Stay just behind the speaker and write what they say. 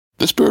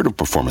The spirit of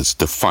performance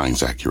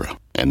defines Acura,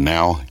 and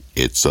now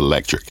it's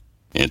electric.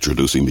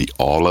 Introducing the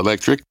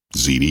all-electric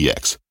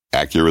ZDX,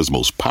 Acura's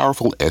most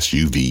powerful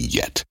SUV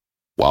yet.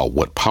 While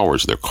what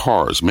powers their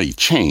cars may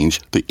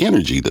change, the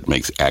energy that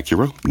makes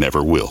Acura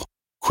never will.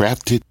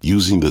 Crafted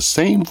using the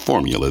same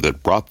formula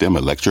that brought them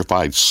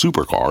electrified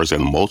supercars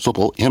and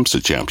multiple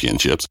IMSA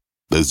championships,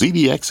 the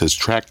ZDX has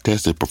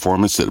track-tested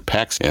performance that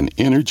packs an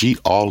energy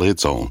all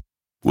its own.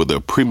 With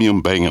a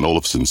premium Bang &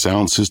 Olufsen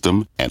sound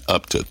system and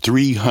up to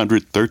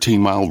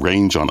 313-mile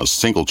range on a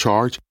single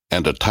charge,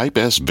 and a Type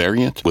S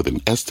variant with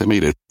an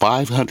estimated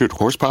 500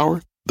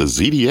 horsepower, the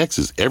ZDX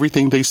is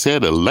everything they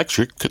said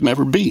electric could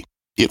never be.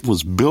 It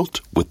was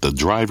built with the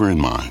driver in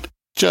mind,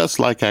 just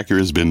like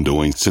Acura's been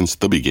doing since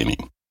the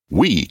beginning.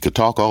 We could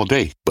talk all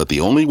day, but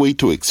the only way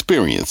to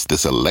experience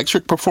this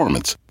electric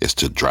performance is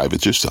to drive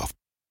it yourself.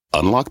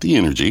 Unlock the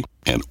energy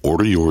and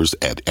order yours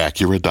at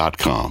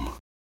Acura.com.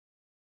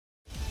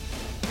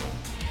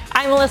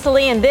 I'm Melissa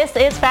Lee, and this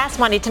is Fast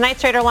Money.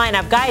 Tonight's trader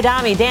lineup: Guy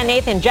Adami, Dan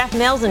Nathan, Jeff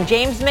Mills, and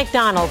James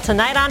McDonald.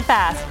 Tonight on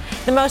Fast,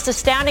 the most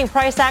astounding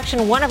price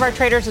action one of our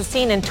traders has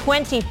seen in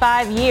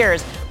 25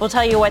 years. We'll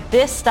tell you what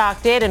this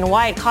stock did and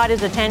why it caught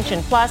his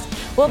attention. Plus,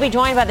 we'll be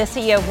joined by the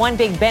CEO of one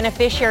big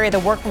beneficiary of the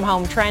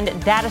work-from-home trend,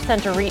 data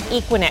center REIT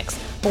Equinix.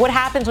 But what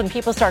happens when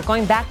people start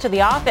going back to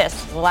the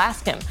office? We'll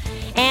ask him.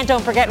 And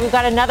don't forget, we've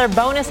got another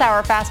bonus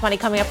hour Fast Money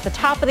coming up at the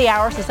top of the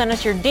hour, so send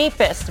us your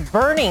deepest,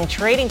 burning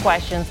trading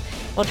questions.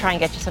 We'll try and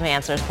get you some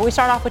answers. But we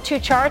start off with two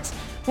charts,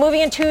 moving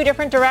in two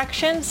different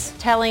directions,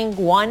 telling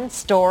one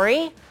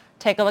story.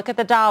 Take a look at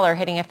the dollar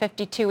hitting a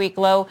 52-week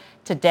low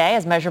today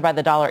as measured by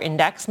the dollar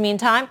index.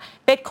 Meantime,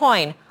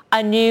 Bitcoin,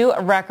 a new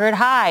record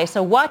high.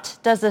 So what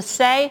does this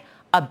say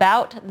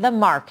about the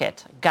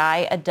market?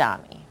 Guy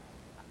Adami.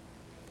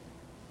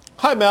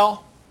 Hi,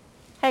 Mel.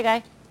 Hey,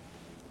 Guy.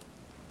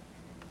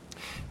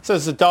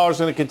 Says the dollar is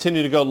going to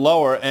continue to go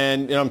lower,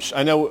 and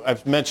I know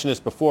I've mentioned this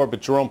before, but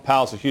Jerome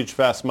Powell's a huge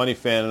Fast Money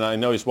fan, and I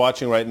know he's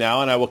watching right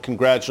now, and I will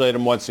congratulate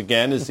him once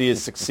again as he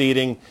is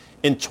succeeding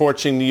in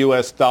torching the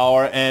U.S.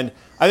 dollar, and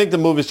I think the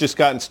move has just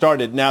gotten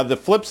started. Now, the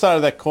flip side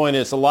of that coin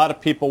is a lot of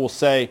people will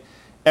say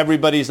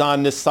everybody's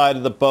on this side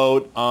of the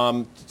boat.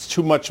 It's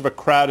too much of a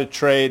crowded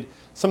trade.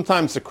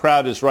 Sometimes the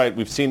crowd is right.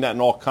 We've seen that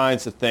in all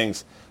kinds of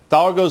things.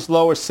 Dollar goes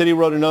lower. Citi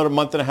wrote a note a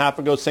month and a half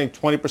ago saying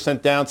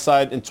 20%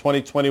 downside in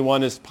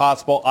 2021 is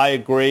possible. I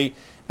agree.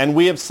 And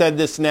we have said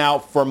this now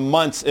for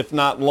months, if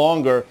not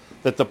longer,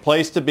 that the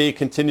place to be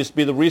continues to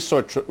be the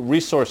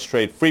resource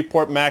trade.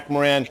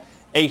 Freeport-McMoRan,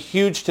 a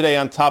huge today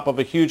on top of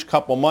a huge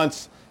couple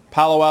months.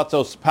 Palo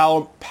Alto's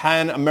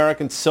Pan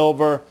American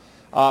Silver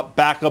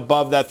back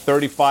above that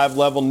 35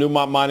 level.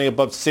 Newmont Mining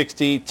above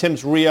 60.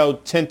 Tim's Rio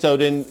Tinto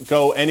didn't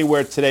go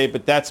anywhere today,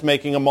 but that's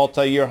making a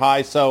multi-year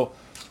high. So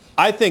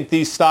I think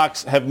these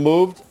stocks have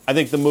moved. I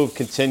think the move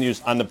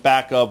continues on the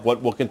back of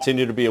what will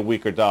continue to be a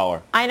weaker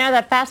dollar. I know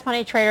that Fast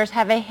Money traders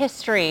have a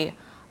history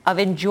of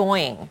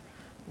enjoying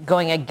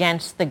going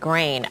against the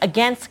grain,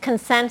 against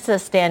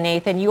consensus, Dan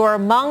Nathan. You are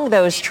among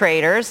those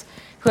traders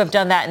who have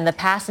done that in the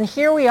past. And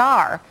here we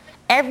are,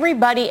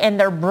 everybody and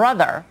their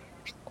brother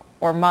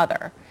or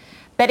mother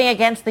betting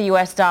against the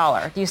U.S.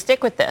 dollar. Do you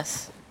stick with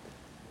this?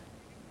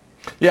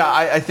 Yeah,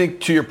 I think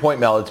to your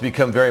point, Mel, it's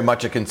become very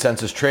much a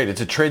consensus trade.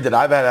 It's a trade that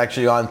I've had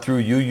actually on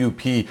through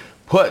UUP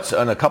puts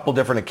on a couple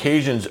different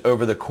occasions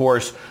over the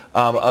course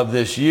of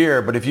this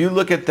year. But if you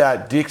look at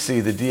that Dixie,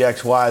 the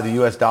DXY, the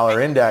U.S. dollar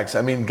index,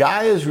 I mean,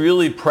 Guy is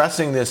really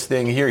pressing this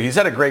thing here. He's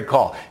had a great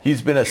call.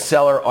 He's been a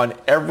seller on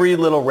every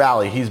little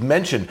rally. He's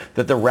mentioned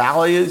that the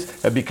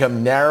rallies have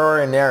become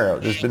narrower and narrower.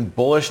 There's been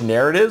bullish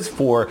narratives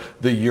for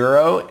the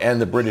euro and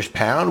the British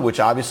pound, which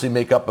obviously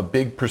make up a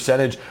big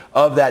percentage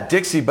of that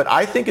Dixie. But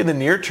I think in the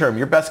near term,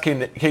 your best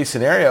case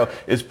scenario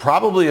is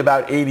probably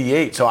about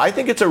 88. So I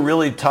think it's a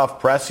really tough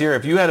press here.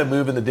 If you had a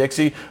move in the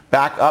Dixie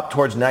back up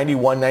towards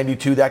 91,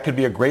 92, that could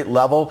be a great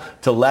level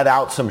to let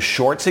out some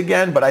shorts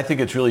again, but I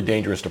think it's really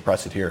dangerous to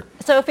press it here.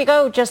 So if we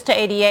go just to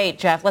 88,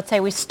 Jeff, let's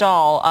say we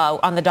stall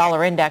on the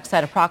dollar index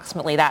at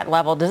approximately that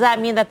level. Does that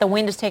mean that the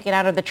wind is taken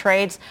out of the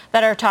trades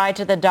that are tied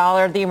to the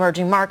dollar, the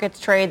emerging markets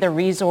trade, the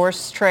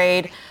resource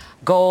trade,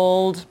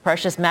 gold,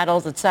 precious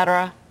metals,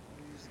 etc.?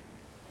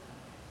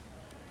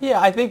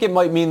 Yeah, I think it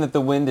might mean that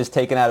the wind is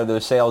taken out of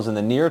those sales in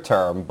the near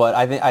term, but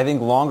I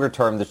think longer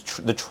term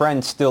the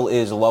trend still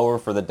is lower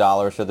for the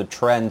dollar, so the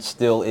trend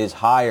still is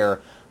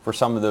higher for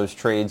some of those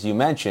trades you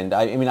mentioned.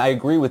 I mean, I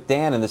agree with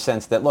Dan in the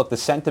sense that, look, the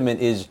sentiment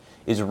is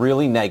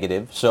really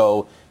negative,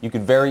 so you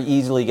could very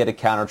easily get a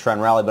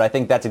counter-trend rally, but I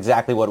think that's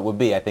exactly what it would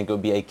be. I think it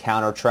would be a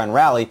counter-trend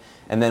rally,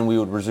 and then we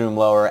would resume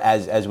lower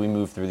as we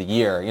move through the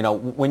year. You know,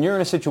 when you're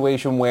in a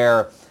situation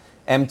where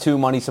M2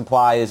 money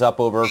supply is up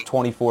over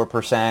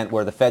 24%,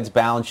 where the Fed's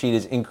balance sheet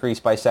is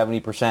increased by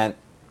 70%,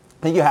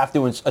 I think you have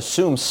to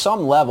assume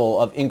some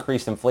level of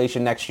increased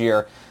inflation next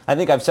year. I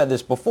think I've said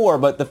this before,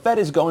 but the Fed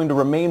is going to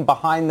remain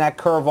behind that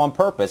curve on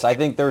purpose. I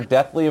think they're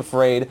deathly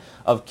afraid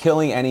of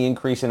killing any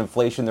increase in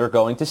inflation they're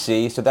going to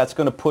see. So that's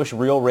going to push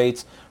real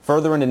rates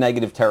further into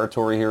negative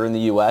territory here in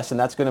the U.S., and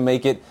that's going to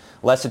make it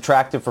less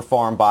attractive for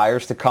foreign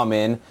buyers to come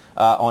in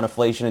on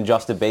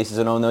inflation-adjusted basis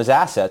and own those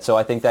assets. So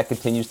I think that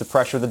continues to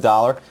pressure the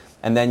dollar.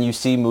 And then you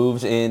see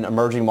moves in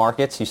emerging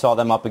markets. You saw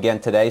them up again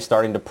today,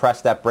 starting to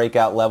press that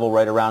breakout level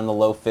right around the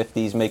low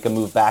 50s, make a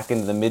move back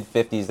into the mid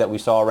 50s that we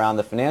saw around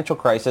the financial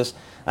crisis.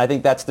 And I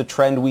think that's the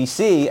trend we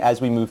see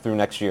as we move through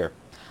next year.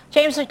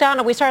 James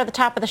McDonald, we started at the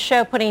top of the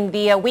show putting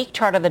the weak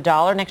chart of the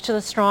dollar next to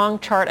the strong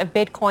chart of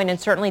Bitcoin, and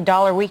certainly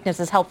dollar weakness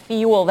has helped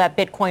fuel that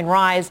Bitcoin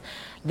rise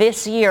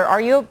this year.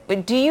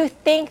 Do you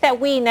think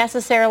that we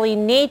necessarily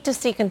need to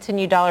see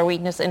continued dollar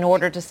weakness in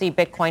order to see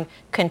Bitcoin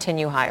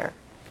continue higher?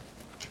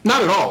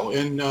 Not at all.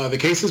 And the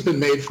case has been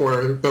made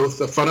for both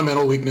the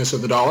fundamental weakness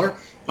of the dollar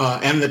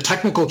and the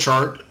technical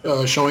chart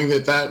showing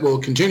that that will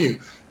continue.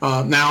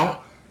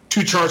 Now,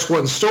 two charts,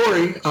 one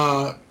story,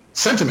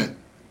 sentiment.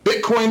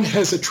 Bitcoin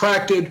has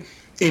attracted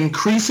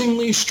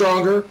increasingly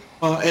stronger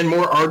and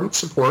more ardent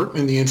support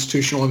in the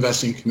institutional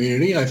investing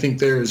community. I think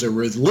there's a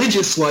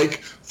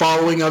religious-like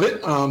following of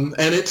it,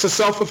 and it's a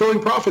self-fulfilling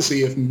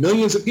prophecy. If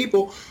millions of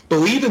people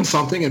believe in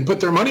something and put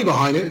their money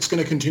behind it, it's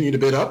going to continue to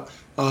bid up.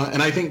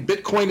 And I think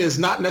Bitcoin is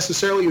not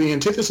necessarily the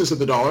antithesis of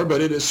the dollar, but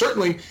it is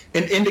certainly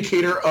an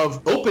indicator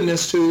of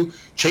openness to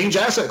change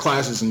asset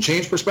classes and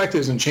change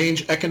perspectives and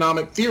change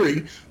economic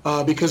theory,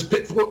 because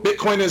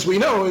Bitcoin, as we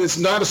know, is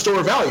not a store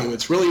of value.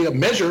 It's really a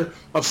measure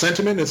of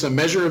sentiment. It's a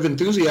measure of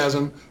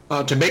enthusiasm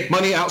to make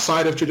money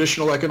outside of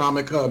traditional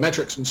economic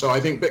metrics. And so I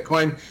think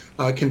Bitcoin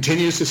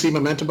continues to see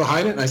momentum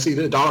behind it, and I see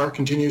the dollar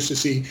continues to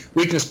see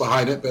weakness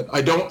behind it. But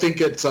I don't think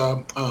it's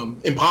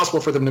impossible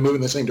for them to move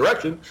in the same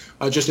direction.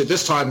 Just at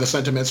this time, the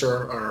sentiments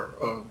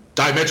are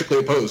diametrically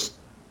opposed.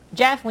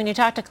 Jeff, when you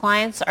talk to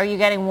clients, are you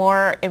getting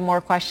more and more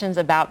questions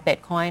about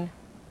Bitcoin?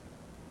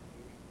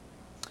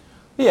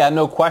 Yeah,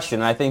 no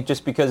question. I think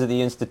just because of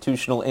the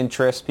institutional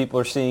interest, people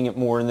are seeing it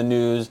more in the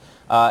news.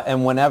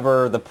 And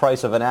whenever the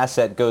price of an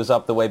asset goes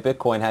up the way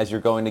Bitcoin has, you're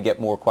going to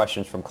get more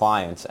questions from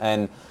clients.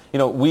 And, you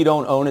know, we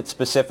don't own it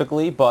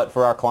specifically, but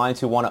for our clients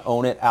who want to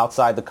own it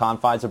outside the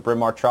confines of Bryn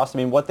Mawr Trust, I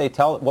mean, what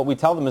we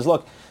tell them is,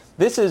 look,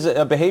 this is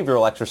a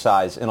behavioral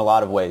exercise in a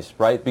lot of ways,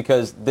 right?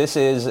 Because this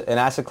is an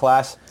asset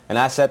class, an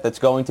asset that's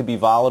going to be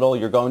volatile.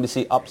 You're going to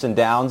see ups and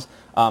downs.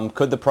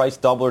 Could the price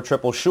double or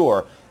triple?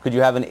 Sure. Could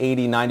you have an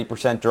 80,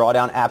 90%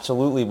 drawdown?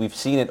 Absolutely. We've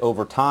seen it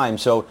over time.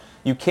 So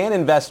you can't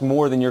invest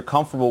more than you're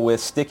comfortable with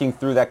sticking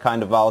through that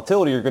kind of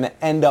volatility. You're going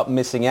to end up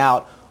missing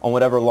out on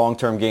whatever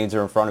long-term gains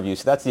are in front of you.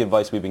 So that's the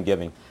advice we've been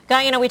giving.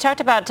 Guy, you know, we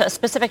talked about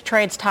specific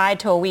trades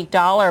tied to a weak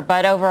dollar,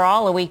 but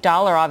overall a weak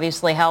dollar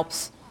obviously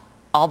helps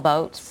all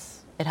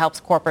boats. It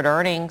helps corporate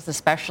earnings,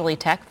 especially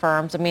tech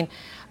firms. I mean,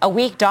 a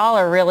weak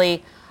dollar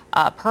really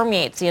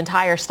permeates the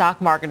entire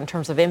stock market in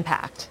terms of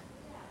impact.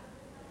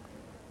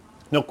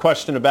 No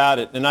question about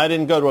it. And I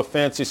didn't go to a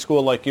fancy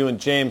school like you and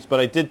James, but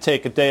I did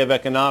take a day of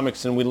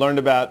economics, and we learned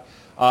about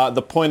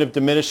the point of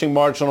diminishing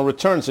marginal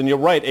returns. And you're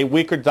right, a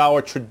weaker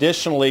dollar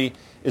traditionally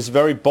is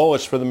very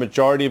bullish for the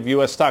majority of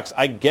U.S. stocks.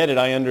 I get it.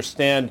 I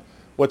understand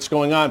what's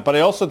going on. But I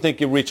also think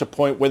you reach a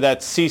point where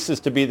that ceases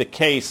to be the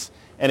case,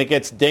 and it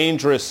gets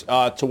dangerous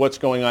to what's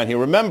going on here.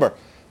 Remember,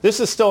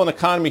 this is still an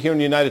economy here in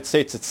the United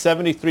States. It's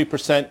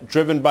 73%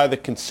 driven by the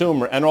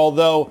consumer. And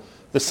although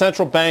the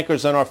central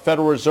bankers and our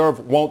Federal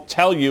Reserve won't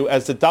tell you,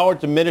 as the dollar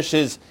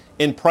diminishes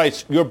in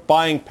price, your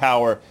buying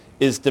power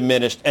is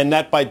diminished, and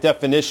that by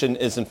definition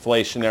is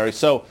inflationary.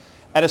 So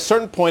at a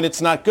certain point, it's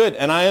not good.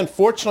 And I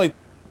unfortunately,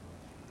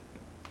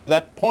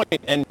 that point,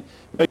 and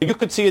you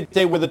could see a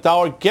day where the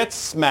dollar gets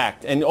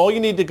smacked, and all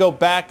you need to go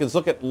back is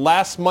look at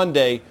last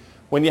Monday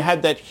when you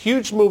had that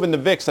huge move in the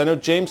VIX. I know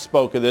James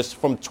spoke of this,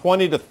 from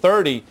 20 to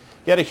 30.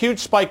 You had a huge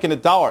spike in the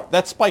dollar.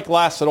 That spike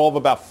lasted all of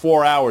about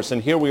 4 hours,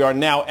 and here we are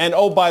now. And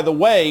oh, by the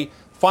way,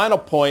 final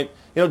point,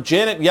 you know,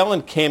 Janet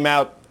Yellen came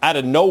out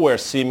of nowhere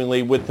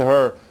seemingly with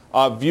her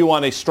view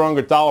on a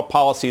stronger dollar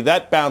policy.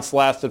 That bounce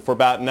lasted for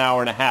about an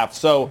hour and a half.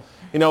 So,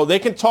 you know, they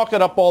can talk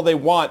it up all they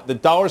want. The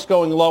dollar's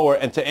going lower,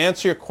 and to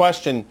answer your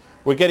question,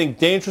 we're getting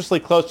dangerously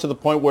close to the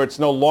point where it's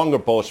no longer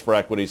bullish for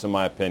equities, in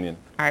my opinion.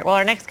 All right, well,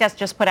 our next guest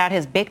just put out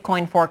his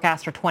Bitcoin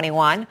forecast for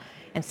 21.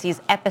 And sees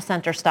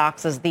Epicenter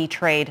stocks as the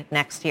trade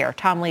next year.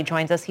 Tom Lee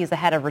joins us. He's the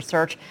head of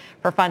research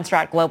for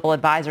Fundstrat Global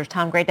Advisors.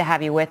 Tom, great to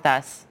have you with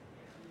us.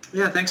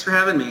 Yeah, thanks for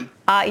having me.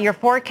 Your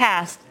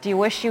forecast, do you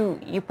wish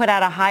you put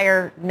out a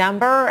higher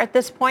number at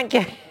this point,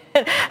 given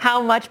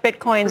how much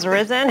Bitcoin's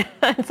risen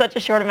in such a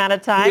short amount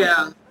of time?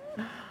 Yeah.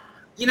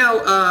 You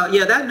know,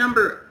 that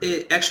number,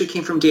 it actually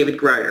came from David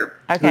Greider,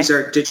 who's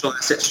our digital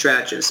asset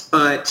strategist.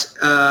 But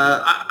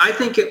I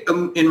think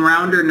in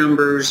rounder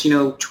numbers, you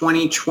know,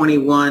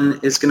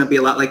 2021 is going to be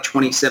a lot like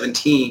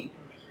 2017,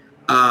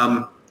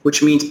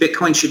 which means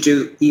Bitcoin should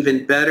do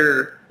even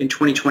better in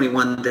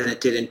 2021 than it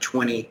did in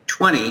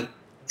 2020.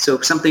 So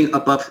something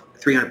above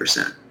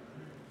 300%.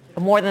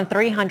 More than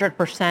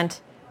 300%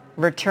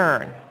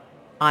 return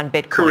on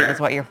Bitcoin. Correct. Is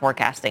what you're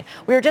forecasting.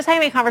 We were just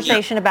having a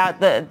conversation about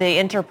the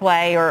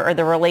interplay or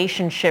the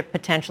relationship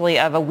potentially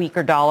of a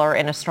weaker dollar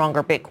and a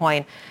stronger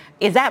Bitcoin.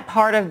 Is that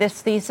part of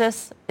this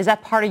thesis? Is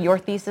that part of your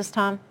thesis,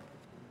 Tom?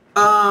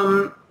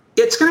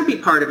 It's going to be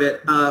part of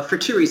it for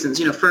two reasons.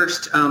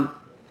 First,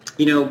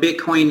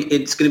 Bitcoin,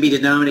 it's going to be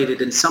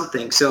denominated in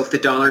something. So if the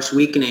dollar's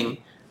weakening,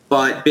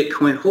 but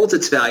Bitcoin holds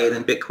its value,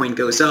 then Bitcoin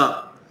goes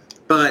up.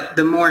 But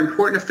the more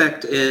important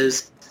effect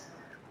is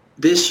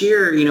this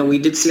year, we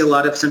did see a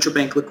lot of central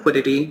bank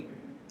liquidity.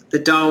 The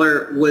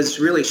dollar was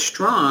really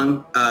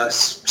strong,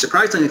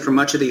 surprisingly, for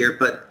much of the year,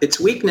 but its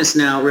weakness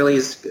now really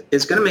is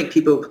going to make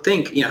people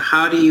think,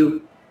 how do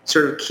you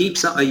sort of keep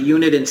a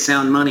unit in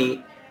sound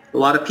money? A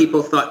lot of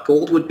people thought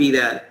gold would be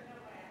that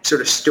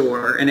sort of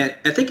store, and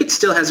I think it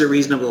still has a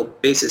reasonable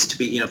basis to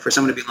be, for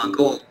someone to be long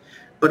gold.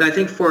 But I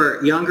think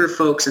for younger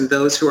folks and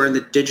those who are in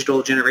the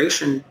digital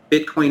generation,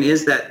 Bitcoin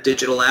is that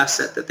digital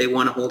asset that they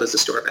want to hold as a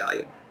store of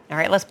value. All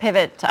right, let's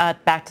pivot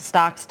back to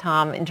stocks,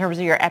 Tom. In terms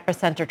of your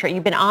epicenter trade,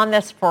 you've been on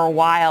this for a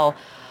while.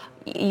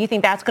 You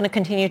think that's going to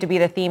continue to be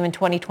the theme in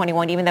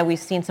 2021, even though we've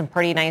seen some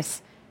pretty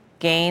nice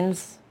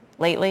gains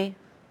lately?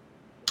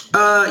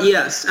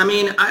 Yes.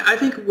 I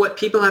think what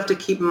people have to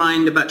keep in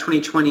mind about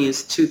 2020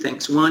 is two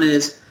things. One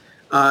is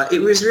it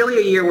was really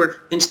a year where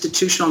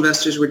institutional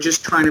investors were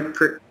just trying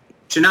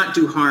to not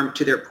do harm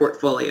to their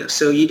portfolio.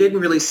 So you didn't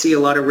really see a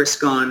lot of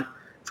risk on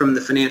from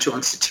the financial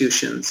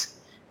institutions.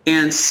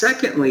 And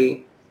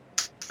secondly,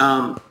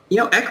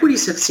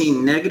 equities have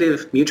seen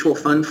negative mutual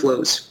fund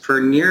flows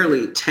for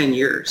nearly 10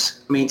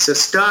 years. So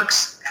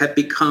stocks have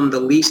become the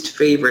least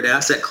favorite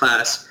asset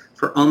class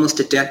for almost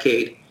a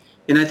decade.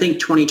 And I think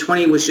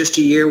 2020 was just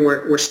a year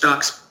where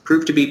stocks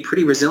proved to be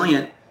pretty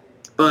resilient.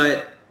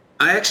 But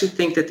I actually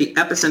think that the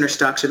epicenter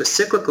stocks or the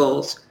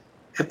cyclicals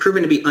have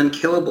proven to be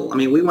unkillable.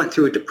 We went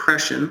through a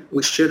depression.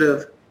 We should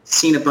have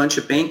seen a bunch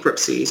of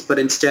bankruptcies, but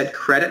instead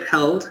credit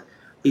held.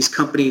 These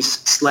companies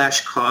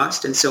slash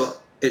cost. And so,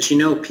 as you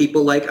know,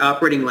 people like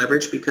operating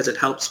leverage because it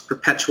helps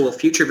perpetual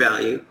future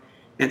value.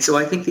 And so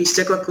I think these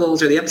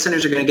cyclicals or the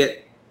epicenters are going to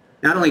get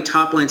not only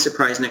top line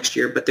surprise next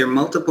year, but their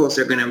multiples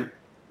are going to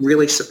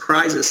really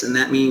surprise us. And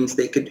that means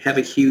they could have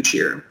a huge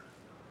year.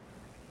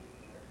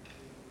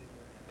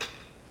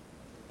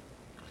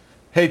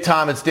 Hey,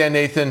 Tom, it's Dan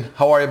Nathan.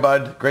 How are you,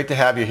 bud? Great to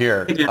have you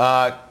here.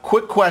 Hey,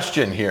 quick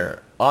question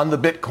here on the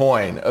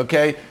Bitcoin,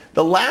 okay?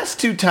 The last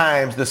two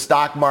times the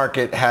stock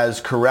market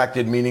has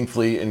corrected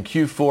meaningfully in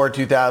Q4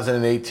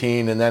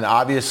 2018 and then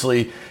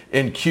obviously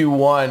in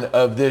Q1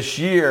 of this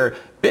year,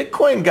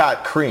 Bitcoin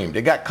got creamed.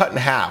 It got cut in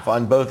half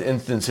on both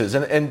instances.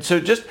 And so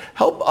just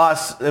help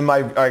us and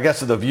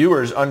the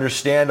viewers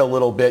understand a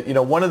little bit.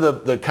 One of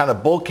the kind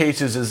of bull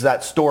cases is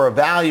that store of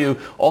value,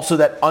 also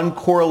that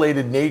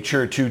uncorrelated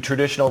nature to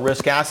traditional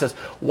risk assets.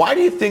 Why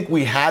do you think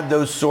we had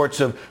those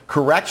sorts of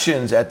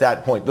corrections at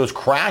that point, those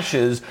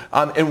crashes,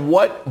 and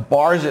what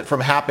bars it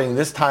from happening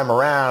this time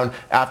around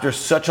after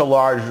such a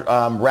large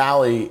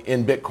rally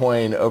in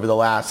Bitcoin over the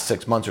last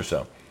 6 months or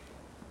so?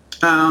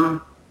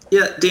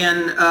 Yeah,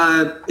 Dan,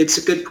 it's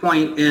a good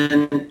point.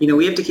 And,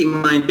 we have to keep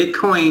in mind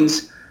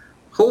Bitcoin's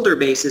holder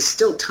base is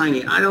still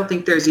tiny. I don't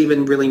think there's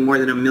even really more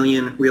than 1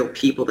 million real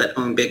people that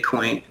own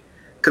Bitcoin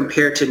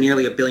compared to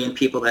nearly 1 billion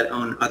people that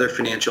own other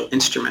financial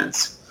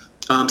instruments.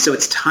 So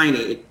it's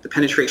tiny. The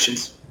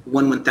penetration's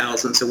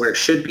 1/1000th, so where it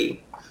should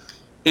be.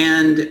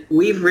 And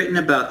we've written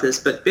about this,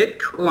 but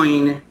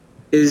Bitcoin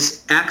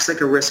acts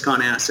like a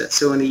risk-on asset.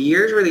 So in the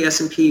years where the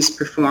S&P's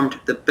performed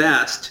the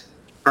best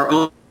are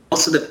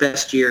also the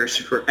best years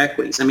for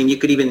equities. You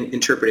could even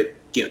interpret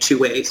it, two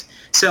ways.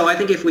 So I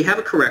think if we have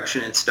a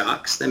correction in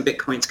stocks, then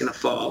Bitcoin's going to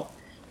fall.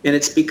 And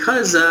it's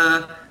because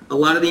a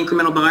lot of the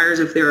incremental buyers,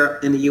 if they're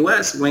in the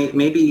U.S.,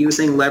 may be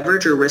using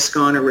leverage or risk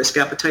on or risk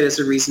appetite as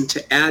a reason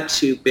to add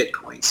to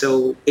Bitcoin.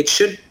 So it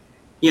should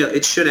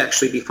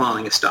actually be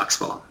falling if stocks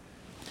fall.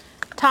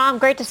 Tom,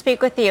 great to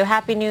speak with you.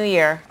 Happy New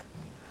Year.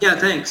 Yeah,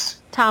 thanks.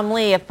 Tom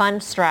Lee of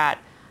Fundstrat.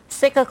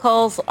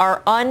 Cyclicals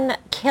are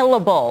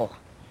unkillable.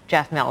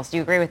 Jeff Mills, do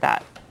you agree with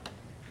that?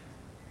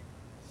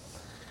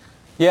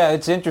 Yeah,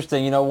 it's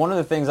interesting. One of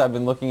the things I've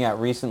been looking at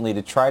recently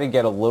to try to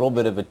get a little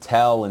bit of a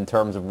tell in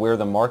terms of where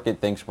the market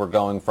thinks we're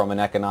going from an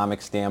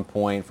economic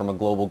standpoint, from a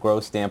global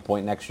growth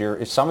standpoint next year,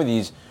 is some of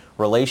these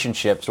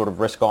relationships, sort of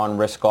risk on,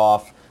 risk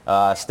off,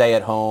 stay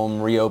at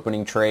home,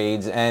 reopening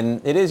trades.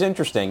 And it is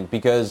interesting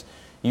because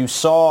you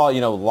saw,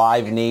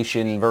 Live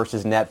Nation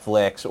versus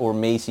Netflix or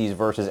Macy's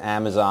versus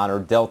Amazon or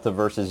Delta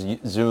versus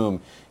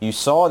Zoom. You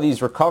saw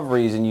these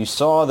recoveries and you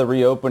saw the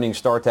reopening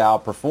start to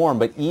outperform.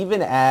 But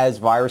even as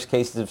virus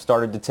cases have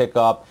started to tick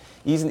up,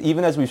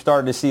 even as we've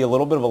started to see a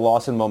little bit of a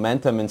loss in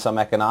momentum in some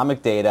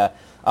economic data,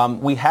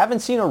 we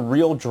haven't seen a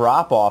real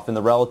drop-off in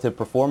the relative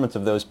performance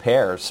of those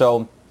pairs.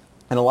 So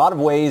in a lot of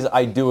ways,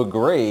 I do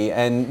agree.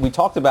 And we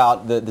talked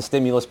about the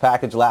stimulus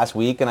package last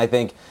week, and I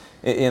think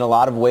in a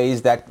lot of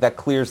ways that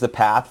clears the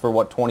path for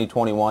what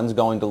 2021 is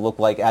going to look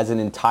like as an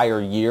entire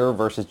year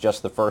versus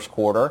just the first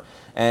quarter.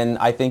 And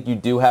I think you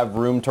do have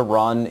room to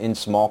run in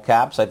small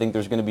caps. I think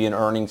there's going to be an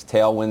earnings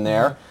tailwind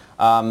there.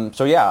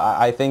 So yeah,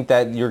 I think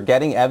that you're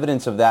getting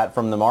evidence of that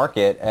from the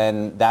market,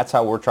 and that's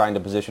how we're trying to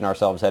position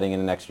ourselves heading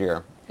into next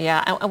year.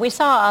 Yeah, and we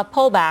saw a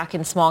pullback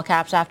in small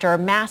caps after a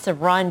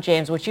massive run,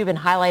 James, which you've been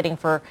highlighting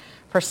for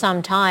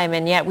some time,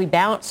 and yet we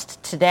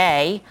bounced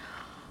today.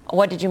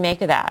 What did you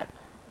make of that?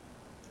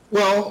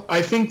 Well,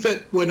 I think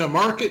that when a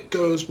market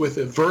goes with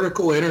a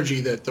vertical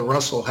energy that the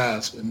Russell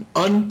has, an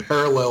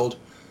unparalleled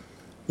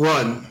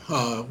run,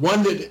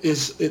 one that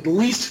is at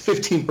least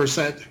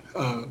 15%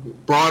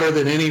 broader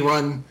than any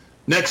run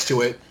next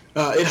to it,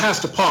 it has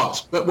to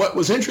pause. But what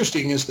was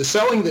interesting is the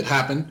selling that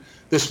happened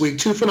this week,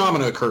 two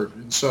phenomena occurred.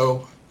 And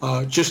so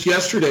just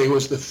yesterday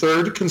was the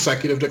third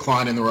consecutive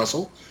decline in the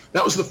Russell.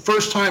 That was the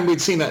first time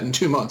we'd seen that in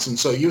 2 months. And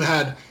so you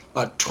had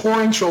a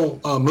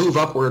torrential move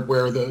upward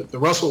where the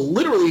Russell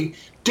literally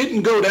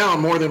didn't go down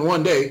more than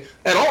one day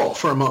at all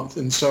for a month.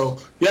 And so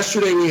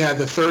yesterday we had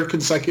the third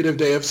consecutive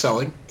day of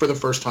selling for the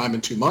first time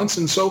in 2 months.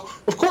 And so,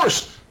 of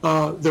course,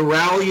 the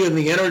rally and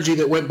the energy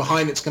that went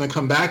behind it's going to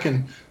come back.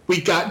 And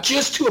we got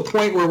just to a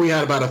point where we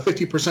had about a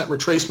 50%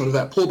 retracement of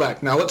that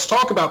pullback. Now let's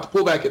talk about the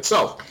pullback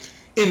itself.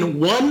 In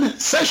one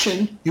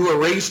session, you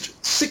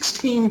erased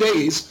 16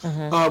 days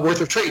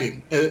worth of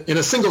trading in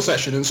a single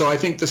session. And so I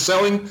think the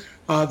selling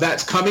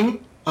that's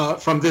coming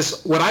from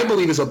this, what I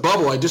believe is a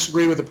bubble. I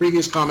disagree with the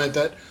previous comment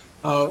that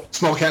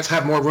small caps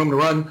have more room to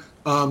run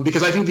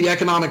because I think the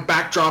economic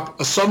backdrop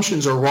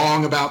assumptions are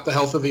wrong about the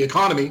health of the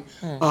economy.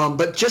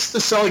 But just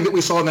the selling that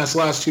we saw in those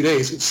last 2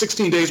 days, it's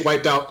 16 days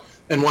wiped out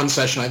in one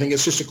session. I think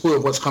it's just a clue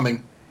of what's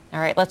coming. All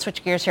right, let's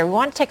switch gears here. We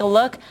want to take a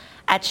look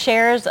at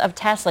shares of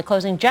Tesla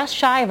closing just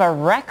shy of a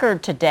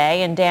record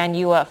today. And Dan,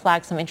 you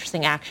flagged some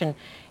interesting action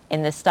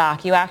in the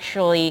stock. You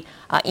actually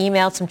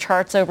emailed some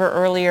charts over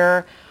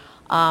earlier.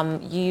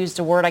 You used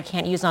a word I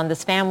can't use on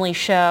this family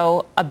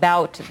show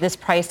about this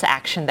price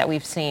action that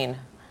we've seen.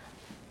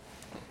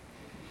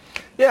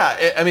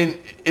 Yeah, I mean,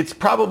 it's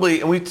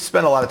probably, and we've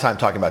spent a lot of time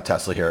talking about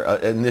Tesla here.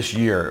 And this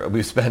year,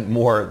 we've spent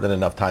more than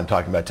enough time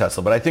talking about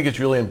Tesla. But I think it's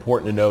really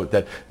important to note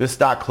that this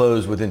stock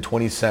closed within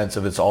 20 cents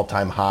of its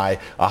all-time high,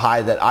 a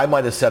high that I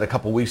might have said a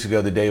couple weeks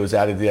ago the day it was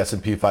added to the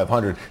S&P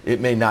 500, it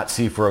may not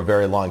see for a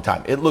very long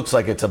time. It looks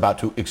like it's about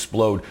to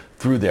explode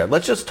through there.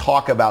 Let's just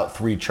talk about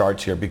three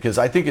charts here because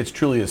I think it's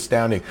truly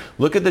astounding.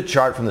 Look at the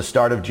chart from the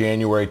start of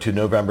January to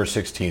November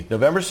 16th.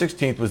 November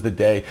 16th was the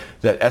day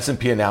that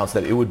S&P announced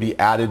that it would be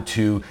added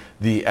to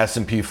the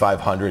S&P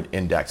 500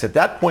 index. At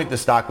that point, the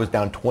stock was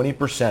down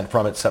 20%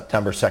 from its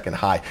September 2nd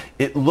high.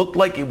 It looked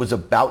like it was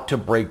about to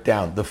break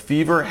down. The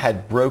fever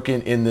had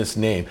broken in this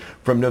name.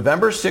 From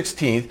November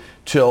 16th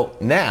till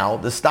now,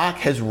 the stock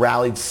has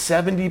rallied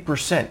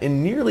 70%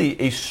 in nearly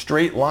a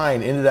straight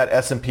line into that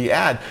S&P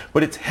add,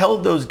 but it's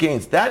held those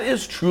gains. That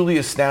is truly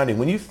astounding.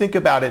 When you think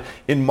about it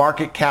in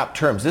market cap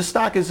terms, this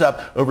stock is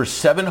up over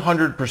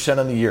 700%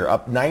 on the year,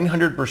 up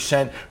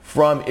 900%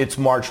 from its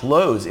March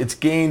lows. It's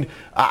gained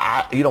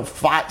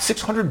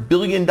 $600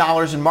 billion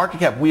in market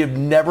cap. We have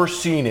never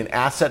seen an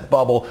asset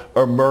bubble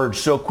emerge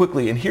so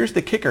quickly. And here's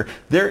the kicker.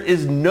 There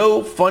is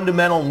no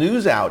fundamental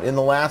news out in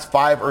the last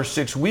 5 or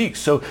 6 weeks.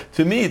 So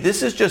to me,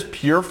 this is just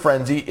pure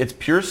frenzy. It's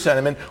pure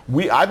sentiment.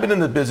 I've been in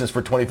the business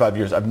for 25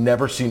 years. I've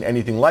never seen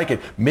anything like it.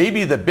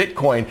 Maybe the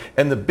Bitcoin,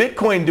 and the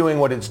Bitcoin doing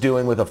what it's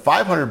doing with a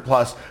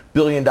 $500+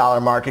 billion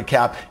market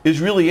cap is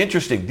really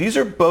interesting. These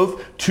are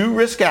both two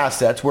risk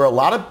assets where a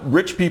lot of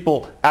rich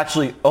people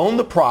actually own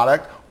the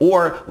product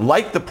or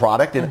like the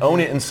product and own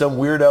it in some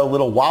weirdo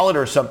little wallet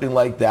or something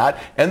like that,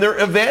 and they're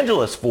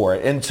evangelists for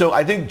it. And so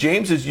I think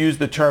James has used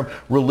the term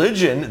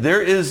religion.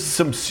 There is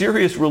some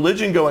serious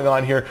religion going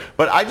on here,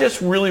 but I just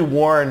really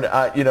warn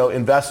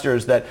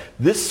investors that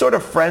this sort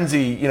of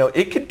frenzy,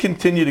 it could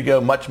continue to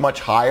go much, much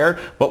higher,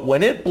 but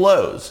when it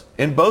blows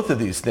in both of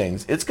these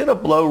things, it's going to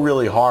blow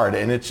really hard,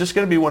 and it's just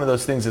going to be one of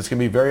those things that's going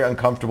to be very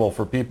uncomfortable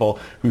for people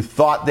who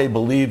thought they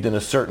believed in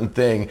a certain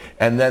thing,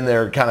 and then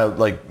they're kind of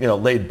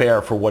laid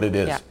bare for what it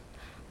is. Yeah.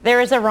 There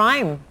is a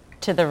rhyme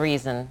to the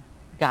reason,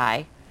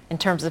 Guy, in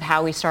terms of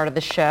how we started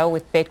the show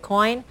with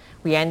Bitcoin.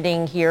 We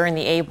ending here in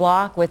the A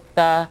block with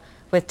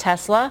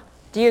Tesla.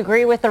 Do you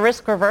agree with the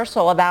risk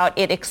reversal about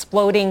it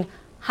exploding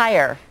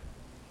higher?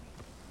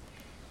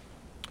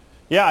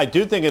 Yeah, I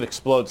do think it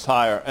explodes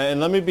higher. And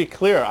let me be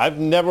clear. I've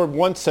never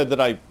once said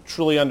that I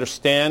truly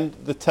understand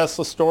the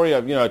Tesla story.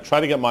 I try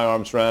to get my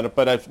arms around it,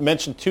 but I've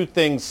mentioned two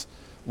things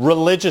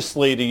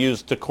religiously,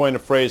 to coin a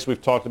phrase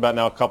we've talked about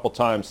now a couple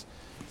times.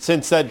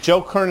 Since that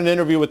Joe Kernan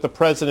interview with the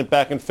president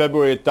back in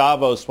February at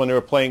Davos when they were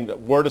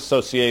playing word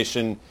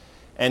association,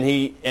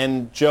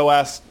 and Joe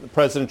asked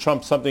President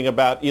Trump something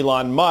about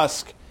Elon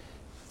Musk,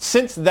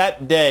 since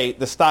that day,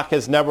 the stock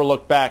has never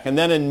looked back. And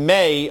then in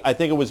May, I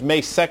think it was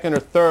May 2nd or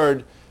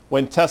 3rd,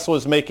 when Tesla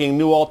was making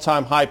new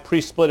all-time high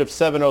pre-split of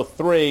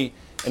 703,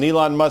 and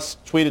Elon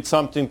Musk tweeted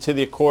something to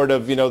the accord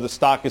of, the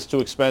stock is too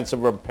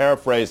expensive, or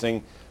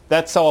paraphrasing,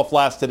 that sell-off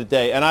lasted a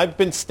day. And I've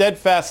been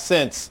steadfast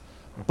since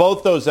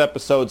both those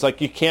episodes, like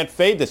you can't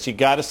fade this. You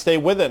got to stay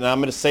with it. And I'm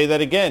going to say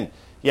that again.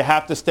 you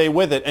have to stay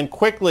with it. And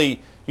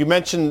quickly, you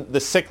mentioned the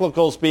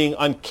cyclicals being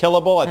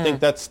unkillable. I think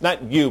that's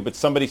not you, but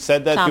somebody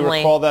said that. Do you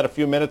recall that a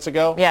few minutes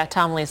ago? Yeah,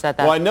 Tom Lee said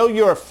that. Well, I know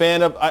you're a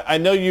fan of, I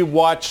know you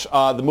watch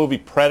the movie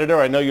Predator.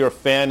 I know you're a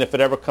fan. If it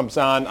ever comes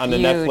on the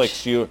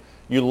Netflix, you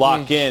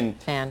lock in.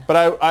 Fan.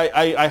 But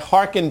I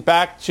hearken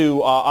back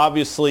to,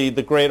 obviously,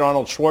 the great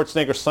Arnold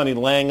Schwarzenegger, Sonny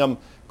Langham,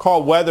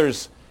 Carl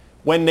Weathers.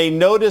 When they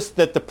noticed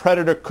that the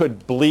Predator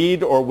could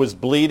bleed or was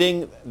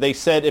bleeding, they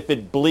said, if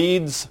it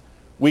bleeds,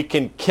 we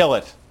can kill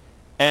it.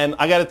 And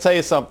I got to tell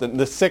you something.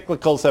 The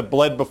cyclicals have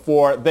bled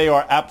before. They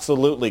are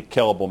absolutely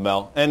killable,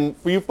 Mel. And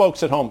for you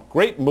folks at home,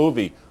 great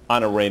movie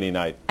on a rainy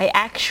night. I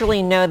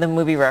actually know the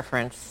movie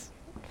reference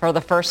for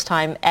the first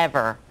time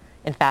ever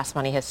in Fast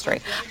Money history.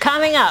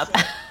 Coming up,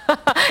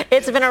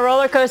 it's been a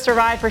roller coaster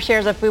ride for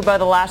shares of Fubo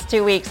the last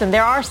 2 weeks, and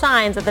there are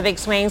signs that the big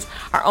swings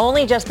are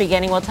only just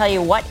beginning. We'll tell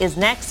you what is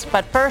next.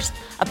 But first,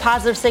 a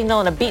positive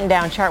signal and a beaten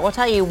down chart. We'll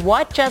tell you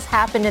what just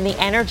happened in the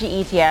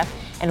energy ETF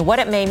and what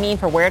it may mean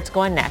for where it's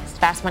going next.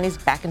 Fast Money's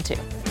back in 2.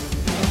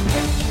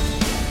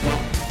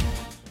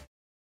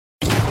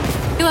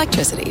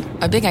 Electricity,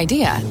 a big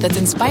idea that's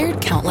inspired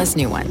countless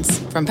new ones.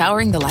 From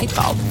powering the light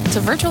bulb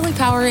to virtually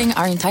powering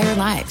our entire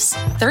lives.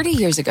 30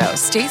 years ago,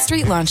 State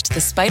Street launched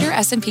the SPDR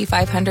S&P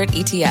 500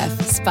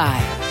 ETF,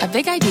 SPY. A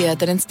big idea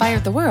that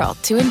inspired the world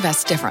to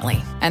invest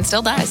differently. And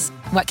still does.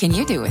 What can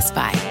you do with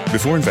SPY?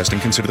 Before investing,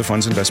 consider the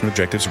fund's investment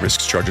objectives,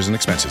 risks, charges, and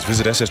expenses.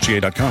 Visit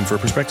ssga.com for a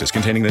prospectus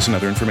containing this and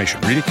other information.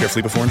 Read it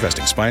carefully before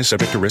investing. SPY is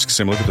subject to risks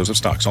similar to those of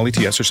stocks. All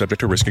ETFs are subject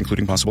to risk,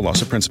 including possible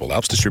loss of principal.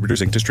 Alps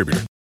Distributors, Inc.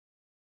 Distributor.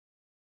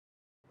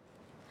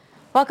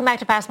 Welcome back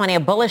to Fast Money. A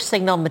bullish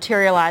signal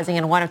materializing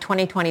in one of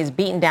 2020's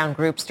beaten down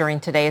groups during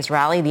today's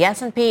rally. The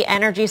S&P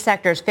energy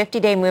sector's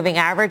 50-day moving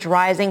average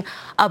rising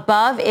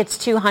above its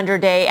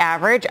 200-day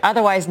average,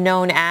 otherwise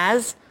known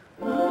as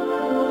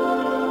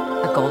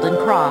the Golden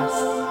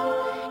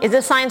Cross. Is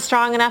this sign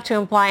strong enough to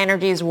imply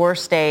energy's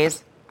worst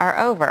days are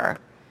over?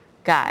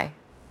 Guy.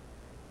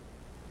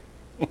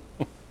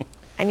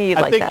 I knew you'd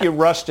like that. I think you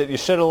rushed it. You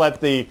should have let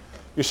the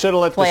sound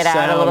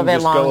a little bit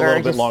just longer. go a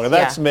little bit longer.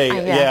 That's me.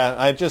 Yeah.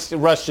 I just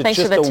rushed it Thanks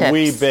just for the a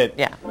wee tips. bit.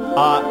 Yeah.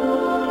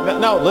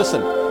 No,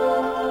 listen.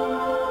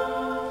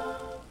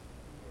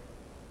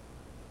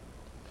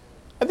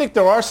 I think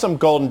there are some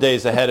golden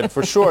days ahead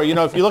for sure. You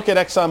know, if you look at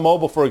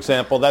ExxonMobil, for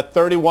example, that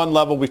 31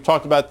 level, we've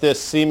talked about this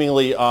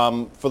seemingly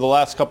for the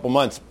last couple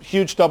months,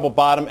 huge double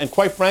bottom, and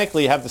quite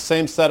frankly, have the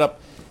same setup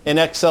in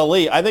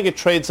XLE. I think it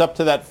trades up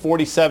to that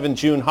 47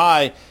 June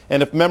high,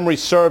 and if memory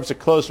serves, it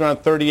closed around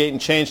 38 and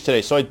change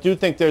today. So I do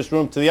think there's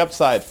room to the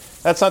upside.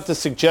 That's not to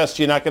suggest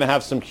you're not going to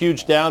have some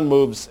huge down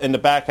moves in the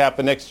back half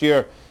of next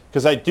year,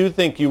 because I do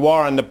think you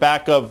are on the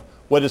back of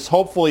what is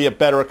hopefully a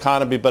better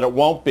economy, but it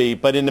won't be.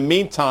 But in the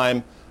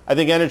meantime, I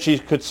think energy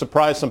could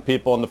surprise some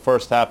people in the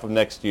first half of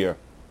next year.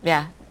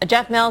 Yeah.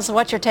 Jeff Mills,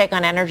 what's your take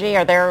on energy?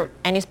 Are there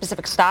any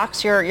specific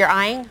stocks you're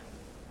eyeing?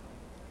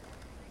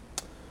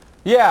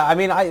 Yeah, I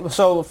mean,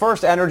 so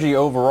first, energy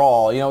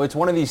overall, you know, it's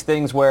one of these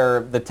things where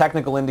the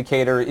technical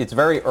indicator, it's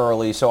very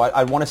early, so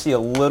I want to see a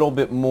little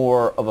bit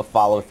more of a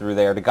follow-through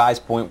there. To Guy's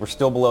point, we're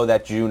still below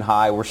that June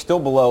high. We're still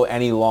below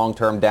any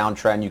long-term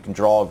downtrend you can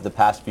draw over the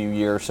past few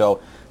years.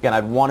 So, again,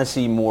 I'd want to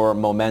see more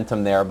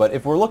momentum there. But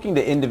if we're looking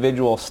to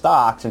individual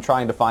stocks and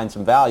trying to find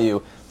some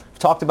value, I've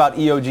talked about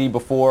EOG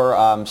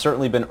before,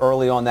 certainly been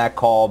early on that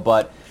call,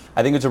 but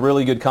I think it's a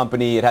really good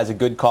company. It has a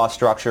good cost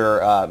structure.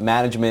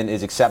 Management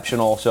is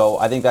exceptional. So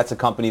I think that's a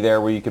company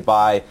there where you could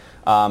buy,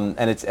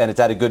 and it's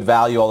at a good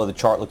value, although the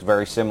chart looks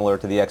very similar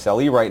to the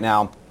XLE right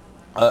now.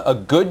 A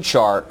good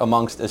chart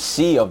amongst a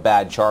sea of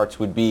bad charts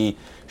would be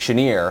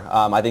Cheniere.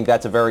 I think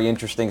that's a very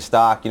interesting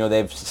stock. You know, they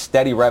have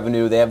steady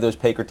revenue. They have those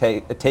take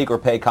or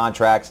pay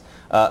contracts,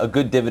 a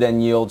good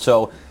dividend yield.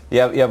 So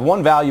you have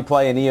one value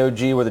play in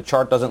EOG where the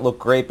chart doesn't look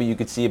great, but you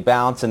could see a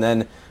bounce, and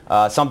then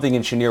something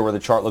in Cheniere where the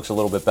chart looks a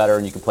little bit better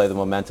and you can play the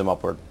momentum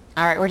upward.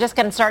 All right, we're just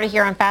getting started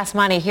here on Fast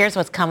Money. Here's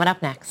what's coming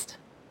up next.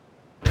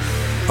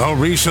 A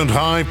recent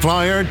high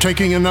flyer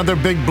taking another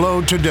big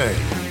blow today.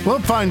 We'll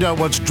find out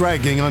what's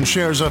dragging on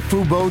shares of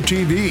Fubo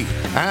TV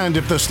and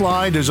if the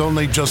slide has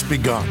only just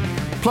begun.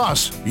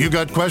 Plus, you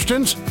got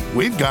questions?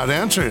 We've got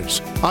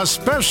answers. A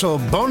special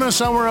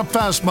bonus hour of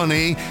Fast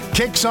Money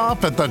kicks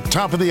off at the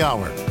top of the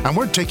hour, and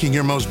we're taking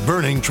your most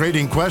burning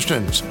trading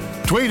questions.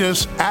 Tweet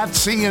us at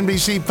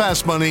CNBC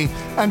Fast Money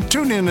and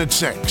tune in at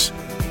 6.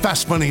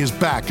 Fast Money is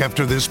back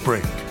after this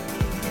break.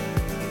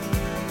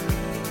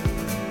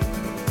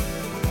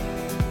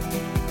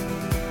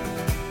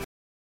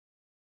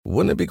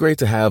 Wouldn't it be great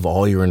to have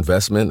all your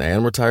investment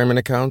and retirement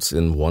accounts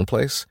in one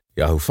place?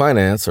 Yahoo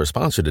Finance, our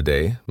sponsor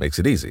today, makes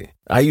it easy.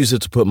 I use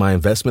it to put my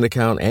investment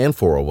account and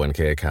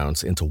 401k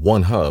accounts into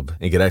one hub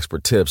and get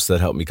expert tips that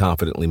help me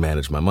confidently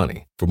manage my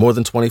money. For more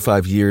than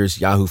 25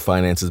 years, Yahoo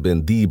Finance has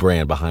been the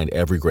brand behind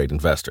every great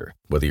investor.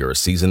 Whether you're a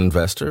seasoned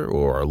investor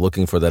or are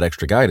looking for that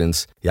extra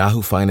guidance,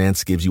 Yahoo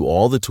Finance gives you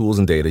all the tools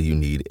and data you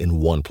need in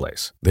one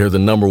place. They're the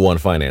 #1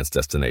 finance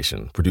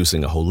destination,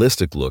 producing a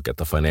holistic look at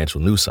the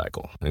financial news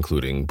cycle,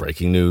 including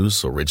breaking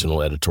news,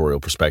 original editorial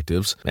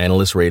perspectives,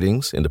 analyst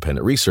ratings,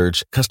 independent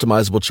research,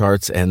 customizable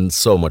charts, and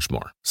so much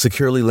more.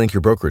 Securely link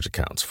your brokerage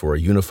accounts for a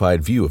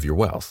unified view of your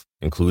wealth,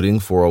 including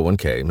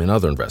 401k and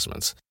other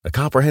investments. A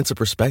comprehensive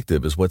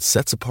perspective is what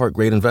sets apart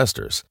great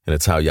investors, and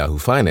it's how Yahoo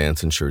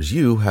Finance ensures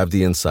you have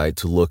the insight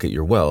to look at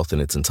your wealth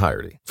in its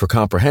entirety. For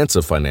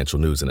comprehensive financial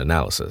news and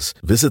analysis,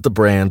 visit the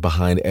brand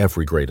behind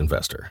every great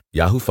investor,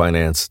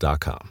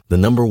 yahoofinance.com, the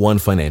 #1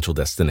 financial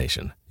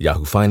destination,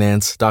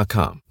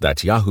 yahoofinance.com.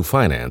 That's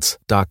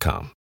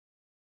yahoofinance.com.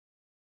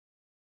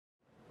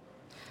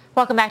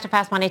 Welcome back to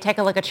Fast Money. Take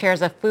a look at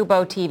shares of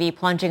Fubo TV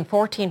plunging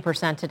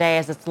 14% today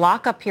as its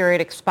lockup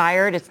period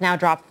expired. It's now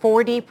dropped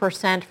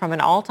 40% from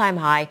an all-time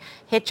high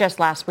hit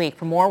just last week.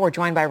 For more, we're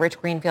joined by Rich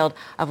Greenfield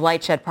of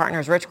Lightshed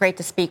Partners. Rich, great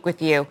to speak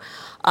with you.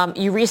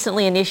 You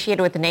recently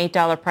initiated with an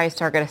 $8 price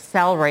target, a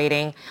sell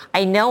rating.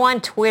 I know on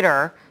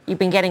Twitter you've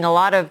been getting a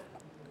lot of,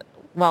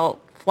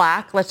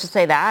 flack, let's just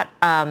say that,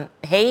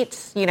 hate,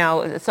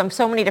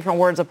 so many different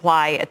words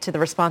apply to the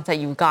response that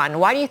you've gotten.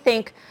 Why do you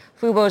think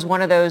Fubo is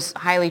one of those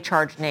highly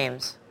charged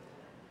names?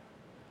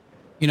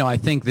 I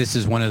think this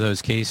is one of those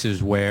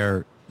cases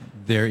where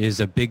there is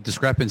a big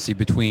discrepancy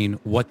between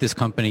what this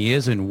company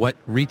is and what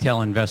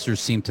retail investors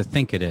seem to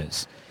think it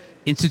is.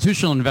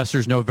 Institutional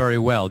investors know very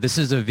well this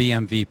is a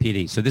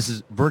VMVPD. So this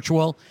is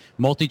virtual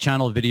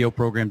multi-channel video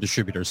program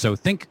distributor. So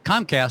think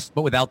Comcast,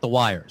 but without the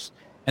wires.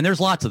 And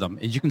there's lots of them.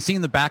 As you can see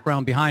in the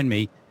background behind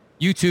me,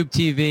 YouTube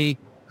TV,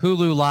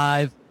 Hulu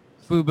Live,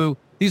 Fubo,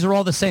 these are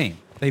all the same.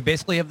 They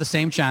basically have the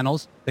same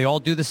channels. They all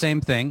do the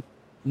same thing.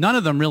 None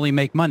of them really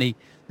make money.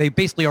 They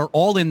basically are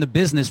all in the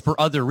business for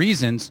other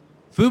reasons.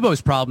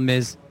 Fubo's problem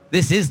is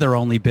this is their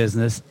only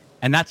business,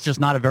 and that's just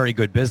not a very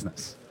good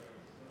business.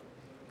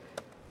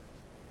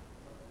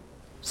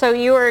 So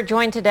you were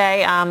joined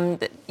today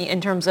in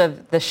terms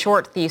of the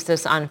short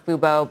thesis on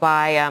Fubo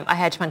by a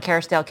hedge fund,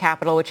 Kerrisdale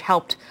Capital, which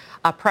helped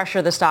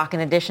pressure the stock in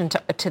addition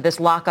to this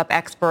lockup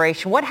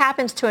expiration. What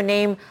happens to a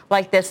name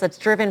like this that's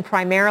driven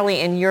primarily,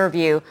 in your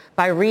view,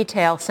 by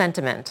retail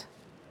sentiment?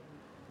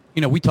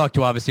 We talk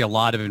to obviously a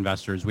lot of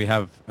investors. We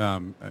have,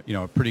 a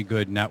pretty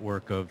good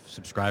network of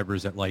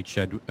subscribers at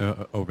Lightshed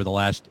over the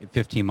last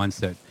 15 months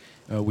that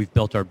we've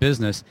built our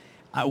business.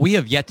 We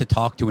have yet to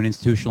talk to an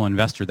institutional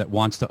investor that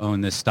wants to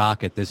own this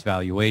stock at this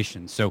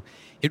valuation. So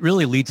it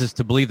really leads us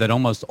to believe that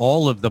almost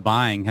all of the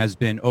buying has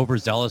been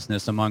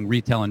overzealousness among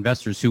retail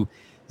investors who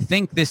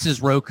think this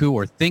is Roku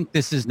or think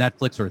this is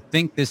Netflix or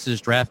think this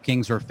is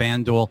DraftKings or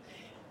FanDuel.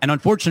 And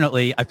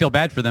unfortunately, I feel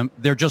bad for them.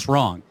 They're just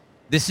wrong.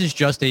 This is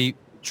just a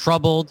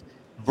troubled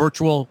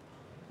virtual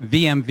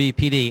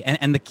VMVPD.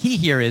 And the key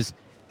here is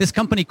this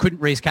company couldn't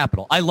raise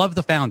capital. I love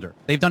the founder.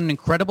 They've done an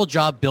incredible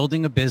job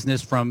building a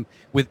business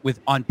with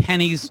on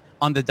pennies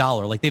on the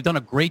dollar. Like, they've done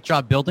a great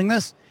job building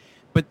this,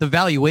 but the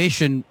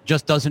valuation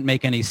just doesn't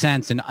make any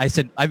sense. And I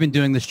said, I've been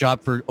doing this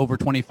job for over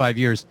 25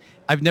 years.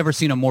 I've never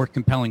seen a more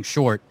compelling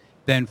short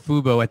than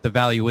Fubo at the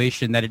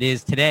valuation that it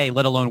is today,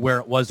 let alone where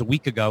it was a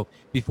week ago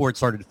before it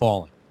started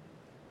falling.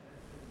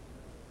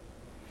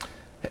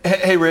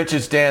 Hey, Rich,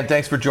 it's Dan.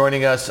 Thanks for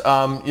joining us.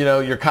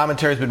 Your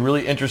commentary has been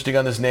really interesting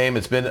on this name.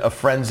 It's been a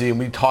frenzy, and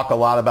we talk a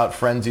lot about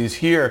frenzies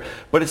here.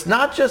 But it's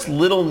not just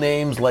little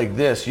names like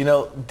this.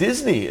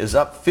 Disney is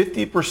up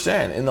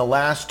 50% in the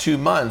last 2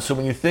 months. So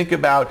when you think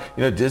about,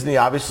 Disney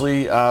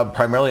obviously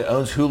primarily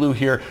owns Hulu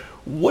here.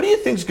 What do you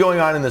think is going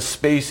on in the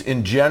space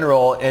in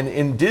general, and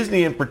in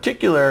Disney in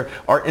particular?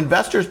 Are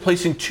investors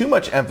placing too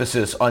much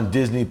emphasis on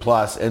Disney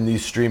Plus and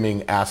these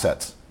streaming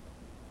assets?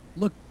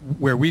 Look,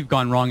 where we've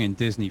gone wrong in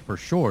Disney for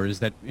sure is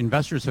that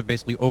investors have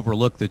basically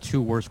overlooked the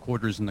 2 worst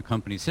quarters in the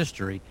company's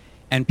history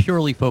and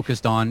purely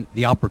focused on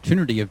the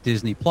opportunity of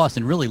Disney Plus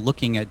and really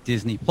looking at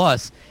Disney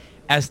Plus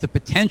as the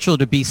potential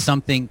to be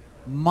something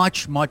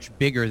much, much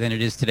bigger than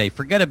it is today.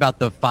 Forget about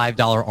the $5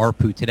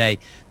 ARPU today.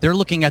 They're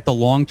looking at the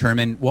long term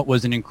and what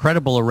was an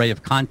incredible array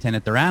of content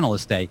at their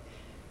analyst day.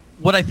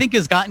 What I think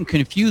has gotten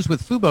confused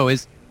with Fubo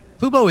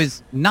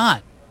is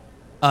not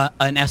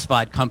an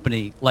SVOD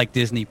company like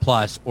Disney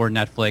Plus or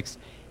Netflix.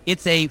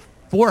 It's a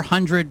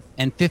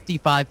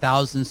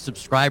 455,000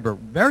 subscriber,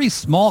 very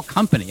small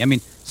company. I mean,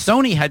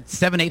 Sony had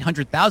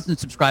 800,000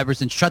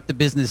 subscribers and shut the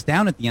business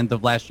down at the end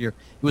of last year.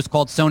 It was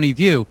called Sony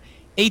View.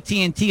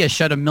 AT&T has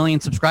shut 1 million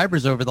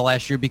subscribers over the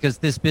last year because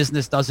this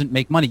business doesn't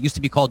make money. It used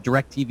to be called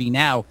DirecTV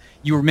Now.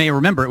 You may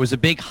remember it was a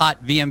big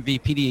hot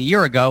VMVPD a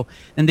year ago,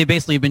 and they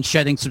basically have been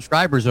shedding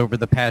subscribers over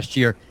the past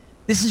year.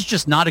 This is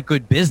just not a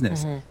good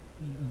business. Mm-hmm.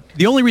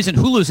 The only reason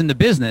Hulu's in the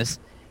business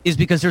is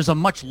because there's a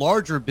much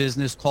larger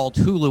business called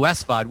Hulu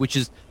SVOD, which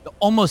is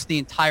almost the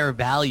entire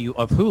value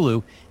of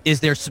Hulu is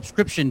their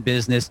subscription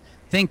business.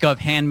 Think of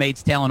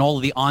Handmaid's Tale and all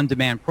of the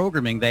on-demand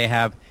programming they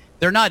have.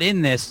 They're not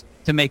in this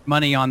to make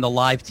money on the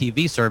live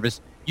TV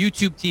service.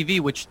 YouTube TV,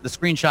 which the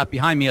screenshot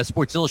behind me has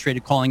Sports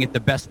Illustrated calling it the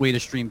best way to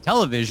stream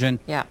television.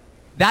 Yeah.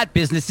 That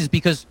business is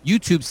because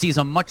YouTube sees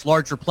a much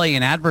larger play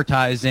in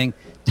advertising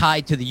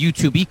tied to the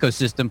YouTube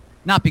ecosystem,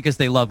 not because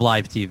they love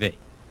live TV.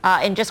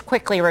 And just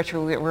quickly, Rich,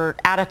 we're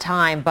out of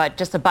time, but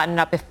just to button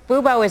up, if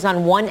Fubo is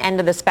on one end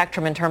of the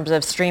spectrum in terms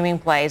of streaming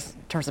plays,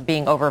 in terms of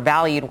being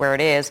overvalued where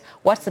it is,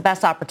 what's the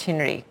best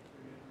opportunity?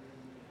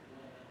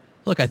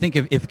 Look, I think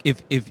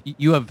if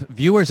you have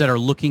viewers that are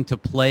looking to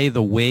play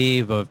the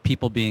wave of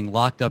people being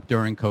locked up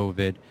during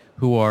COVID,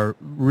 who are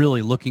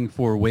really looking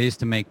for ways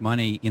to make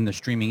money in the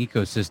streaming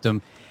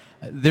ecosystem,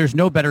 there's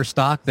no better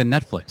stock than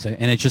Netflix.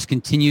 And it just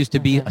continues to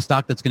be a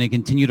stock that's going to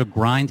continue to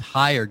grind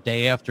higher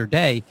day after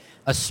day,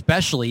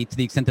 especially to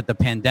the extent that the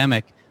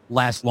pandemic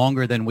lasts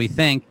longer than we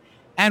think.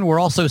 And we're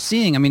also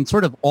seeing, I mean,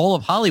 sort of all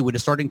of Hollywood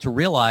is starting to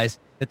realize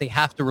that they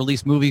have to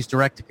release movies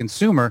direct to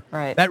consumer.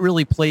 Right. That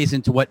really plays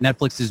into what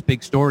Netflix's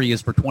big story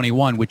is for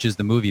 21, which is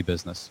the movie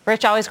business.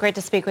 Rich, always great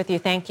to speak with you.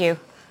 Thank you.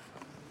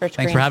 Rich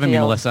Thanks for having me,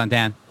 Melissa and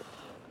Dan.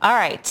 All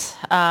right.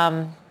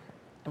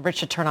 Rich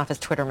should turn off his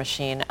Twitter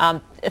machine.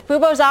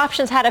 Fubo's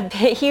options had a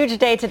huge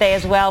day today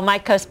as well.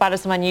 Mike Coe spotted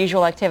some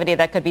unusual activity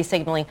that could be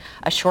signaling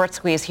a short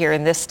squeeze here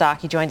in this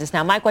stock. He joins us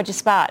now. Mike, what'd you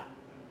spot?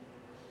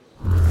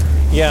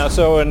 Yeah,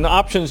 so in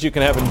options, you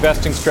can have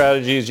investing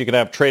strategies, you can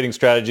have trading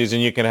strategies,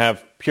 and you can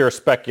have pure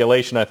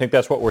speculation. I think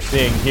that's what we're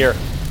seeing here.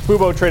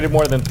 Fubo traded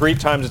more than 3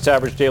 times its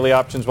average daily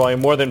options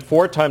volume, more than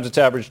 4 times its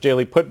average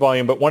daily put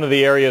volume. But one of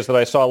the areas that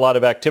I saw a lot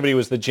of activity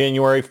was the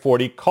January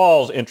 40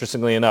 calls,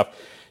 interestingly enough.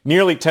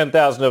 Nearly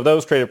 10,000 of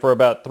those traded for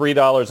about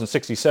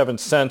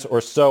 $3.67 or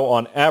so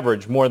on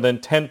average, more than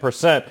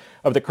 10%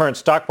 of the current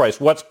stock price.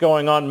 What's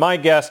going on? My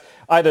guess,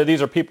 either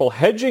these are people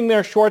hedging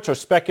their shorts or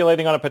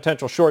speculating on a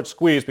potential short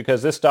squeeze,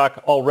 because this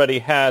stock already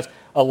has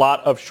a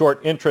lot of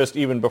short interest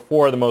even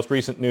before the most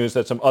recent news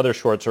that some other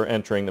shorts are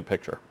entering the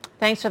picture.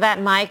 Thanks for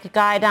that, Mike.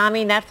 Guy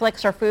Adami,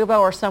 Netflix or Fubo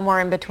or somewhere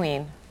in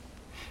between?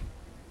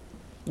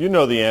 You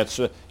know the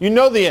answer. You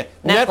know the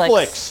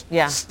Netflix.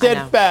 Yeah,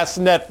 Steadfast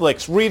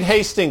Netflix. Reed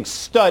Hastings,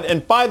 stud.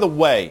 And by the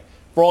way,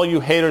 for all you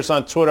haters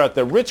on Twitter out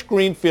there, Rich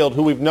Greenfield,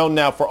 who we've known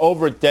now for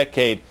over a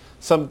decade,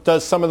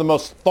 does some of the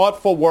most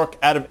thoughtful work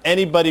out of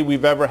anybody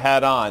we've ever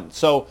had on.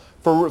 So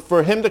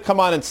for him to come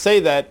on and say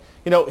that,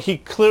 he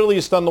clearly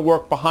has done the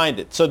work behind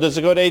it. So does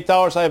it go to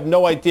 $8? I have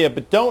no idea.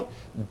 But don't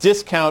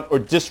discount or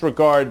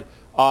disregard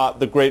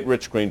the great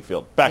Rich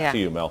Greenfield. Back to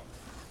you, Mel.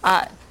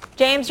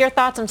 James, your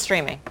thoughts on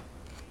streaming?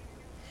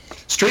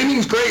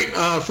 Streaming's great.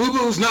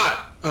 Fubo's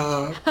not.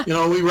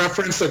 We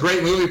referenced a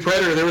great movie,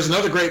 Predator. There was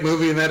another great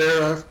movie in that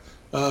era,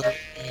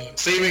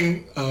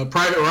 Saving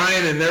Private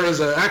Ryan, and there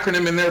was an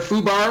acronym in there,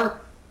 FUBAR.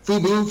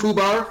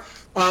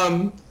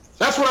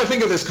 That's what I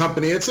think of this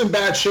company. It's in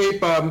bad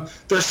shape.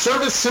 Their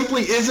service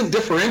simply isn't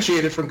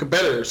differentiated from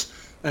competitors.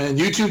 And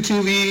YouTube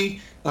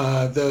TV,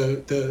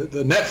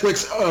 the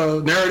Netflix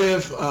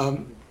narrative,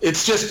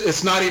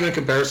 it's not even a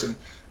comparison.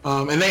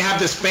 And they have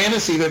this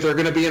fantasy that they're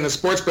going to be in the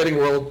sports betting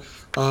world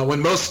when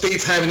most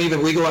states haven't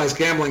even legalized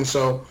gambling.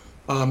 So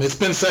it's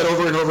been said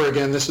over and over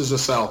again, this is a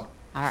sell.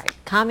 All right,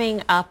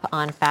 coming up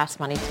on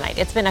Fast Money tonight.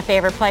 It's been a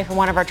favorite play for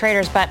one of our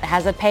traders, but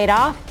has it paid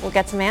off? We'll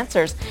get some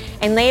answers.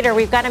 And later,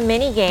 we've got a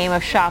mini game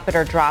of Shop It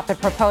or Drop It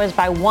proposed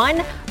by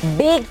one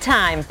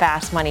big-time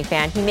Fast Money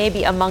fan. He may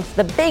be amongst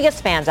the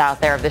biggest fans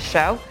out there of this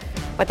show.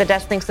 What the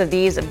desk thinks of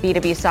these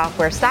B2B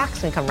software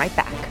stocks, and come right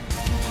back.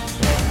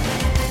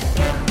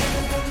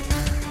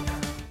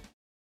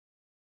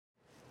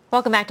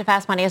 Welcome back to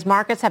Fast Money. As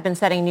markets have been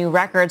setting new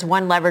records,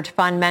 one leveraged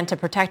fund meant to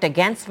protect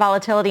against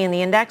volatility in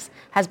the index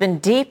has been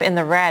deep in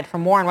the red. For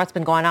more on what's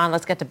been going on,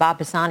 let's get to Bob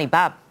Pisani.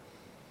 Bob.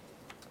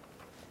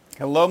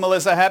 Hello,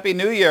 Melissa. Happy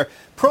New Year.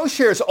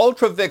 ProShares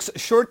Ultra VIX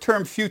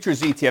short-term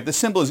futures ETF, the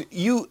symbol is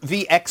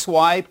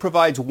UVXY,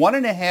 provides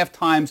 1.5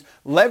 times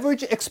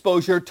leverage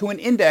exposure to an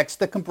index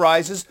that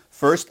comprises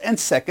first and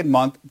second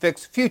month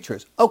VIX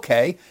futures.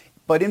 Okay.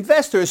 But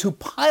investors who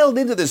piled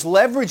into this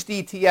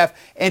leveraged ETF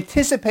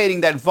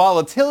anticipating that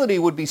volatility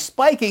would be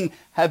spiking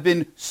have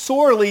been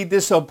sorely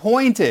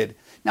disappointed.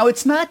 Now,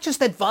 it's not just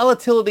that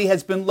volatility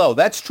has been low.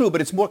 That's true, but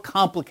it's more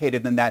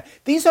complicated than that.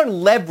 These are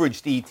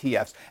leveraged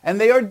ETFs, and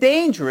they are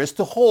dangerous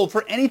to hold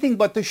for anything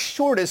but the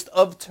shortest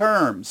of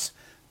terms.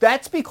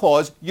 That's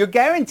because you're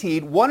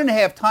guaranteed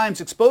 1.5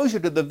 times exposure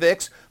to the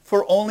VIX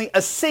for only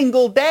a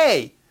single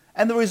day.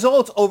 And the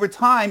results over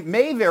time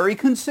may vary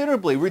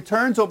considerably.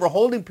 Returns over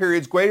holding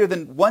periods greater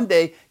than 1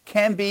 day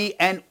can be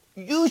and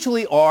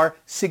usually are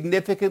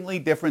significantly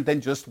different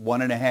than just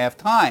 1.5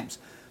 times.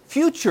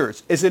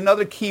 Futures is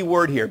another key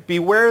word here.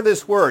 Beware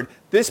this word.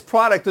 This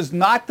product does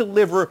not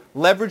deliver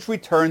leverage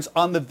returns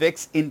on the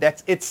VIX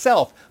index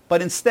itself,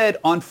 but instead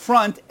on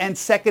front and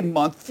second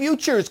month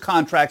futures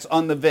contracts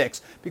on the VIX.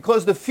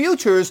 Because the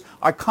futures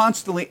are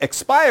constantly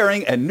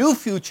expiring and new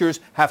futures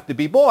have to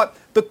be bought,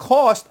 the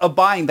cost of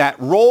buying that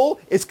roll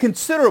is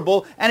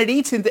considerable and it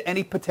eats into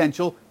any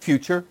potential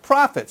future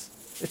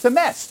profits. It's a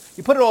mess.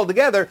 You put it all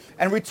together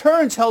and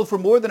returns held for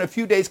more than a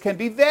few days can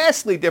be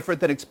vastly different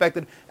than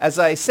expected. As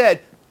I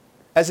said,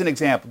 as an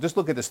example, just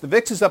look at this. The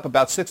VIX is up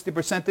about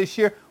 60% this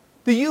year.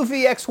 The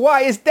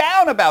UVXY is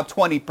down about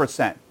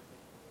 20%.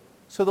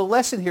 So the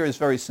lesson here is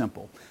very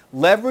simple.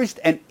 Leveraged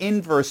and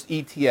inverse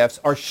ETFs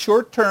are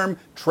short-term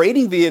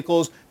trading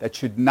vehicles that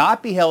should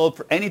not be held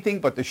for anything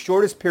but the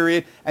shortest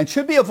period and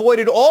should be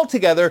avoided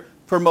altogether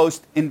for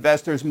most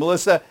investors.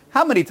 Melissa,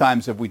 how many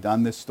times have we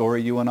done this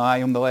story, you and I,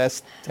 in the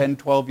last 10,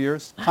 12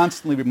 years?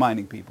 Constantly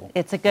reminding people.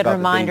 It's a good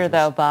reminder,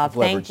 though, Bob.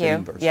 Thank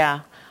you.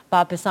 Yeah.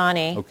 Bob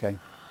Pisani. Okay.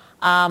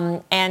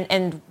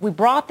 And we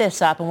brought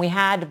this up, and we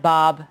had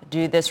Bob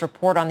do this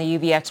report on the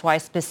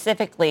UVXY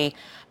specifically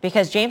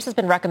because James has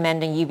been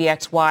recommending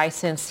UVXY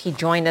since he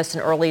joined us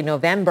in early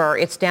November.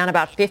 It's down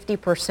about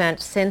 50%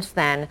 since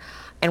then,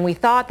 and we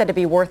thought that it'd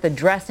be worth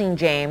addressing,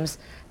 James,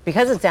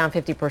 because it's down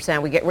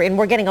 50%.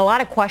 We're getting a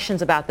lot of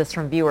questions about this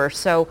from viewers.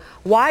 So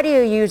why do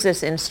you use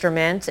this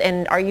instrument,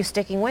 and are you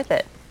sticking with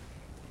it?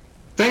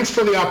 Thanks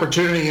for the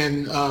opportunity,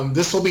 and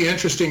this will be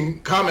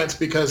interesting comments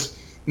because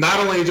not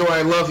only do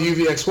I love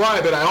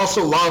UVXY, but I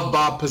also love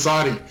Bob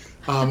Pisani,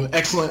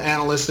 excellent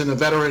analyst and a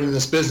veteran in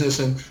this business.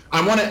 And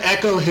I want to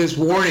echo his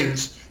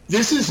warnings.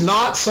 This is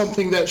not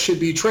something that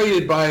should be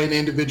traded by an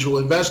individual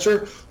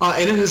investor,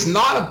 and it is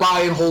not a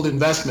buy and hold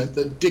investment.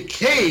 The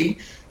decay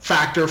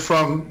factor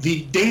from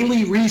the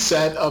daily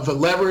reset of a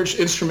leveraged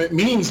instrument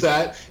means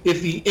that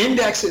if the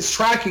index it's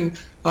tracking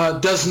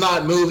does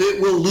not move, it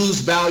will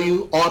lose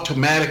value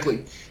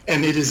automatically.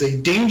 And it is a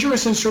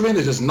dangerous instrument.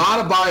 It is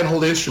not a buy and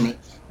hold instrument.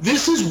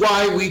 This is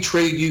why we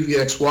trade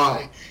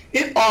UVXY.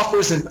 It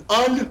offers an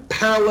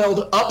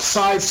unparalleled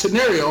upside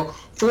scenario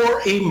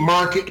for a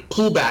market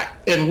pullback.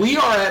 And we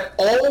are at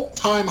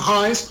all-time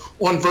highs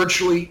on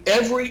virtually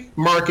every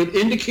market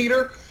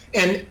indicator.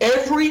 And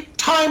every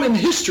time in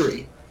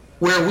history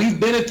where we've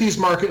been at these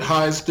market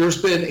highs, there's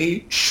been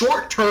a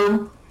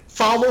short-term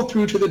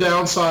follow-through to the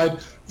downside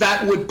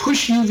that would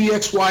push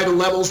UVXY to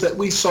levels that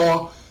we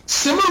saw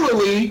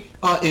similarly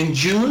in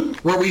June,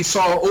 where we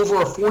saw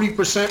over a 40%,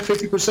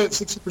 50%,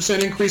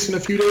 60% increase in a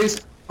few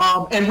days.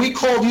 And we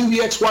called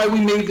UVXY. We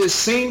made this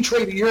same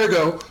trade a year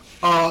ago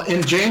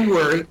in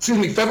February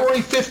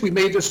 5th, we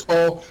made this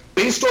call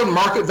based on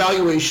market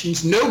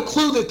valuations. No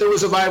clue that there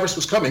was a virus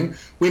was coming.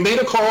 We made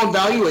a call on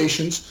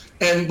valuations,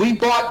 and we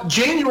bought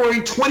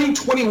January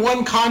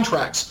 2021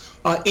 contracts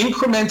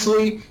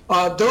incrementally.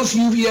 Those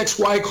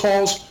UVXY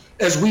calls,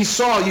 as we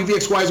saw,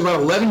 UVXY is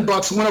about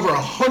 $11, went over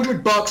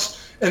 $100.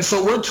 And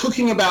so we're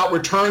talking about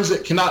returns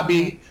that cannot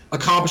be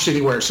accomplished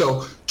anywhere.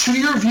 So to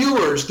your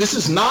viewers, this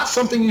is not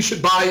something you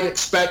should buy and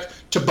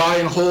expect to buy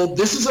and hold.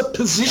 This is a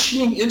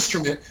positioning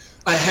instrument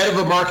ahead of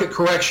a market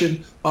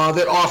correction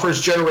that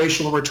offers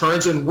generational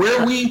returns. And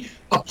where we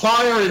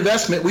apply our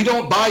investment, we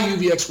don't buy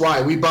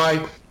UVXY. We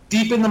buy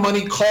deep in the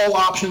money call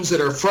options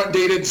that are front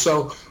dated.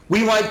 So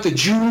we like the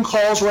June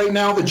calls right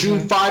now, the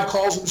June 5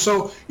 calls. And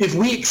so if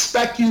we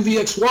expect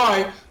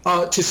UVXY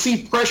to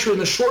see pressure in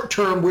the short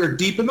term, we're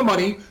deep in the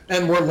money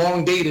and we're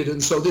long dated.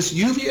 And so this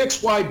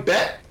UVXY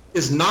bet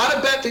is not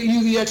a bet that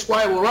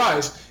UVXY will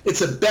rise.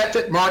 It's a bet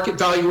that market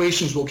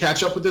valuations will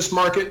catch up with this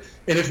market.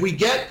 And if we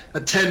get a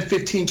 10,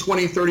 15,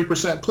 20,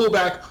 30%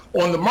 pullback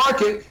on the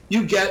market,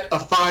 you get a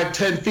 5,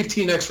 10,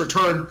 15x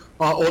return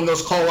on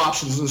those call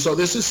options. And so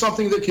this is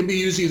something that can be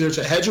used either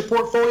to hedge a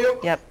portfolio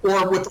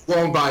or with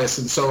long bias.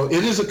 And so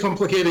it is a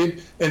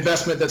complicated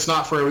investment that's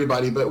not for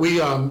everybody. But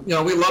we love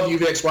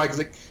UVXY because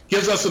it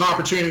gives us an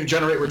opportunity to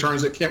generate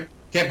returns that can't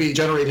be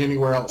generated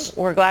anywhere else.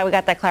 We're glad we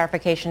got that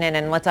clarification in,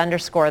 and let's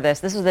underscore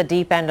this. This is the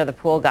deep end of the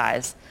pool,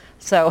 guys.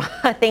 So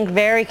think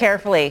very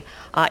carefully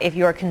if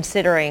you are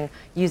considering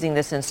using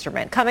this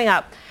instrument. Coming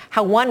up,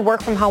 how one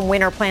work-from-home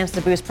winner plans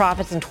to boost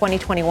profits in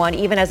 2021,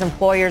 even as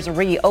employers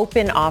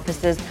reopen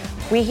offices.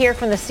 We hear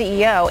from the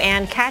CEO,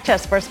 and catch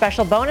us for a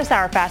special bonus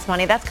hour Fast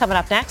Money. That's coming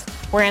up next.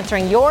 We're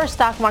answering your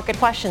stock market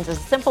questions as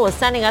simple as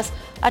sending us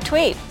a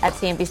tweet at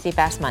CNBC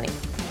Fast Money.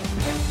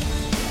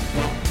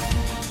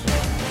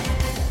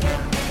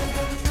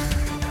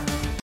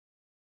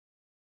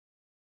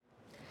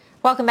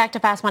 Welcome back to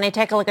Fast Money.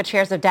 Take a look at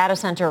shares of data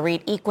center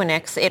REIT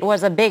Equinix. It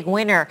was a big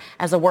winner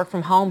as the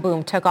work-from-home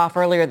boom took off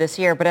earlier this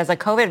year. But as a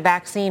COVID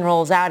vaccine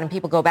rolls out and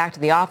people go back to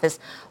the office,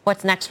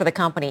 what's next for the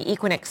company?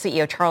 Equinix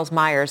CEO Charles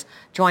Meyers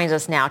joins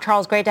us now.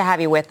 Charles, great to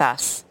have you with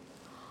us.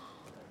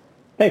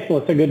 Thanks,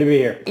 Melissa. Good to be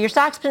here. Your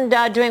stock's been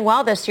doing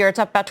well this year. It's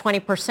up about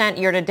 20%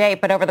 year to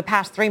date. But over the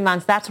past 3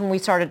 months, that's when we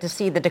started to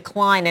see the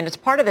decline. And it's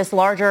part of this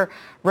larger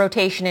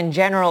rotation in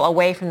general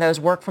away from those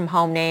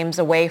work-from-home names,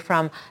 away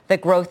from the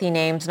growthy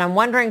names. And I'm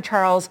wondering,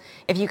 Charles,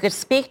 if you could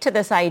speak to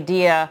this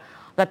idea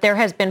that there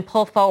has been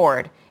pull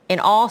forward in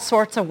all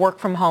sorts of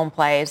work-from-home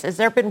plays. Has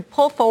there been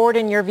pull forward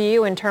in your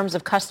view in terms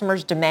of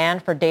customers'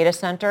 demand for data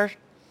centers?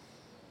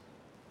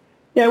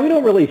 Yeah, we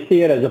don't really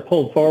see it as a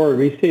pull forward.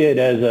 We see it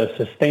as a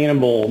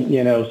sustainable,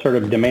 sort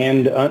of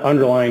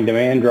underlying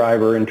demand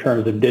driver in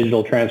terms of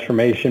digital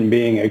transformation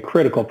being a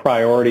critical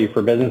priority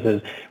for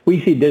businesses. We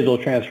see digital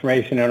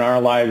transformation in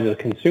our lives as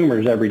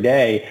consumers every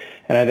day.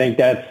 And I think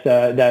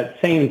that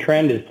same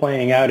trend is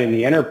playing out in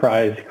the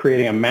enterprise,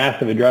 creating a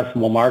massive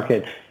addressable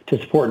market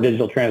to support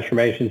digital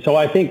transformation. So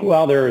I think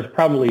while there is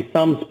probably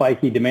some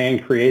spiky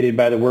demand created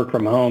by the work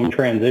from home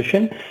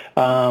transition,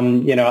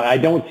 I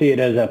don't see it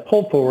as a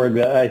pull forward,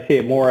 but I see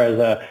it more as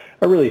a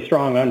really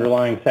strong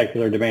underlying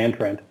secular demand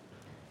trend.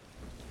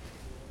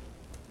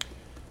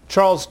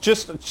 Charles,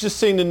 just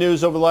seeing the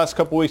news over the last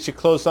couple of weeks, you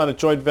closed on a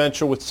joint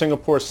venture with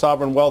Singapore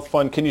Sovereign Wealth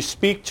Fund. Can you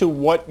speak to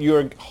what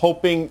you're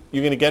hoping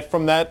you're going to get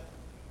from that?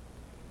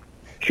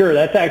 Sure.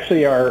 That's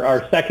actually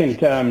our second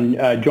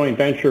joint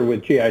venture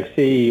with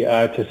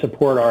GIC to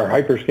support our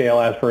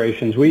hyperscale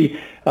aspirations. We,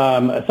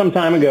 some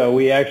time ago,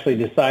 we actually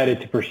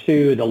decided to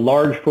pursue the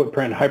large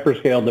footprint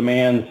hyperscale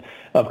demands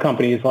of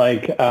companies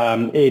like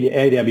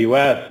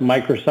AWS,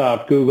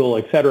 Microsoft, Google,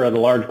 et cetera, the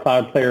large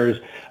cloud players,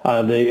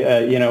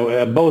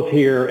 both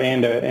here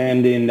and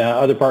in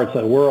other parts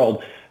of the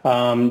world,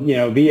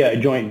 via a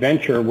joint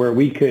venture where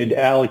we could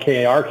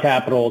allocate our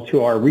capital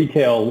to our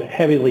retail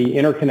heavily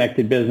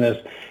interconnected business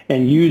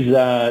and use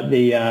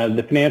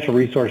the financial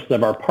resources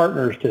of our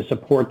partners to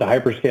support the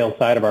hyperscale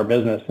side of our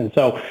business. And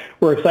so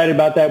we're excited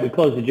about that. We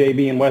closed a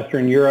JV in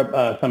Western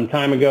Europe some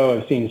time ago.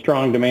 I've seen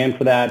strong demand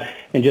for that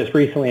and just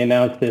recently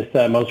announced this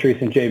most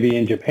recent JV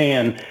in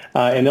Japan.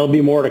 And there'll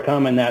be more to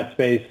come in that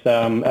space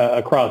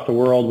across the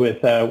world with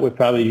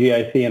probably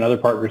GIC and other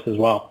partners as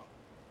well.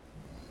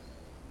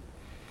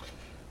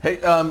 Hey,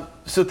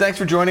 so thanks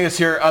for joining us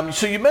here.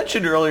 So you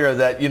mentioned earlier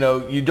that,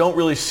 you don't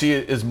really see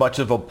it as much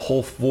of a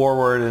pull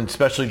forward, and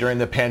especially during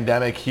the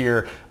pandemic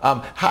here.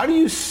 How do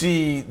you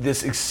see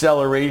this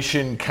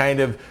acceleration kind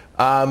of,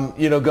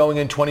 going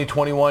in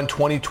 2021,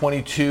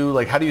 2022?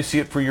 Like, how do you see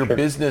it for your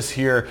business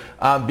here?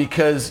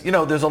 Because,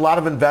 there's a lot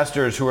of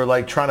investors who are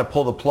like trying to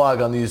pull the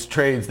plug on these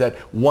trades that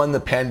won the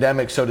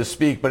pandemic, so to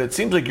speak. But it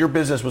seems like your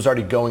business was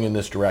already going in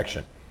this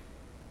direction.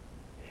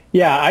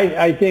 Yeah,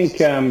 I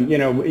think, again,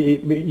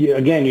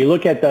 you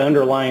look at the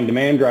underlying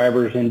demand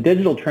drivers, and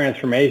digital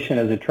transformation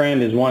as a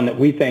trend is one that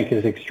we think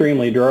is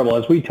extremely durable.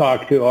 As we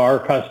talk to our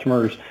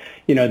customers,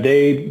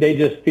 they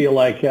just feel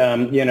like,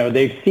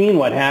 they've seen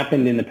what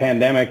happened in the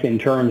pandemic in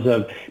terms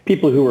of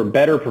people who were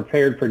better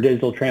prepared for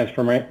digital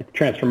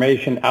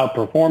transformation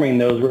outperforming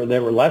those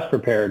that were less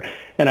prepared.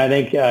 And I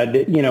think,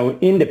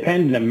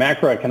 independent of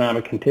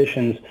macroeconomic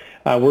conditions,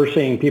 we're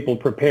seeing people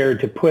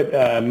prepared to put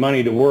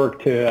money to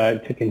work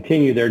to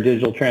continue their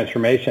digital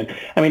transformation.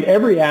 I mean,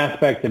 every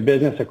aspect of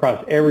business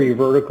across every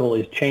vertical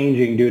is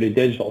changing due to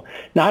digital.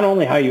 Not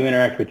only how you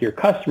interact with your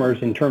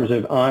customers in terms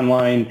of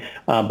online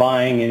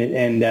buying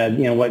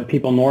and what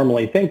people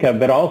normally think of,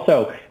 but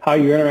also how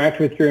you interact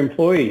with your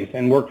employees.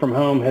 And work from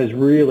home has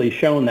really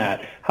shown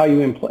that. How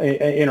you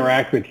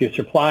interact with your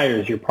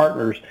suppliers, your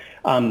partners.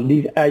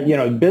 These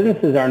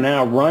businesses are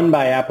now run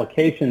by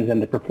applications,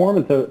 and the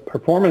performance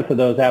of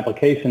those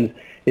applications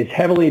is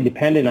heavily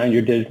dependent on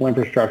your digital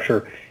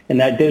infrastructure, and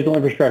that digital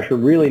infrastructure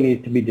really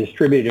needs to be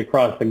distributed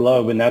across the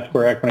globe, and that's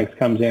where Equinix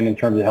comes in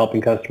terms of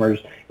helping customers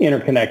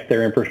interconnect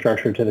their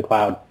infrastructure to the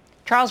cloud.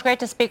 Charles, great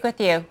to speak with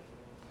you.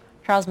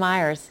 Charles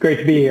Meyers. Great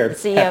to be here.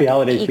 CEO Happy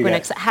holidays to you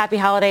guys. Happy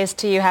holidays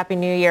to you. Happy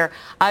New Year.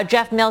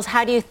 Jeff Mills,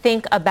 how do you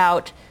think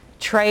about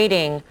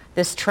trading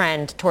this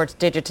trend towards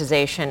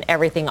digitization,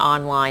 everything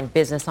online,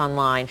 business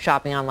online,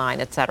 shopping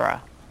online, et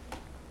cetera?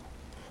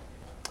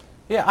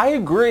 Yeah, I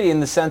agree in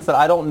the sense that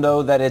I don't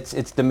know that it's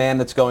demand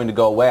that's going to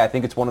go away. I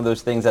think it's one of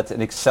those things that's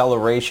an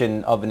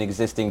acceleration of an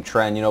existing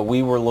trend.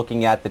 We were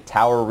looking at the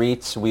tower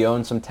REITs. We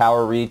own some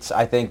tower REITs.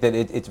 I think that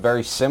it's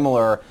very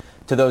similar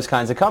to those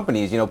kinds of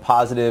companies.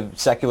 Positive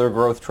secular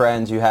growth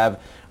trends. You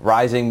have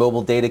rising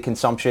mobile data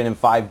consumption and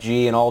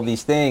 5G and all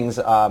these things.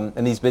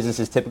 And these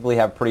businesses typically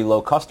have pretty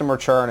low customer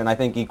churn, and I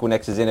think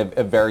Equinix is in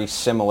a very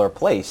similar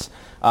place.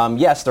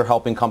 Yes, they're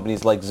helping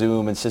companies like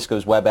Zoom and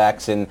Cisco's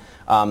WebEx, and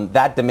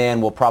that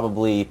demand will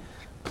probably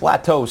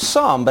plateau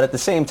some, but at the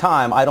same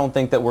time, I don't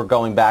think that we're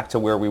going back to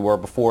where we were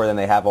before. Then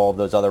they have all of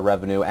those other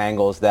revenue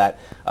angles that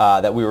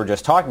we were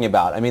just talking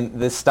about. I mean,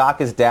 this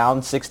stock is down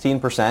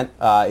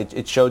 16%.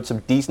 It showed some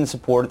decent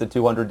support at the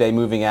 200-day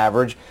moving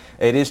average.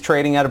 It is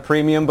trading at a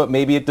premium, but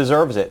maybe it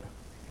deserves it.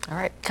 All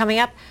right, coming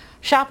up,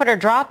 shop it or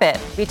drop it.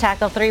 We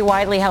tackle 3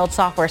 widely held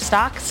software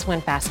stocks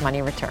when Fast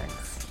Money returns.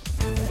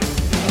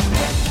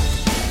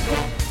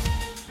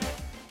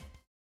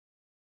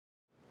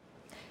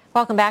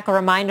 Welcome back. A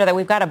reminder that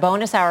we've got a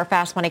bonus hour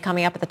Fast Money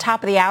coming up at the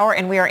top of the hour,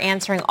 and we are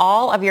answering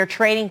all of your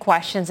trading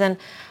questions. And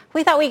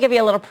we thought we'd give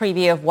you a little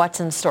preview of what's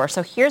in store.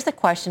 So here's the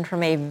question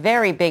from a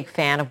very big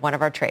fan of one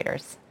of our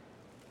traders.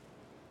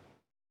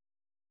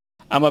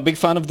 I'm a big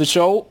fan of the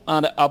show,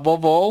 and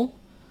above all,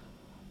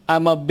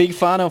 I'm a big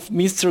fan of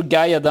Mr.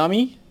 Guy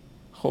Adami,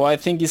 who I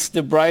think is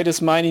the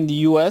brightest mind in the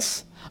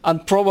U.S.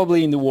 and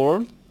probably in the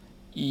world.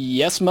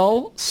 Yes,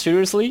 Mel,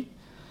 seriously.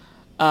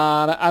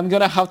 And I'm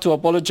going to have to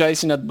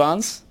apologize in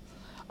advance.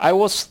 I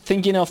was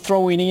thinking of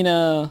throwing in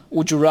a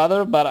Would You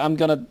Rather, but I'm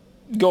going to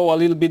go a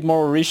little bit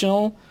more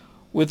original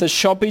with a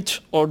shop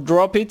it or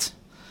drop it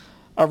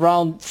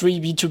around 3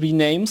 B2B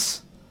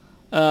names.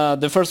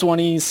 The first one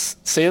is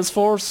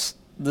Salesforce,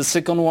 the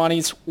second one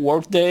is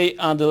Workday,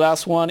 and the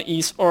last one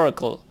is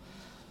Oracle.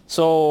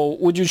 So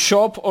would you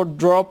shop or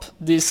drop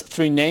these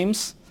 3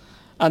 names?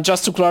 And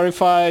just to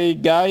clarify,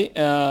 Guy,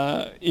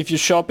 if you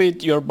shop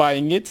it, you're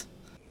buying it.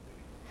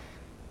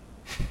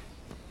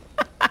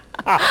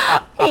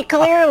 He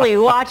clearly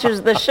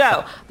watches the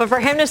show. But for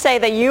him to say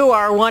that you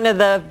are one of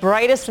the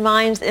brightest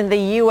minds in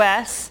the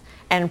U.S.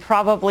 and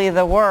probably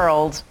the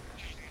world,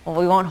 well,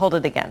 we won't hold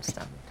it against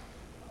him.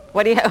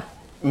 What do you have,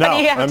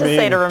 to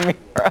say to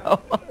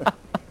Ramiro?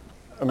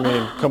 I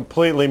mean,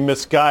 completely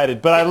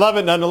misguided. But I love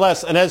it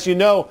nonetheless. And as you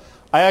know,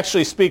 I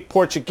actually speak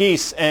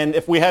Portuguese. And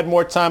if we had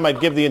more time, I'd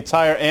give the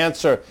entire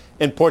answer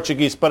in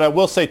Portuguese. But I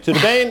will say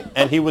tudo bem,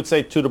 and he would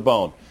say tudo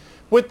bom.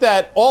 With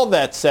that, all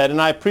that said, and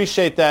I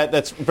appreciate that,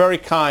 that's very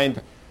kind,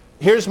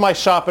 here's my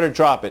shop it or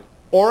drop it.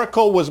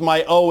 Oracle was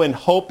my O in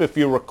hope, if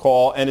you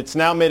recall, and it's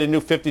now made a new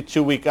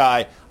 52-week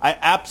high. I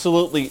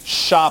absolutely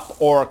shop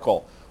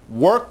Oracle.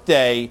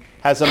 Workday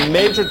has a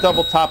major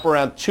double top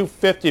around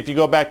 250 if you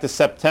go back to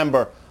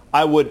September.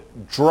 I would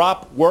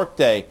drop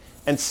Workday.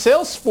 And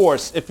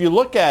Salesforce, if you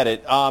look at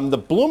it,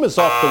 the bloom is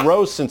off the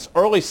rose since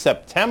early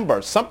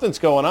September. Something's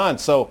going on,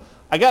 so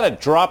I got to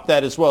drop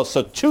that as well.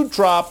 So 2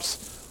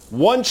 drops.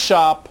 1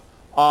 shop,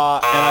 and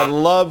I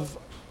love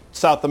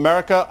South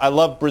America. I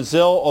love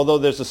Brazil, although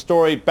there's a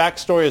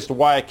backstory as to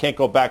why I can't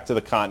go back to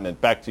the continent.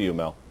 Back to you,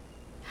 Mel.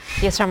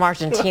 He's from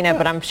Argentina,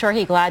 but I'm sure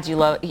he's glad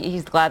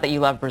that you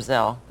love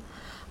Brazil.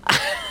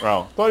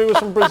 Oh, thought he was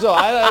from Brazil.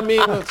 I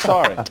mean,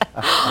 sorry.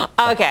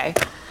 Okay,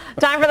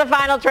 time for the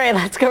final trade.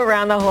 Let's go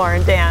around the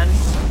horn. Dan.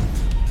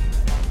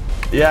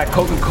 Yeah,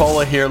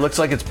 Coca-Cola here. Looks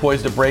like it's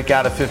poised to break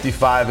out of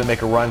 55 and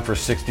make a run for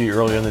 60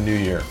 early in the new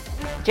year.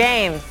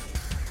 James.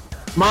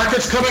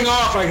 Market's coming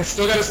off. I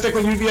still got to stick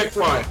with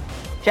UVXY.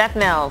 Jeff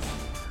Mills.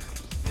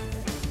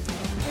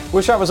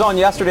 Wish I was on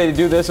yesterday to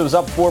do this. It was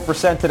up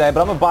 4% today,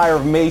 but I'm a buyer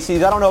of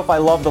Macy's. I don't know if I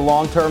love the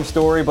long-term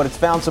story, but it's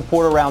found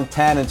support around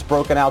 10. It's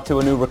broken out to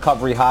a new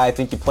recovery high. I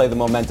think you play the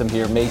momentum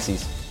here,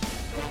 Macy's.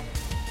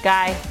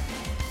 Guy.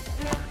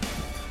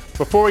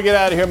 Before we get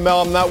out of here,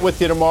 Mel, I'm not with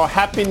you tomorrow.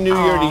 Happy New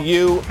Year to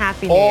you,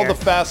 Happy New all Year. the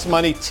Fast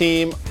Money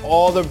team,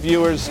 all the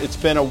viewers. It's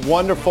been a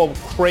wonderful,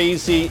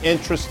 crazy,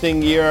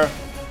 interesting year.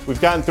 We've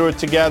gotten through it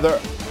together.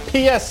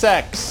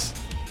 PSX.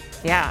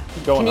 Yeah.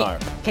 Going higher.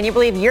 Can you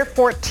believe year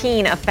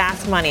 14 of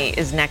Fast Money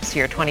is next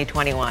year,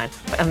 2021?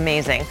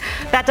 Amazing.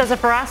 That does it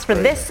for us for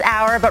this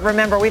hour. But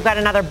remember, we've got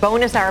another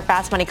bonus hour of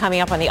Fast Money coming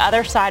up on the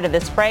other side of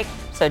this break.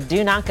 So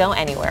do not go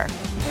anywhere.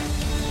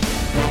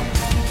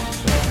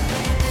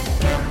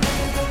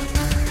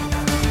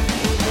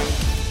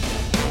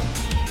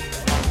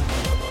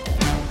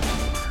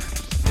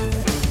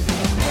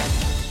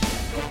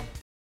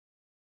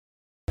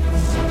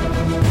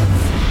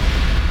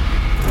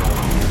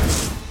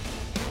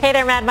 Hey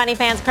there, Mad Money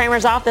fans.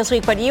 Kramer's off this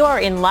week, but you are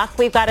in luck.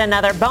 We've got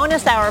another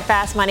bonus hour of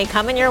Fast Money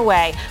coming your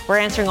way. We're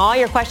answering all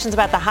your questions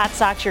about the hot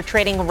stocks you're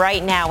trading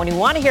right now. And we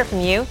want to hear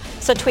from you,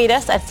 so tweet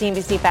us at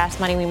CNBC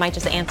Fast Money. We might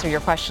just answer your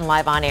question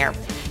live on air.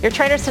 Your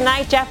traders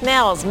tonight, Jeff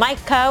Mills,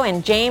 Mike Coe,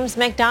 and James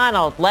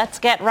McDonald. Let's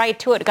get right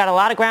to it. We've got a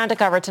lot of ground to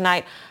cover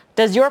tonight.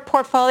 Does your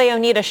portfolio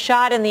need a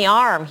shot in the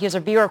arm? Here's a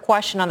viewer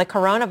question on the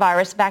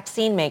coronavirus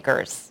vaccine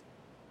makers.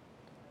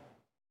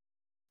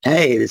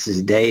 Hey, this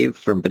is Dave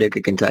from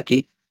Paducah,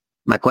 Kentucky.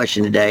 My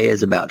question today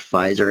is about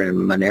Pfizer and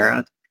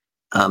Monera.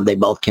 They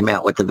both came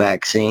out with the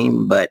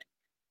vaccine, but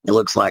it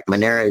looks like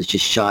Monera has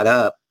just shot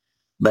up.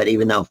 But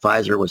even though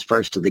Pfizer was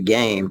first to the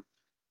game,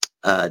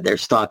 their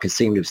stock has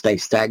seemed to stay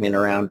stagnant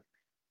around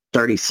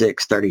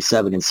 36,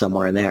 37, and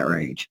somewhere in that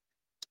range.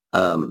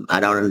 I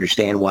don't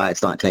understand why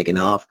it's not taking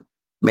off.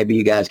 Maybe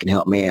you guys can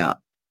help me out.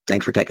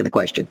 Thanks for taking the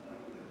question.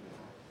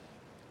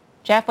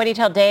 Jeff, what do you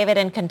tell David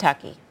in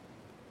Kentucky?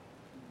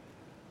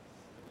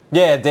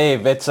 Yeah,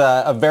 Dave, it's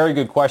a very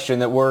good question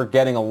that we're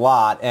getting a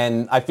lot,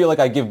 and I feel like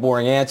I give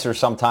boring answers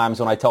sometimes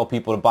when I tell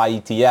people to buy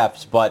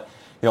ETFs, but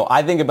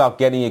I think about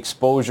getting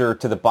exposure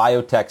to the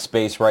biotech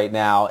space right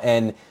now,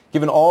 and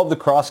given all of the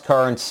cross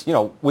currents,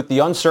 with the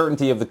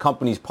uncertainty of the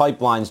company's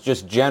pipelines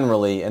just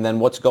generally, and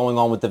then what's going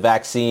on with the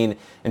vaccine,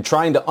 and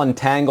trying to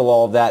untangle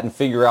all of that and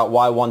figure out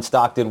why one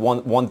stock did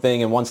one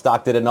thing and one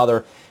stock did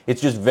another,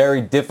 it's just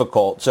very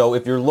difficult. So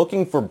if you're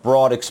looking for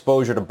broad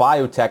exposure to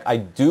biotech, I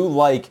do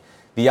like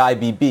the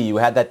IBB. You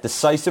had that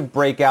decisive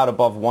breakout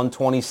above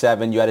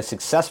 127. You had a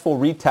successful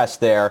retest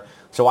there.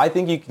 So I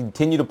think you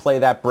continue to play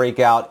that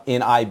breakout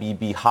in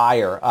IBB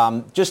higher.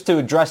 Just to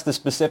address the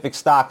specific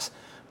stocks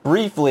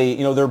briefly,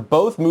 they're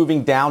both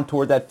moving down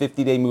toward that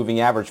 50-day moving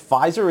average.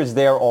 Pfizer is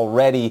there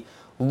already,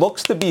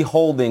 looks to be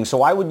holding.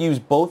 So I would use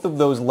both of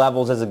those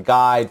levels as a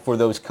guide for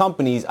those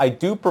companies. I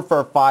do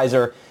prefer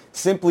Pfizer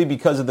simply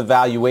because of the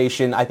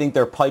valuation. I think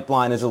their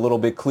pipeline is a little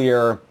bit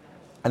clearer,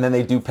 and then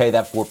they do pay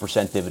that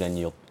 4% dividend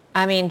yield.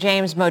 I mean,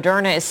 James,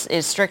 Moderna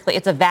is strictly,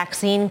 it's a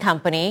vaccine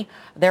company.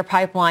 Their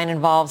pipeline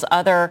involves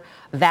other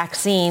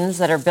vaccines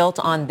that are built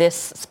on this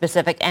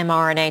specific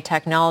mRNA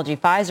technology.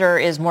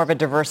 Pfizer is more of a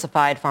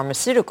diversified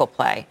pharmaceutical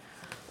play.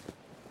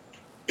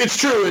 It's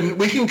true, and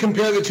we can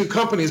compare the two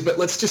companies, but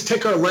let's just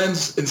take our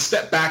lens and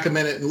step back a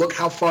minute and look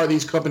how far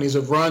these companies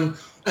have run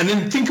And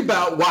then think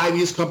about why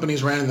these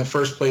companies ran in the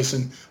first place.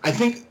 And I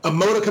think a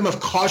modicum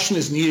of caution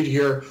is needed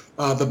here.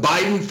 The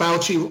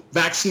Biden-Fauci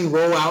vaccine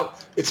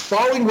rollout, it's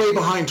falling way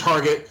behind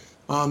target.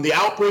 The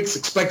outbreak's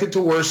expected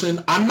to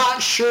worsen. I'm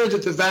not sure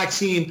that the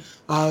vaccine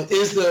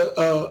is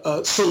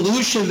the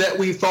solution that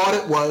we thought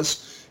it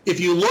was. If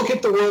you look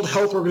at the World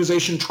Health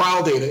Organization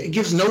trial data, it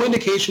gives no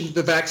indication that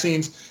the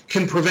vaccines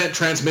can prevent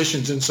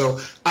transmissions. And so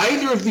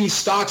either of these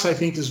stocks, I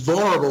think, is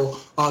vulnerable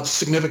to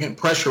significant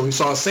pressure. We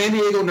saw a San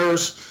Diego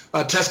nurse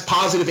test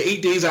positive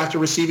 8 days after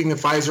receiving the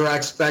Pfizer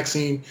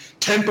vaccine.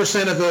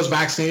 10% of those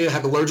vaccinated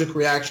had allergic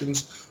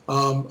reactions.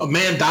 A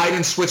man died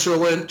in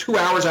Switzerland 2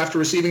 hours after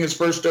receiving his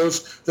first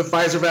dose of the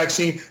Pfizer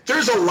vaccine.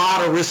 There's a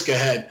lot of risk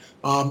ahead.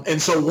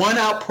 And so one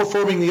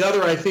outperforming the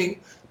other, I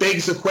think,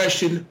 begs the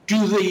question,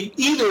 do they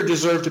either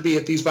deserve to be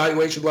at these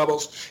valuation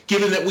levels,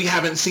 given that we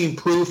haven't seen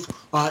proof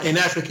in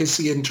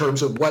efficacy in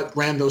terms of what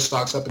ran those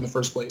stocks up in the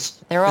first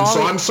place?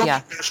 I'm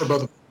somewhat for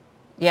both of them.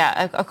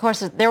 Yeah, of course,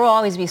 there will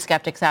always be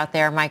skeptics out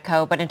there, Mike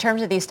Coe, but in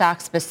terms of these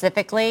stocks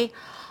specifically,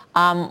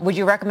 would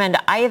you recommend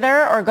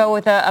either or go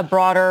with a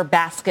broader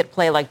basket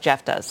play like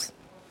Jeff does?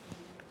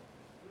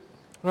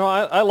 No,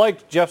 I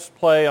liked Jeff's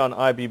play on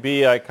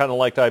IBB. I kind of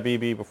liked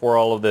IBB before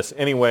all of this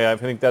anyway. I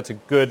think that's a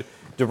good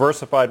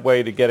diversified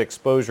way to get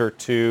exposure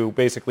to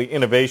basically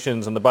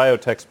innovations in the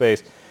biotech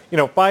space.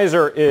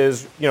 Pfizer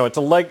is,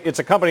 it's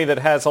a company that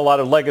has a lot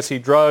of legacy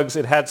drugs.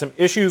 It had some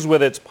issues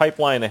with its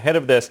pipeline ahead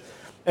of this.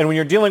 And when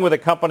you're dealing with a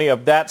company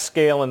of that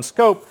scale and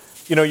scope,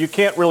 you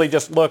can't really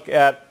just look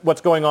at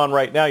what's going on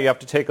right now. You have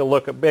to take a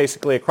look at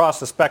basically across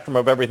the spectrum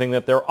of everything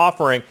that they're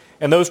offering.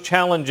 And those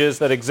challenges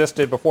that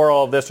existed before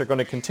all of this are going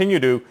to continue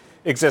to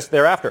exist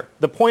thereafter.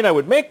 The point I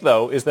would make,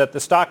 though, is that the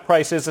stock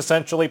price is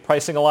essentially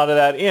pricing a lot of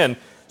that in.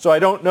 So I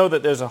don't know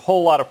that there's a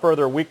whole lot of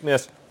further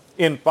weakness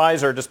in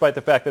Pfizer, despite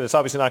the fact that it's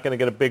obviously not going to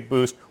get a big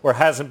boost, or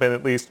hasn't been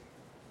at least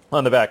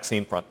on the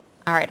vaccine front.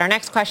 All right, our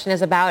next question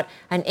is about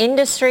an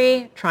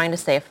industry trying to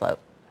stay afloat.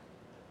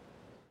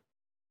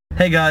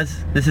 Hey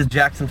guys, this is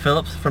Jackson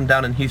Phillips from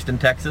down in Houston,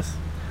 Texas.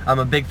 I'm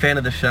a big fan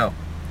of the show.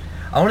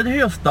 I wanted to hear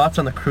your thoughts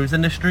on the cruise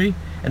industry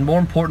and more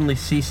importantly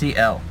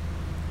CCL.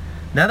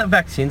 Now that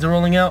vaccines are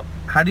rolling out,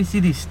 how do you see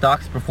these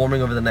stocks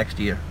performing over the next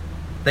year?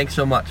 Thanks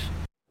so much.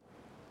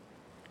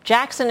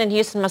 Jackson in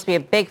Houston must be a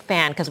big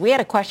fan because we had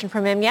a question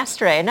from him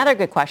yesterday. Another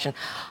good question.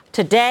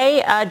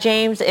 Today,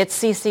 James,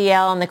 it's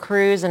CCL and the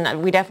cruise,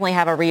 and we definitely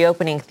have a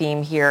reopening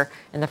theme here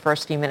in the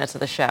first few minutes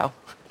of the show.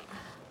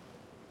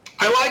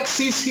 I like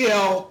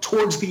CCL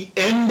towards the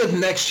end of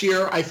next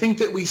year. I think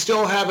that we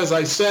still have, as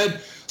I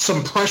said,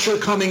 some pressure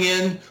coming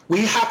in.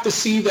 We have to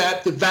see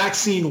that the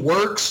vaccine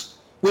works.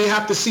 We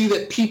have to see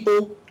that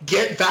people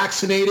get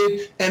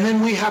vaccinated, and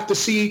then we have to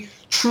see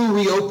true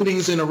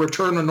reopenings and a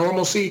return to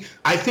normalcy.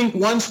 I think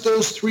once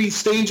those three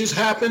stages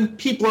happen,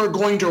 people are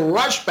going to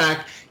rush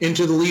back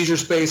into the leisure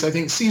space. I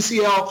think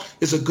CCL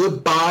is a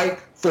good buy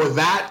for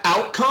that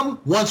outcome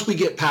once we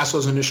get past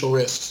those initial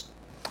risks.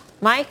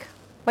 Mike,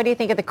 what do you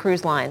think of the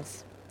cruise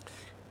lines?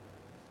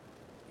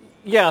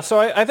 Yeah, so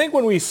I think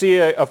when we see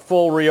a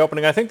full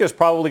reopening, I think there's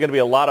probably going to be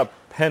a lot of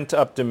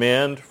pent-up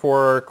demand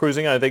for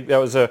cruising. I think that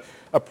was a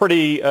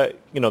pretty,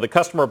 the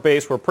customer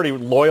base were pretty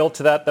loyal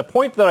to that. The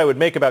point that I would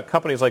make about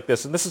companies like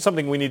this, and this is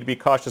something we need to be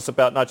cautious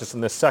about, not just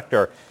in this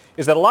sector,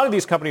 is that a lot of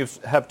these companies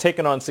have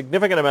taken on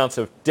significant amounts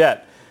of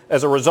debt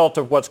as a result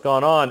of what's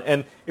gone on.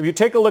 And if you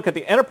take a look at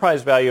the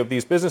enterprise value of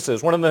these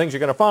businesses, one of the things you're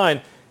going to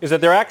find is that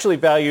they're actually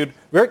valued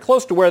very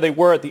close to where they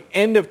were at the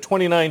end of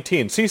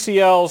 2019.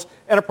 CCL's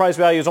enterprise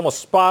value is almost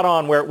spot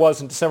on where it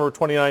was in December of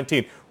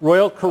 2019.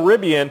 Royal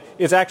Caribbean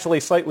is actually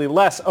slightly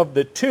less. Of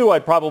the two,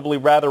 I'd probably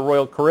rather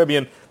Royal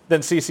Caribbean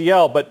than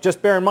CCL, but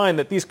just bear in mind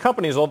that these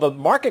companies, although the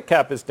market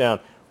cap is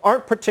down,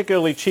 aren't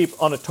particularly cheap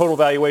on a total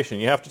valuation.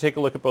 You have to take a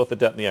look at both the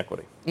debt and the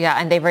equity. Yeah,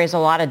 and they've raised a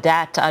lot of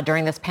debt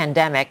during this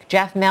pandemic.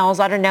 Jeff Mills,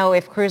 I don't know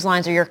if cruise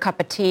lines are your cup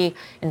of tea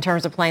in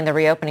terms of playing the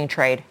reopening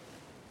trade.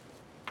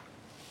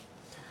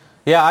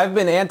 Yeah, I've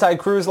been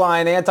anti-cruise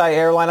line,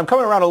 anti-airline. I'm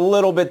coming around a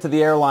little bit to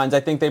the airlines. I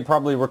think they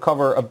probably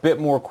recover a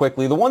bit more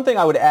quickly. The one thing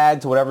I would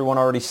add to what everyone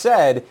already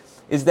said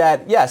is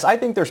that, yes, I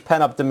think there's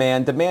pent-up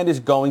demand. Demand is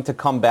going to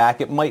come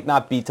back. It might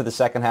not be to the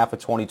second half of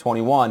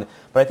 2021,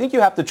 but I think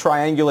you have to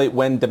triangulate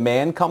when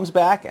demand comes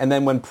back and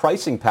then when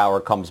pricing power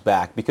comes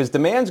back, because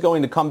demand's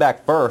going to come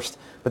back first,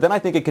 but then I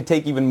think it could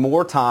take even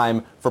more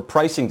time for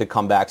pricing to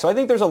come back. So I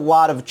think there's a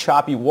lot of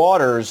choppy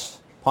waters,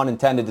 pun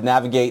intended, to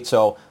navigate,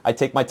 so I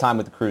take my time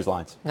with the cruise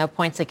lines. No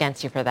points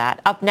against you for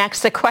that. Up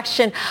next, a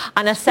question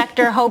on a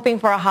sector hoping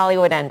for a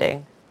Hollywood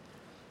ending.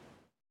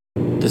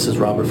 This is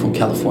Robert from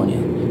California.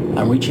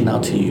 I'm reaching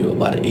out to you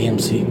about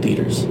AMC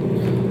theaters.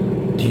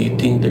 Do you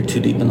think they're too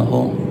deep in the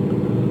hole?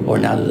 Or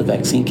now that the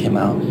vaccine came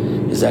out,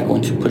 is that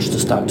going to push the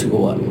stock to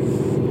go up?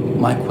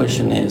 My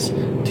question is,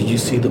 do you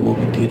see the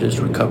movie theaters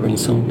recovering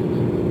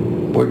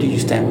soon? Where do you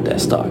stand with that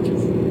stock?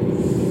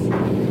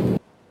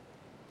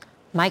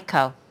 Mike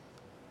Coe.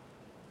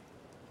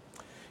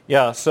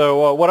 Yeah,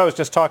 so what I was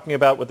just talking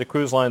about with the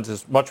cruise lines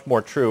is much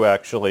more true,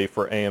 actually,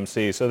 for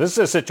AMC. So this is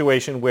a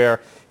situation where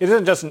it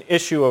isn't just an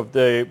issue of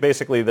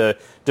basically the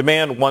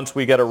demand once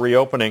we get a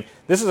reopening.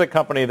 This is a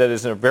company that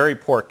is in a very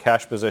poor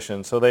cash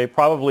position. So they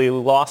probably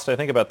lost, I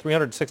think, about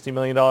 $360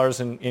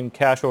 million in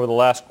cash over the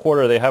last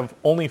quarter. They have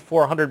only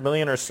 $400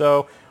 million or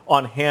so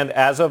on hand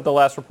as of the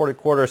last reported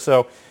quarter.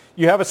 So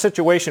you have a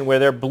situation where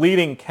they're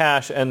bleeding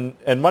cash and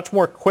much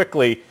more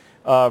quickly,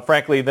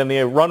 frankly, than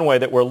the runway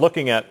that we're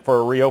looking at for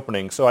a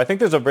reopening. So I think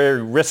there's a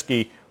very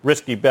risky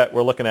bet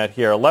we're looking at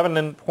here.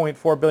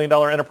 $11.4 billion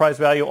enterprise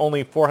value,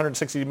 only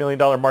 $460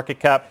 million market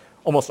cap.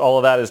 Almost all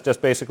of that is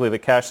just basically the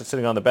cash that's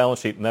sitting on the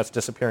balance sheet, and that's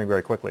disappearing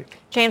very quickly.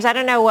 James, I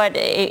don't know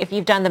if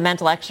you've done the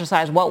mental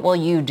exercise, what will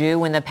you do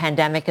when the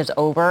pandemic is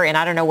over? And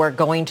I don't know where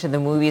going to the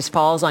movies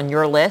falls on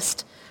your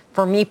list.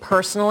 For me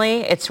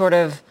personally, it's sort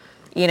of,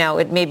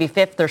 it may be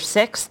fifth or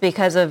sixth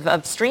because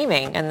of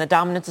streaming and the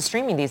dominance of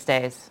streaming these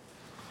days.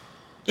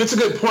 It's a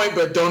good point,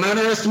 but don't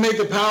underestimate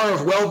the power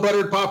of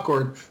well-buttered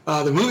popcorn.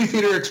 The movie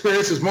theater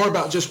experience is more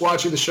about just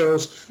watching the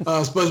shows.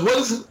 But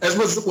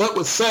what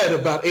was said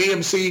about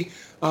AMC,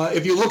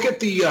 if you look at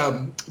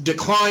the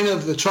decline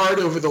of the chart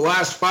over the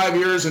last 5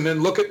 years and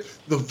then look at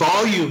the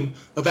volume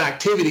of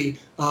activity,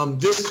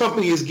 this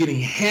company is getting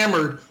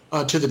hammered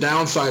to the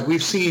downside.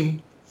 We've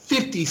seen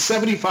 50,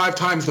 75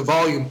 times the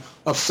volume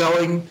of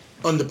selling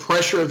under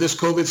pressure of this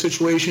COVID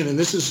situation, and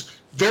this is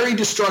very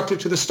destructive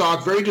to the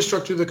stock, very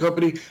destructive to the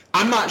company.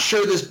 I'm not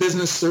sure this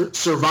business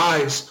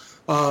survives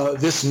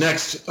this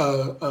next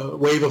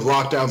wave of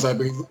lockdowns I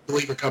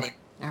believe are coming.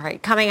 All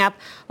right, coming up,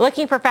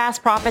 looking for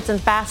fast profits in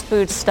fast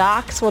food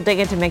stocks. We'll dig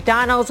into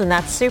McDonald's and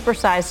that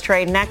supersized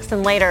trade next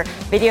and later.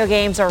 Video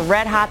games are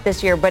red hot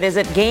this year, but is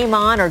it game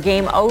on or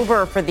game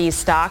over for these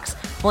stocks?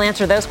 We'll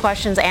answer those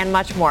questions and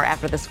much more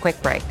after this quick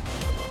break.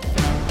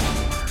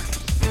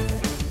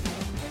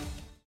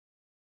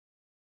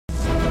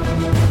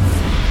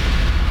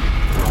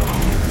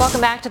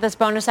 Welcome back to this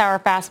bonus hour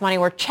of Fast Money.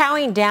 We're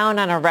chowing down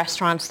on a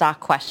restaurant stock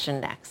question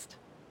next.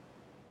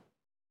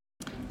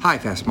 Hi,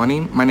 Fast Money.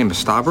 My name is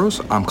Stavros.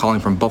 I'm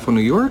calling from Buffalo,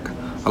 New York.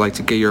 I'd like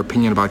to get your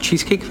opinion about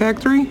Cheesecake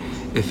Factory,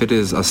 if it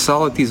is a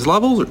sell at these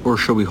levels or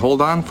should we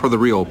hold on for the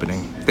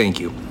reopening? Thank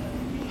you.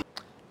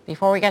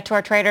 Before we get to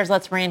our traders,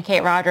 let's bring in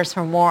Kate Rogers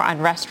for more on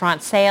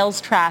restaurant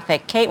sales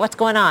traffic. Kate, what's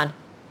going on?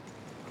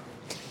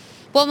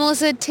 Well,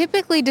 Melissa,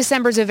 typically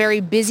December is a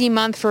very busy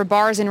month for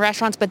bars and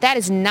restaurants, but that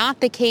is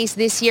not the case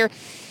this year.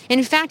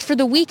 In fact, for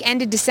the week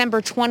ended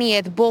December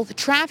 20th, both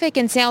traffic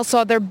and sales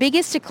saw their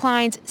biggest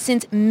declines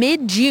since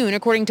mid-June,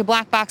 according to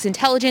Black Box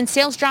Intelligence.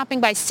 Sales dropping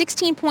by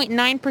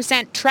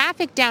 16.9%,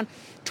 traffic down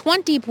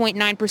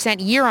 20.9%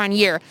 year on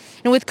year.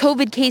 And with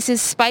COVID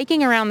cases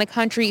spiking around the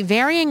country,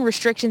 varying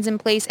restrictions in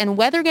place, and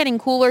weather getting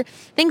cooler,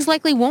 things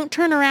likely won't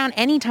turn around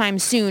anytime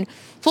soon.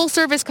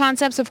 Full-service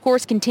concepts, of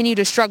course, continue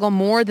to struggle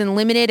more than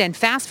limited and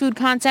fast food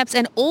concepts,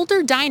 and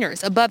older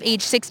diners above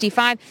age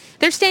 65,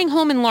 they're staying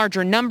home in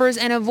larger numbers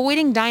and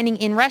avoiding dining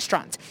in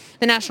restaurants.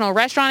 The National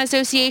Restaurant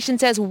Association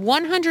says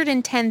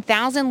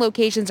 110,000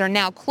 locations are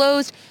now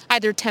closed,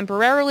 either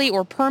temporarily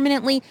or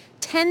permanently.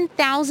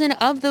 10,000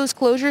 of those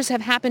closures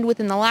have happened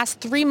within the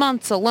last 3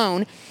 months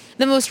alone.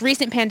 The most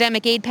recent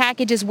pandemic aid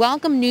package is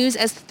welcome news,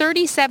 as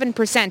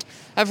 37%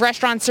 of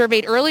restaurants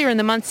surveyed earlier in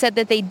the month said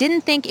that they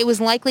didn't think it was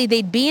likely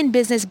they'd be in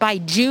business by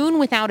June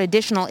without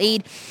additional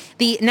aid.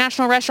 The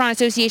National Restaurant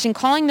Association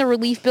calling the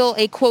relief bill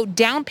a, quote,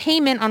 down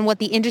payment on what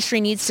the industry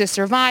needs to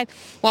survive.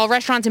 While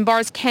restaurants and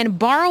bars can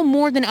borrow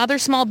more than other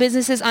small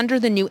businesses under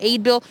the new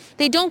aid bill,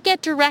 they don't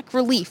get direct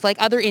relief like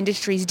other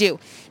industries do.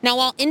 Now,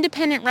 while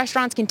independent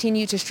restaurants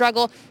continue to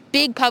struggle,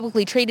 big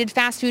publicly traded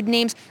fast food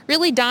names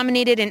really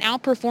dominated and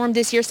outperformed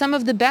this year. Some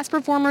of the best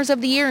performers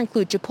of the year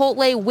include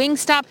Chipotle,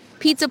 Wingstop,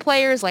 pizza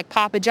players like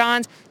Papa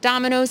John's,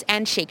 Domino's,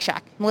 and Shake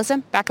Shack. Melissa,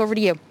 back over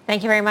to you.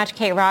 Thank you very much,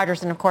 Kate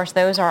Rogers. And of course,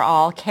 those are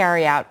all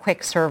carry-out,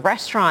 quick-serve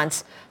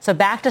restaurants. So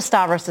back to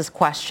Stavros'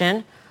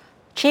 question.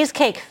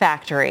 Cheesecake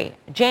Factory.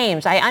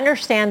 James, I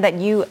understand that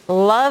you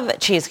love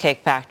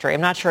Cheesecake Factory.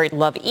 I'm not sure you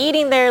love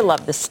eating there,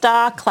 love the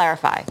stock.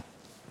 Clarify.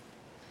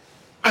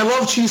 I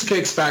love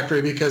Cheesecake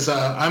Factory because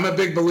I'm a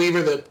big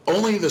believer that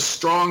only the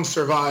strong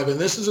survive. And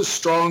this is a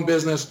strong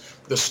business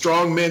with a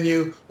strong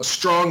menu, a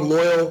strong,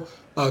 loyal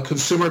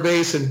consumer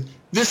base. And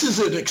this is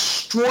an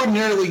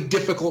extraordinarily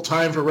difficult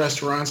time for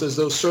restaurants, as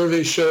those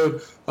surveys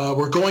showed.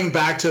 We're going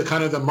back to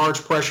kind of the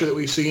March pressure that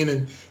we've seen.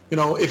 And, you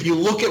know, if you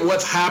look at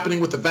what's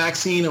happening with the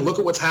vaccine and look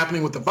at what's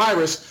happening with the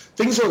virus,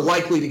 things are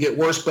likely to get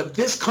worse. But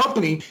this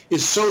company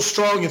is so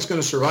strong, it's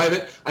going to survive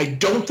it. I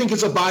don't think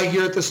it's a buy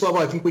here at this level.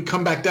 I think we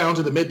come back down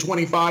to the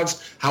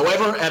mid-25s.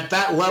 However, at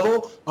that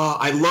level,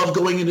 I love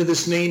going into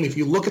this name. If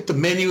you look at the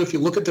menu, if you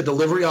look at the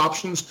delivery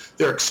options,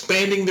 they're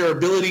expanding their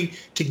ability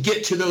to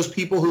get to those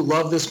people who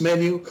love this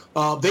menu.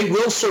 They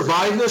will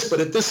survive this,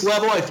 but at this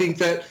level, I think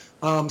that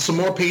some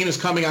more pain is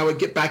coming. I would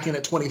get back in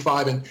at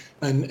 25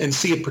 and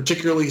see a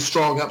particularly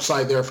strong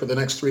upside there for the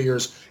next 3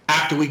 years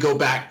after we go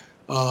back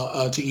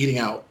to eating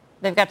out.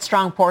 They've got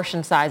strong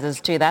portion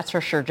sizes, too. That's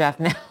for sure, Jeff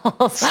Mills.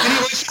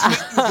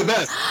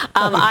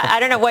 I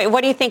don't know.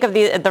 What do you think of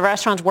the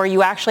restaurants where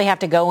you actually have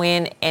to go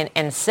in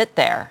and sit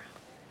there?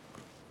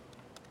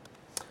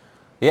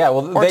 Yeah,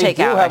 well, they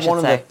do have one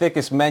of say. the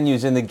thickest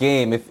menus in the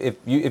game. If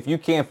you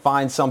can't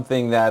find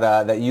something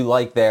that you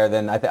like there,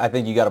 then I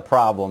think you got a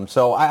problem.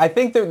 So I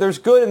think there's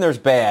good and there's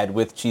bad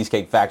with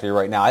Cheesecake Factory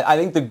right now. I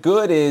think the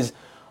good is,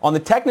 on the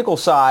technical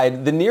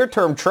side, the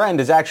near-term trend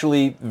is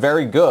actually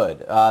very good.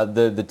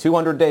 The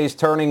 200 days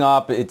turning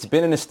up. It's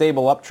been in a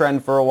stable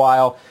uptrend for a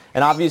while,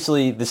 and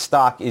obviously the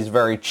stock is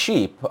very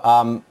cheap.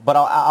 But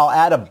I'll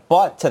add a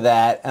but to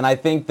that, and I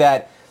think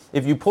that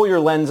if you pull your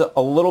lens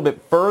a little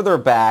bit further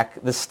back,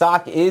 the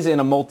stock is in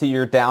a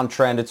multi-year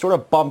downtrend. It's sort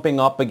of bumping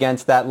up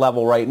against that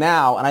level right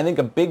now, and I think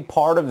a big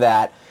part of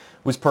that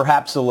was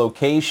perhaps the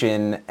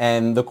location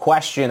and the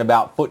question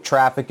about foot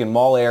traffic in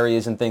mall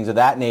areas and things of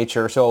that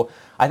nature. So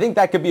I think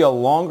that could be a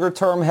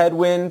longer-term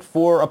headwind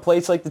for a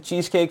place like the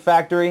Cheesecake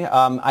Factory.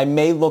 I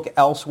may look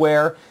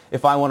elsewhere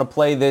if I want to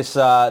play this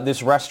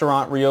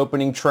restaurant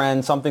reopening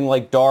trend, something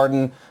like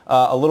Darden,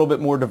 a little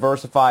bit more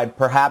diversified,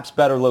 perhaps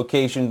better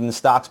location, and the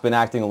stock's been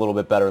acting a little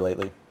bit better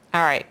lately.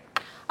 All right.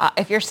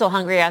 If you're still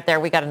hungry out there,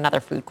 we got another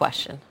food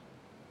question.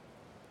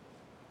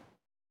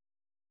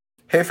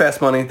 Hey,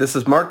 Fast Money. This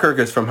is Mark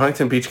Gerges from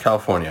Huntington Beach,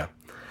 California.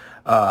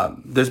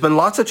 There's been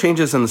lots of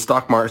changes in the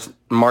stock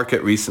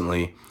market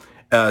recently,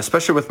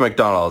 especially with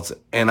McDonald's,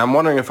 and I'm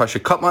wondering if I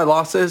should cut my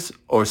losses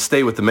or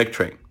stay with the Mick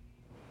train.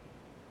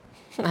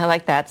 I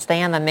like that.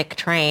 Stay on the Mick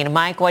train.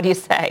 Mike, what do you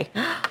say?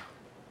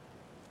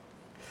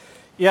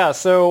 Yeah,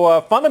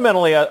 so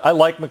fundamentally, I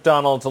like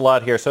McDonald's a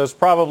lot here. So it's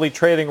probably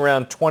trading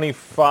around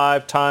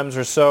 25 times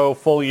or so,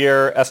 full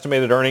year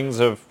estimated earnings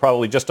of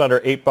probably just under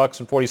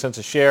 $8.40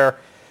 a share.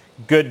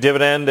 Good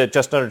dividend at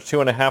just under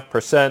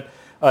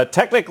 2.5%.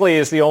 Technically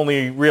is the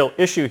only real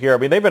issue here. I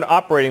mean, they've been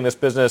operating this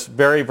business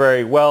very,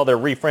 very well. Their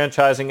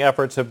refranchising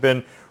efforts have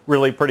been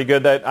really pretty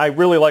good. I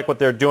really like what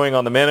they're doing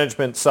on the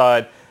management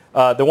side.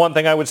 The one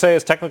thing I would say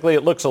is technically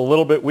it looks a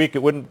little bit weak.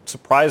 It wouldn't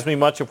surprise me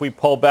much if we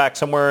pull back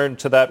somewhere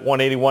into that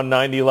 180,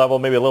 190 level,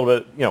 maybe a little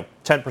bit,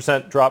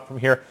 10% drop from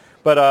here.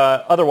 But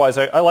otherwise,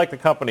 I like the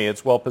company.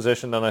 It's well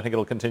positioned, and I think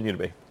it'll continue to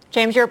be.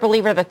 James, you're a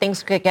believer that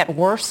things could get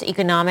worse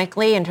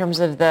economically in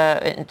terms of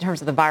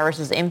the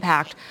virus's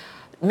impact.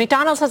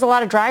 McDonald's has a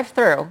lot of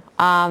drive-through.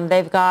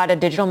 They've got a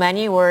digital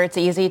menu where it's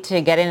easy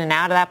to get in and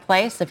out of that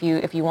place if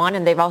you want,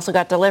 and they've also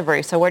got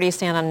delivery. So where do you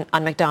stand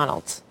on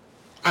McDonald's?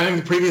 I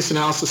think the previous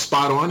analysis is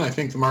spot on. I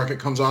think the market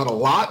comes out a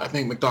lot. I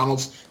think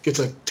McDonald's gets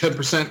a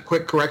 10%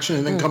 quick correction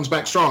and then comes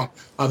back strong.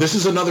 This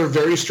is another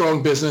very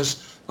strong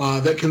business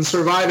that can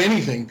survive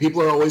anything.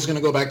 People are always going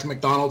to go back to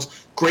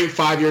McDonald's. Great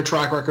 5-year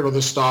track record of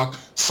the stock.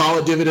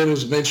 Solid dividend,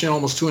 as mentioned,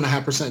 almost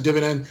 2.5%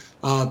 dividend.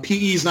 PE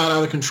is not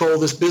out of control.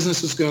 This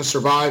business is going to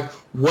survive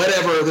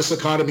whatever this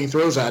economy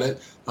throws at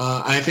it.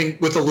 I think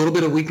with a little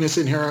bit of weakness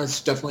in here,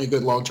 it's definitely a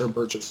good long-term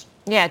purchase.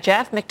 Yeah,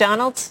 Jeff,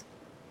 McDonald's?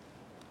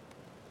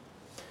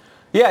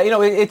 Yeah,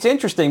 it's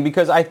interesting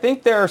because I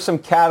think there are some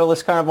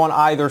catalysts kind of on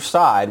either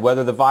side,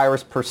 whether the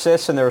virus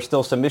persists and there are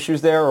still some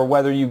issues there or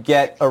whether you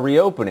get a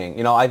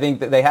reopening. I think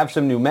that they have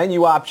some new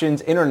menu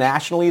options.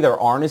 Internationally, there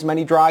aren't as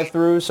many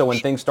drive-thrus, so when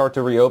things start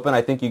to reopen,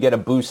 I think you get a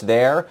boost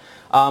there.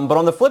 But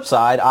on the flip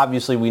side,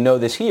 obviously we know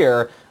this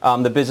here,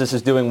 the business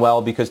is doing well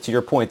because, to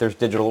your point, there's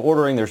digital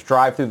ordering, there's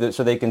drive-thru,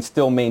 so they can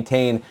still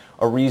maintain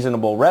a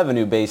reasonable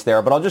revenue base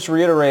there. But I'll just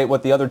reiterate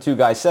what the other two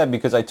guys said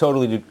because I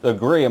totally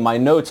agree. In my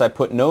notes, I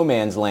put no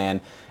man's land,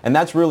 and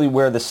that's really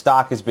where the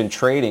stock has been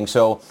trading.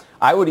 So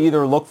I would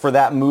either look for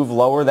that move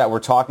lower that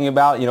we're talking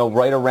about,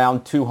 right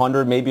around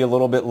 200, maybe a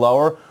little bit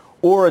lower,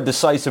 or a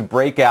decisive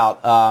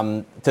breakout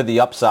to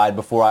the upside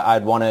before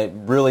I'd want to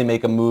really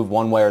make a move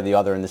one way or the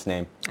other in this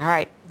name. All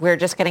right. We're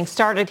just getting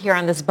started here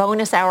on this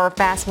bonus hour of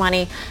Fast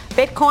Money.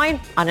 Bitcoin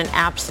on an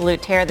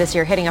absolute tear this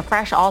year, hitting a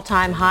fresh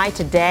all-time high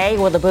today.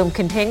 Will the boom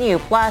continue?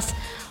 Plus,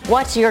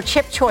 what's your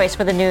chip choice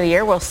for the new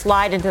year? We'll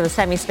slide into the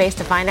semi-space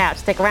to find out.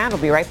 Stick around.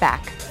 We'll be right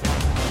back.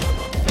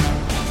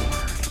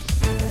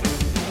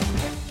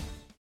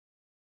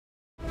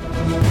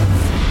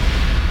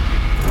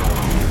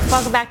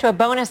 Welcome back to a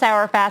bonus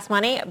hour of Fast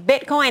Money.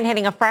 Bitcoin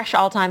hitting a fresh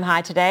all-time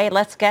high today.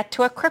 Let's get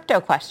to a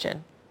crypto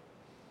question.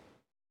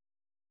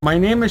 My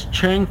name is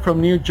Cheng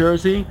from New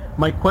Jersey.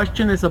 My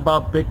question is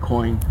about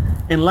Bitcoin.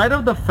 In light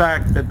of the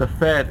fact that the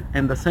Fed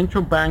and the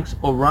central banks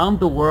around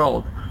the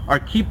world are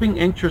keeping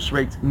interest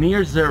rates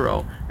near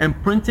zero and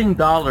printing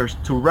dollars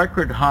to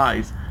record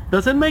highs,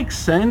 does it make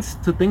sense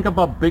to think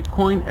about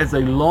Bitcoin as a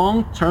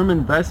long-term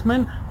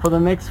investment for the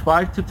next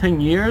 5 to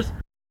 10 years?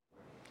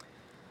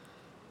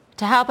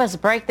 To help us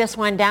break this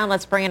one down,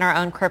 let's bring in our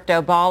own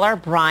crypto baller,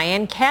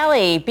 Brian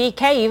Kelly.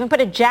 BK, you even put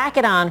a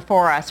jacket on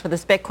for us for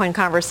this Bitcoin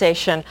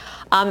conversation.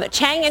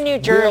 Cheng in New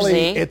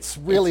Jersey. It's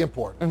really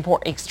important.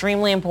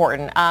 Extremely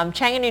important.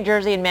 Cheng in New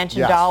Jersey had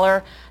mentioned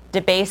dollar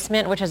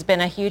debasement, which has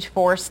been a huge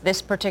force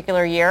this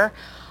particular year.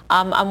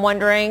 I'm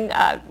wondering,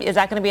 is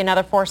that going to be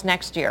another force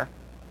next year?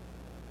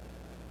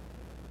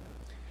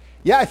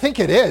 Yeah, I think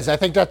it is. I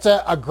think that's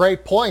a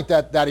great point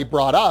that he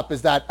brought up,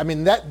 is that, I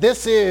mean, that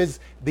this is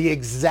the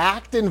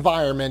exact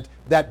environment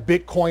that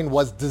Bitcoin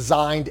was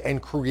designed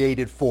and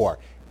created for.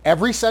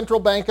 Every central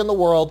bank in the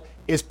world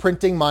is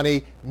printing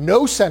money.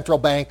 No central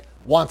bank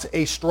wants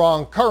a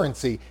strong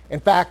currency. In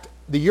fact,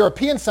 the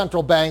European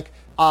Central Bank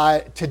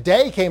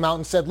today came out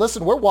and said,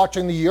 listen, we're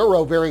watching the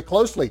euro very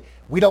closely.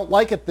 We don't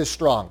like it this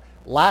strong.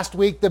 Last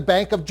week, the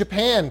Bank of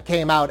Japan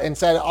came out and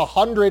said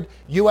 $100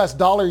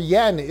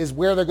 yen is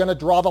where they're going to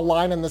draw the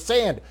line in the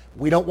sand.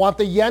 We don't want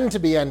the yen to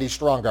be any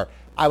stronger.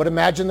 I would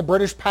imagine the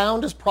British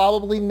pound is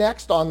probably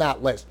next on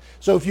that list.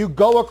 So if you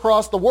go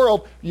across the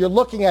world, you're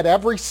looking at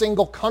every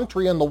single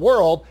country in the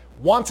world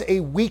wants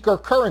a weaker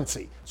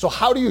currency. So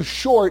how do you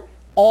short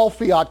all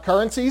fiat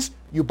currencies?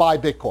 You buy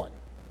Bitcoin.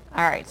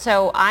 All right.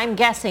 So I'm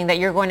guessing that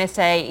you're going to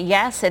say,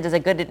 yes, it is a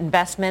good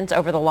investment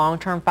over the long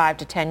term, 5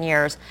 to 10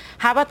 years.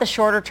 How about the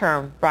shorter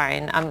term,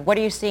 Brian? What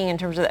are you seeing in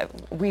terms of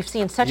that? We've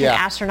seen such an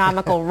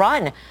astronomical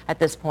run at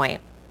this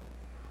point.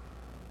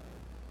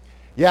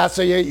 Yeah,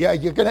 so you're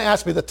going to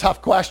ask me the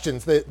tough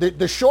questions.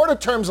 The shorter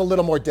term's a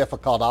little more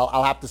difficult,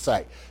 I'll have to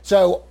say.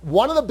 So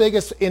one of the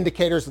biggest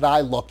indicators that I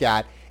look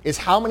at is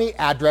how many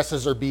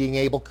addresses are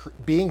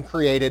being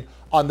created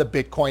on the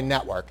Bitcoin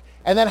network,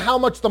 and then how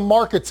much the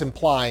market's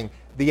implying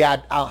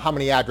how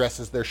many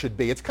addresses there should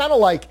be. It's kind of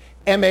like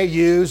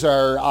MAUs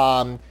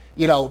or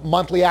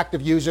monthly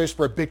active users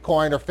for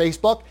Bitcoin or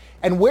Facebook.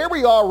 And where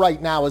we are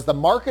right now is the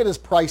market is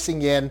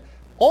pricing in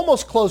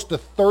almost close to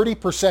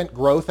 30%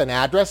 growth in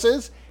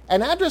addresses.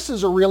 And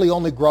addresses are really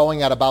only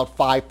growing at about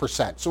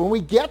 5%. So when we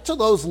get to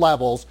those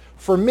levels,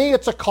 for me,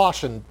 it's a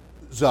caution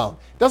zone.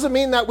 Doesn't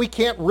mean that we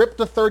can't rip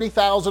to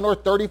 30,000 or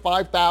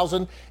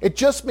 35,000. It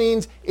just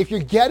means if you're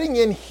getting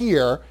in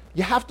here,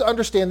 you have to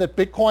understand that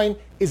Bitcoin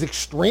is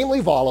extremely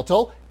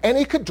volatile and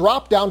it could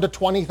drop down to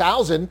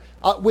 20,000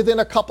 within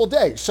a couple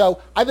days.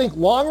 So I think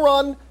long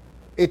run,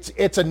 it's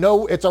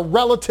a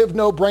relative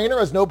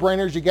no-brainer, as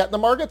no-brainer as you get in the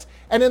markets.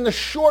 And in the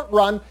short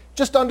run,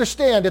 just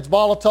understand it's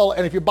volatile.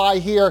 And if you buy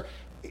here,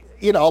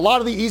 a lot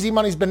of the easy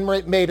money's been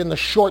made in the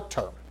short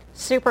term.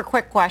 Super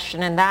quick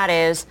question, and that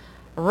is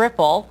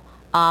Ripple.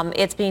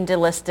 It's being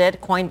delisted.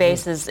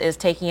 Coinbase is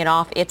taking it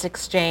off its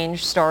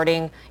exchange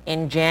starting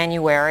in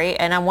January.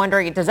 And I'm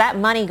wondering, does that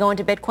money go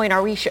into Bitcoin?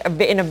 Are we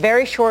in the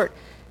very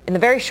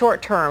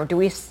short term, do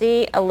we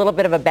see a little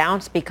bit of a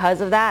bounce because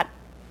of that?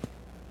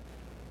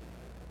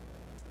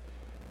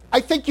 I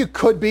think you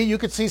could be. You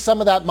could see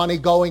some of that money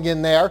going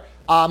in there.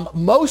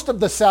 Most of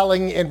the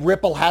selling in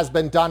Ripple has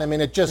been done. I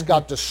mean, it just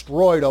got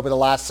destroyed over the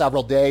last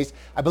several days.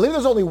 I believe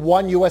there's only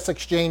one U.S.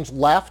 exchange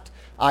left.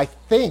 I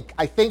think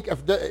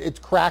if it's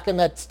Kraken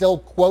that still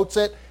quotes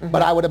it,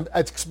 but I would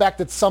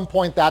expect at some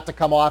point that to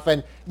come off.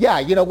 And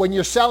yeah, when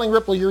you're selling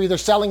Ripple, you're either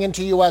selling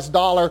into U.S.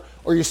 dollar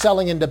or you're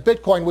selling into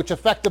Bitcoin, which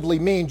effectively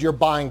means you're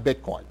buying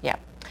Bitcoin. Yeah.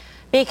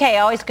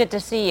 BK, always good to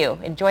see you.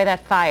 Enjoy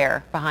that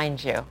fire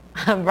behind you.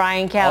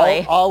 Brian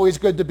Kelly. Always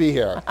good to be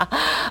here.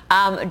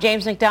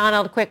 James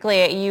McDonald,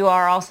 quickly, you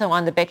are also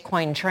on the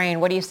Bitcoin train.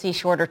 What do you see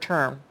shorter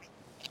term?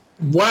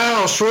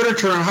 Wow, shorter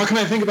term. How can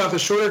I think about the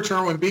shorter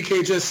term when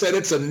BK just said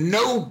it's a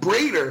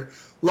no-brainer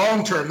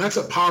long term? That's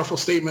a powerful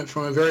statement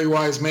from a very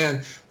wise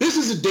man. This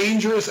is a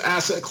dangerous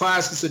asset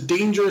class. It's a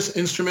dangerous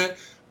instrument.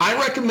 I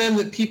recommend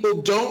that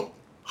people don't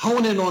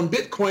hone in on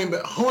Bitcoin,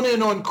 but hone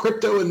in on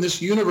crypto in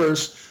this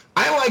universe.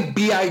 I like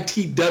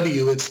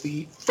BITW. It's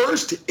the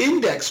first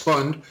index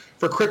fund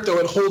for crypto.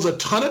 It holds a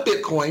ton of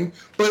Bitcoin,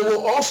 but it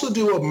will also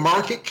do a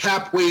market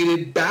cap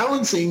weighted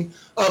balancing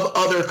of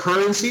other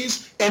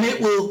currencies, and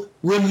it will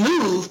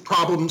remove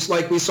problems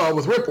like we saw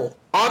with Ripple.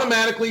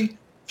 Automatically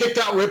kicked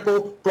out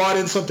Ripple, brought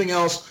in something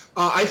else.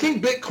 I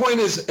think Bitcoin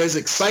is as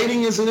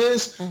exciting as it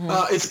is.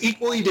 It's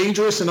equally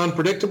dangerous and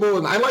unpredictable,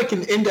 and I like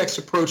an index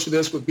approach to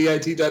this with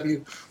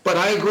BITW. But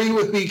I agree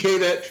with BK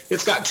that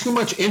it's got too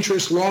much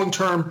interest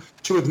long-term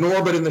to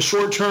ignore, but in the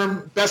short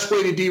term, best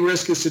way to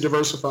de-risk is to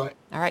diversify.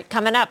 All right,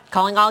 coming up,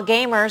 calling all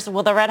gamers.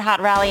 Will the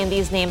red-hot rally in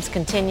these names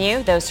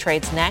continue? Those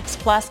trades next.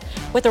 Plus,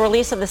 with the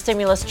release of the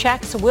stimulus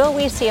checks, will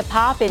we see a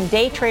pop in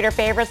day trader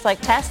favorites like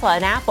Tesla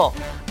and Apple?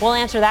 We'll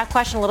answer that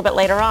question a little bit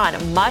later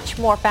on. Much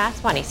more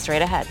Fast Money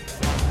straight ahead.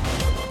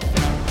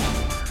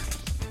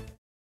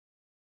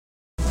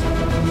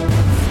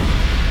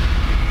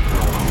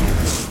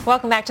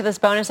 Welcome back to this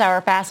bonus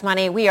hour Fast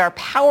Money. We are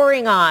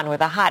powering on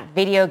with a hot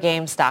video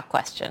game stock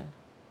question.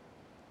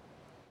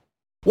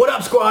 What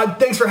up, squad?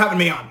 Thanks for having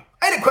me on.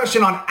 I had a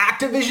question on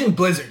Activision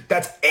Blizzard.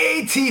 That's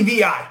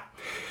ATVI.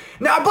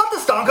 Now, I bought the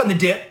stock on the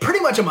dip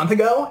pretty much a month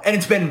ago, and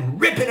it's been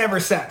ripping ever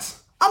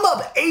since. I'm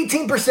up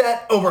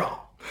 18% overall.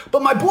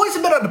 But my boys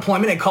have been on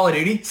deployment in Call of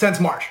Duty since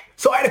March.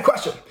 So I had a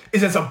question.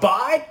 Is this a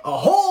buy, a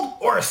hold,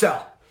 or a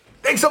sell?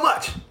 Thanks so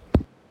much.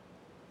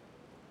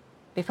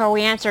 Before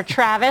we answer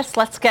Travis,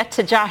 let's get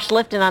to Josh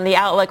Lipton on the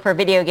outlook for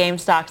video game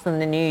stocks in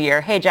the new year.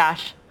 Hey,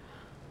 Josh.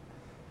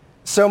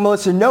 So,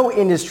 Melissa, no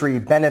industry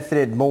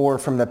benefited more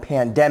from the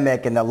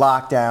pandemic and the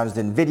lockdowns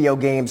than video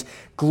games.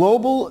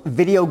 Global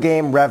video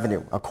game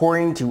revenue,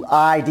 according to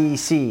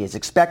IDC, is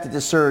expected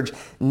to surge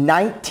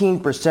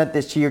 19%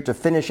 this year to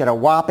finish at a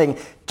whopping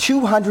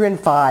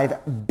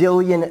 $205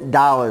 billion.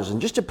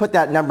 And just to put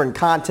that number in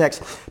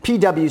context,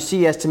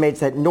 PwC estimates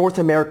that North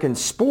American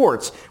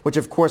sports, which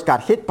of course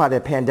got hit by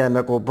the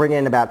pandemic, will bring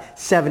in about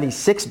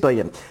 $76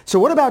 billion. So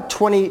what about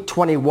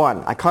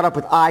 2021? I caught up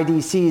with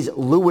IDC's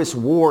Lewis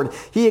Ward.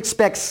 He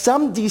expects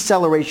some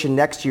deceleration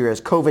next year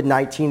as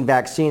COVID-19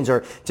 vaccines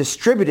are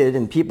distributed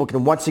and people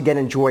can once again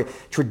enjoy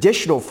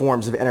traditional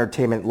forms of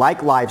entertainment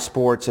like live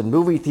sports and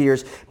movie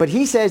theaters. But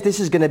he says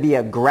this is going to be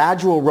a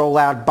gradual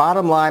rollout.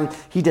 Bottom line,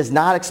 he does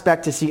not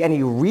expect to see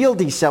any real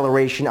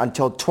deceleration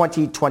until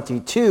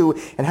 2022,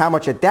 and how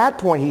much at that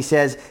point, he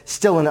says,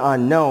 still an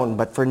unknown.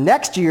 But for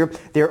next year,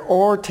 there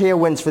are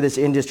tailwinds for this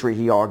industry,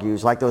 he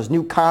argues, like those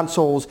new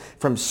consoles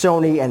from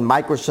Sony and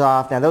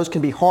Microsoft. Now, those can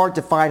be hard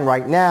to find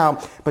right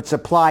now, but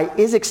supply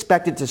is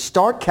expected to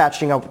start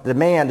catching up with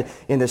demand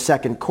in the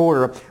second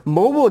quarter.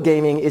 Mobile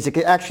gaming is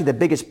actually the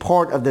biggest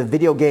part of the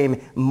video game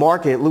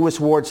market.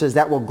 Lewis Ward says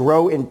that will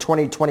grow in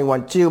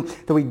 2021 too,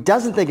 though he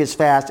doesn't think as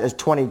fast as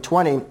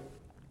 2020.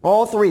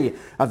 All three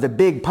of the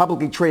big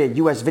publicly traded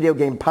U.S. video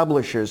game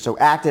publishers, so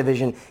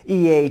Activision,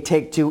 EA,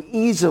 Take-Two,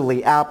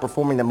 easily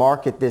outperforming the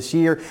market this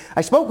year.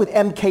 I spoke with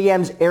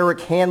MKM's Eric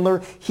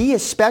Handler. He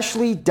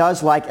especially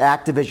does like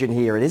Activision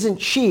here. It isn't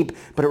cheap,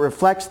 but it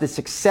reflects the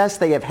success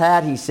they have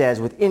had, he says,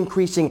 with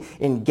increasing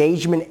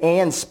engagement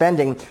and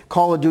spending.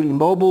 Call of Duty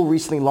Mobile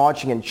recently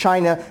launching in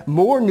China.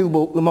 More new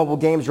mobile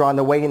games are on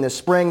the way in the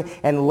spring.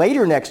 And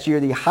later next year,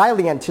 the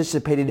highly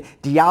anticipated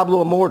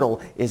Diablo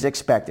Immortal is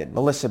expected.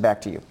 Melissa,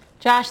 back to you.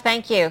 Josh,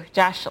 thank you.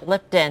 Josh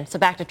Lipton. So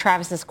back to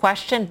Travis's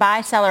question.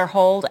 Buy, sell, or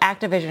hold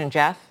Activision,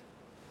 Jeff?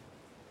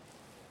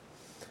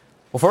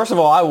 Well, first of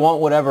all, I want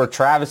whatever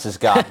Travis has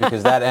got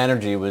because that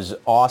energy was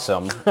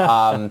awesome.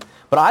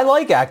 But I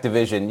like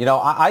Activision. You know,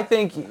 I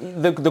think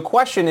the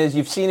question is,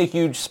 you've seen a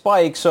huge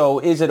spike, so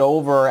is it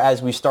over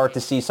as we start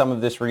to see some of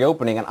this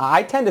reopening? And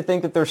I tend to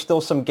think that there's still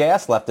some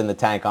gas left in the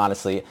tank,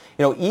 honestly. You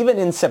know, even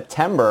in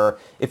September,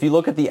 if you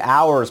look at the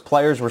hours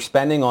players were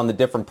spending on the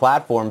different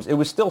platforms, it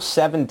was still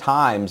 7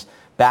 times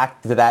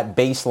back to that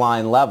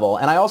baseline level.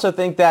 And I also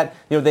think that,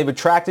 you know, they've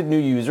attracted new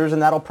users,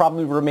 and that'll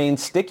probably remain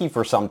sticky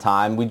for some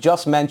time. We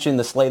just mentioned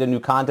the slate of new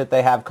content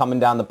they have coming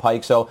down the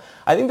pike. So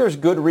I think there's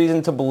good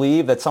reason to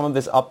believe that some of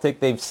this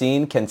uptick they've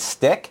seen can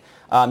stick.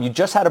 You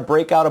just had a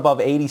breakout above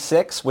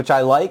 86, which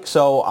I like.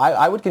 So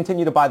I would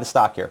continue to buy the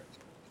stock here.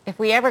 If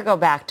we ever go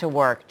back to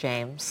work,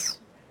 James,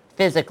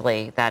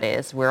 physically, that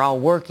is, we're all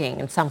working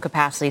in some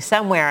capacity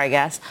somewhere, I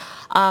guess.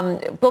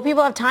 Will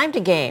people have time to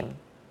game?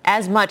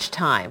 As much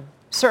time?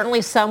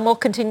 Certainly some will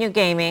continue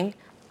gaming,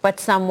 but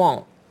some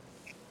won't.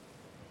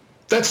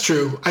 That's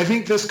true. I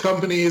think this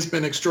company has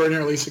been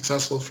extraordinarily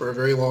successful for a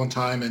very long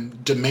time,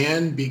 and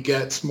demand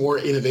begets more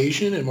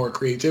innovation and more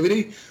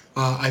creativity.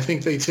 I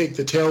think they take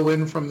the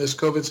tailwind from this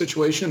COVID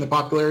situation, the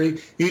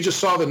popularity. You just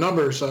saw the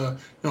numbers,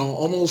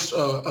 almost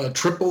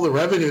triple the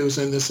revenues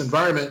in this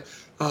environment.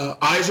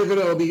 Eyes are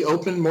going to be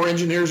open, more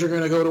engineers are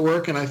going to go to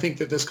work, and I think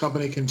that this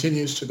company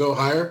continues to go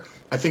higher.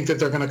 I think that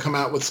they're going to come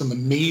out with some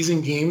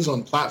amazing games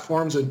on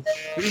platforms, and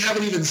we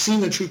haven't even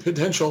seen the true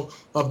potential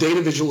of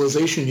data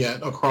visualization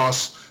yet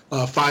across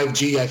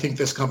 5G. I think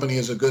this company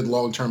is a good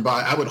long-term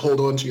buy. I would hold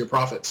on to your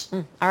profits.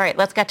 All right,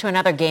 let's get to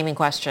another gaming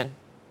question.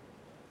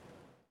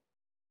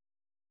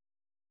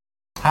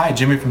 Hi,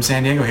 Jimmy from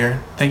San Diego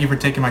here. Thank you for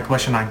taking my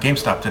question on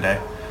GameStop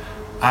today.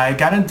 I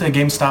got into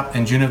GameStop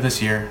in June of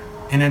this year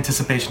in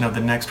anticipation of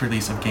the next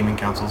release of gaming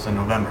consoles in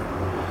November.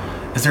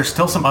 Is there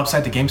still some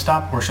upside to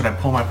GameStop, or should I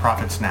pull my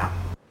profits now?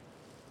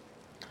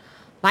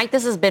 Mike,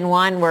 this has been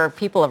one where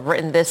people have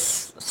written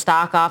this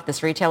stock off,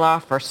 this retail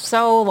off for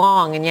so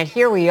long, and yet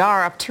here we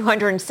are up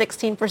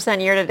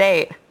 216% year to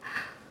date.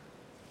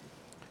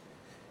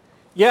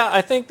 Yeah,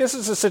 I think this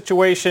is a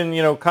situation,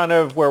 kind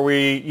of where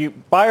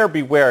buyer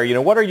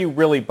beware. What are you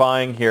really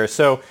buying here?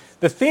 So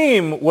the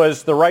theme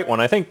was the right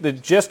one. I think the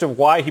gist of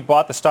why he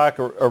bought the stock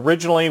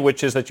originally,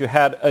 which is that you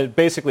had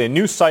basically a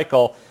new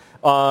cycle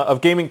of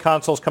gaming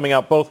consoles coming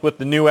out, both with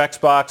the new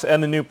Xbox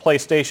and the new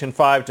PlayStation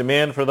 5.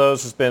 Demand for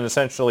those has been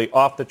essentially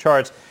off the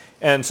charts.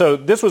 And so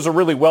this was a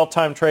really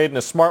well-timed trade and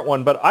a smart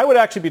one, but I would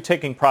actually be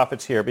taking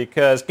profits here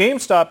because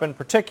GameStop in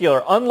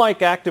particular, unlike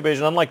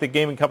Activision, unlike the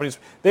gaming companies,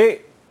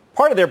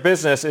 part of their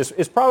business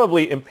is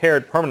probably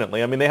impaired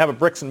permanently. I mean, they have a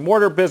bricks and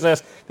mortar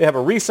business, they have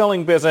a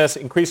reselling business.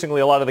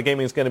 Increasingly, a lot of the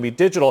gaming is going to be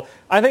digital.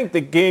 I think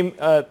the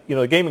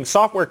gaming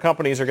software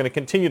companies are going to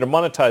continue to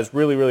monetize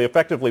really, really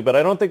effectively, but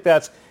I don't think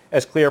that's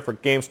as clear for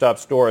GameStop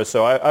stores.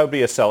 So I would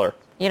be a seller.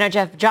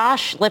 Jeff,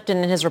 Josh Lipton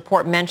in his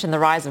report mentioned the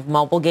rise of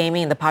mobile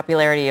gaming and the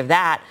popularity of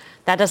that.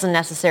 That doesn't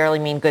necessarily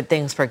mean good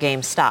things for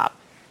GameStop.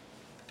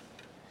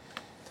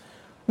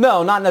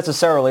 No, not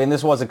necessarily, and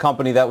this was a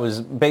company that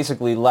was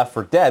basically left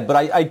for dead, but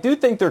I do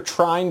think they're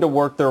trying to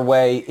work their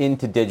way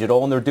into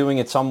digital, and they're doing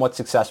it somewhat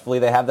successfully.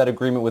 They have that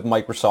agreement with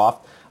Microsoft.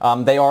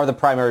 They are the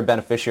primary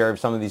beneficiary of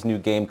some of these new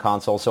game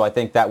consoles, so I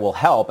think that will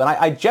help. And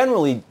I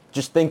generally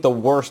just think the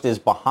worst is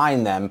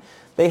behind them.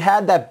 they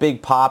had that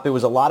big pop. It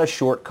was a lot of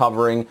short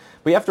covering.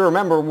 But you have to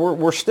remember,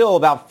 we're still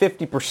about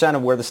 50%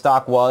 of where the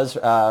stock was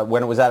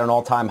when it was at an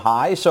all-time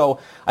high. So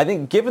I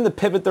think given the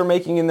pivot they're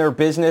making in their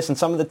business and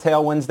some of the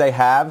tailwinds they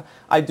have,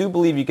 I do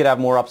believe you could have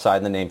more upside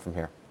in the name from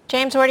here.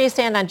 James, where do you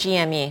stand on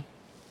GME?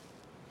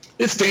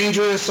 It's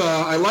dangerous.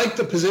 I like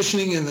the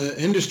positioning in the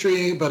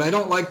industry, but I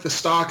don't like the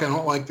stock. I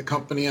don't like the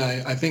company.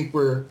 I think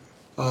we're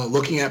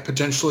looking at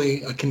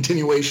potentially a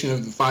continuation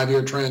of the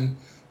 5-year trend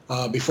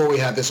before we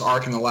had this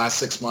arc in the last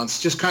 6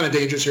 months. Just kind of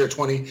dangerous here at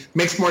 20.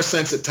 Makes more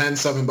sense at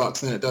 $7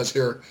 than it does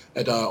here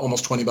at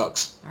almost $20.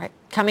 All right.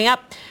 Coming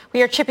up,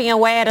 we are chipping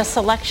away at a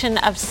selection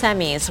of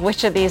semis.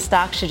 Which of these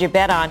stocks should you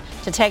bet on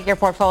to take your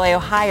portfolio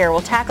higher?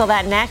 We'll tackle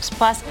that next.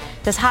 Plus,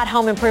 this hot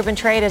home improvement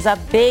trade is up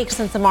big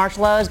since the March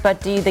lows, but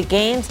do the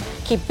gains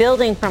keep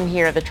building from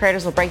here? The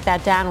traders will break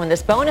that down when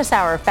this bonus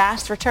hour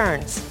fast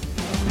returns.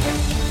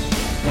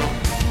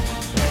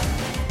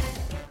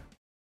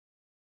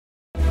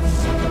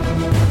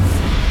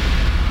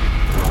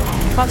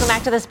 Welcome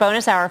back to this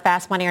bonus hour of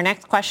Fast Money. Our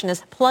next question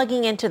is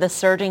plugging into the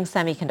surging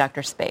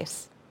semiconductor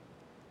space.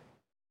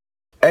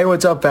 Hey,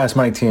 what's up, Fast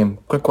Money team?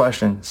 Quick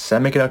question.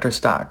 Semiconductor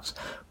stocks.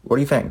 What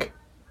do you think?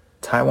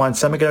 Taiwan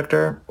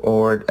Semiconductor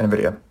or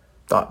NVIDIA?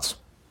 Thoughts?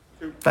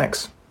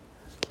 Thanks.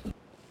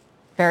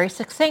 Very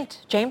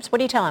succinct. James, what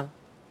do you tell him?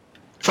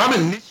 If I'm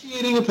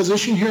initiating a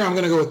position here, I'm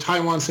going to go with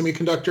Taiwan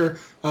Semiconductor.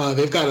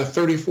 They've got a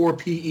 34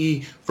 PE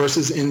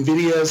versus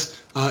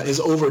NVIDIA's is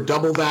over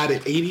double that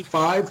at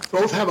 85.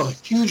 Both have a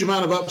huge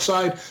amount of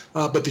upside,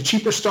 but the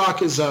cheaper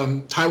stock is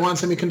Taiwan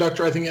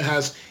Semiconductor. I think it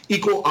has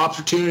equal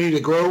opportunity to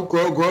grow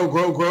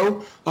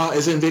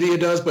as NVIDIA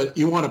does, but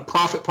you want to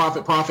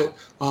profit.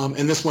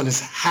 And this one is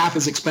half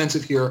as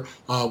expensive here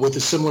with a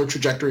similar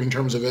trajectory in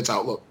terms of its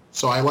outlook.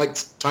 So I like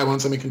Taiwan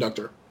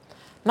Semiconductor.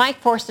 Mike,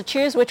 forced to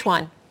choose, which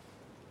one?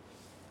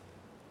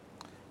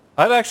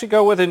 I'd actually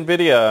go with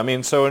NVIDIA. I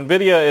mean, so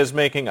NVIDIA is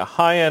making a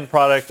high-end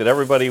product that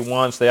everybody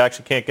wants. They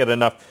actually can't get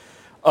enough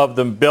of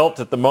them built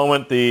at the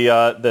moment.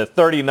 The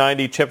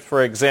 3090 chips,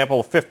 for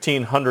example,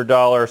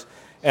 $1,500,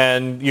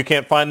 and you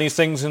can't find these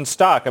things in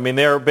stock. I mean,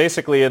 they're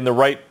basically in the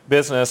right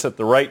business at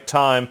the right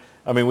time.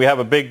 I mean, we have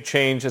a big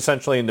change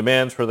essentially in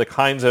demands for the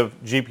kinds of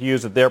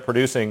GPUs that they're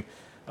producing.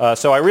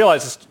 So I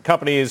realize this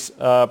company is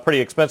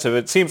pretty expensive.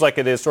 It seems like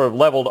it is sort of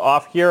leveled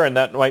off here, and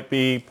that might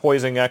be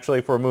poising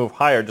actually for a move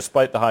higher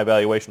despite the high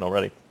valuation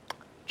already.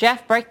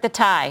 Jeff, break the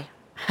tie.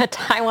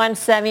 Taiwan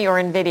Semi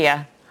or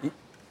NVIDIA?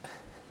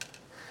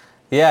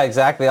 Yeah,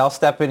 exactly. I'll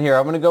step in here.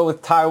 I'm going to go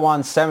with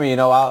Taiwan Semi. You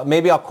know,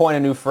 maybe I'll coin a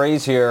new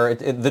phrase here.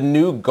 The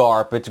new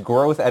GARP, it's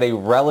growth at a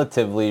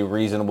relatively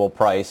reasonable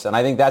price. And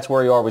I think that's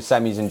where you are with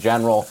semis in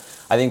general.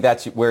 I think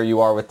that's where you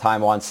are with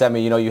Taiwan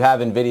Semi. You know, you have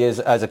NVIDIA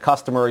as a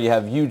customer. You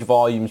have huge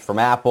volumes from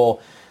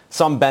Apple,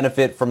 some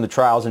benefit from the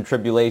trials and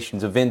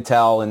tribulations of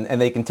Intel,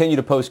 and they continue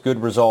to post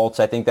good results.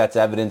 I think that's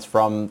evidence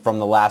from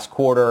the last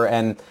quarter.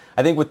 And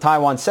I think with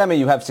Taiwan Semi,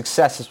 you have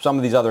success with some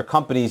of these other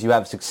companies. You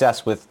have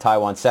success with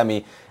Taiwan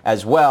Semi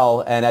as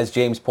well. And as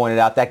James pointed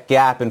out, that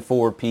gap in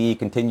forward PE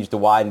continues to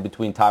widen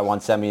between Taiwan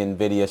Semi and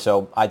NVIDIA.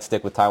 So I'd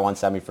stick with Taiwan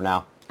Semi for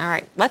now. All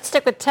right, let's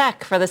stick with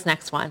tech for this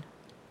next one.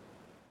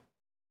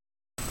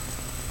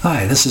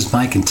 Hi, this is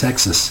Mike in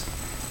Texas.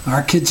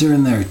 Our kids are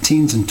in their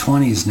teens and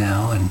 20s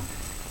now, and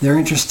they're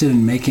interested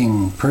in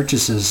making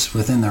purchases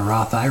within their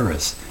Roth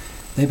IRAs.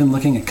 They've been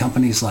looking at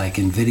companies like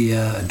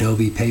NVIDIA,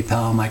 Adobe,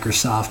 PayPal,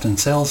 Microsoft, and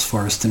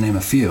Salesforce, to name a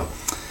few.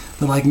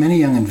 But like many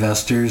young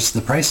investors,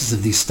 the prices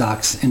of these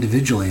stocks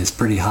individually is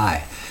pretty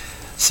high.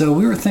 So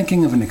we were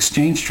thinking of an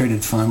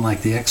exchange-traded fund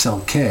like the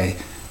XLK,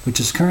 which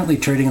is currently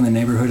trading in the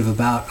neighborhood of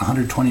about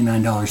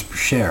 $129 per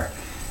share.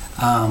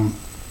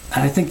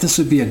 And I think this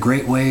would be a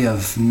great way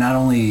of not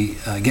only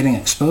getting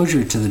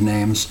exposure to the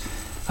names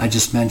I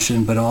just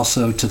mentioned, but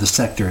also to the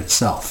sector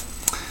itself.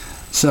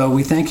 So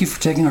we thank you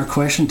for taking our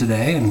question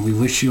today, and we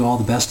wish you all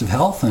the best of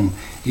health and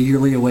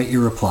eagerly await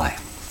your reply.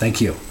 Thank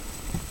you.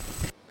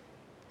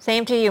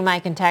 Same to you,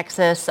 Mike in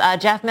Texas.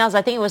 Jeff Mills,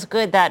 I think it was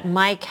good that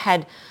Mike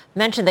had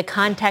mentioned the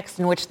context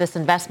in which this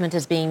investment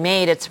is being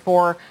made. It's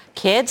for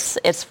kids.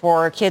 It's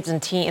for kids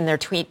in their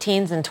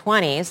teens and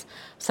 20s.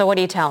 So what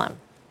do you tell him?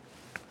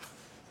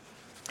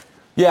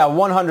 Yeah,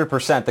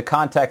 100%. The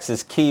context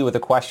is key with a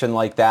question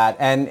like that.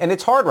 And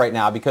it's hard right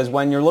now because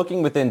when you're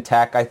looking within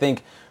tech, I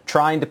think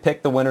trying to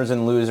pick the winners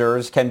and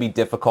losers can be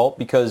difficult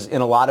because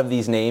in a lot of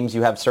these names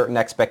you have certain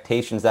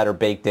expectations that are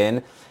baked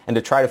in. And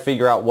to try to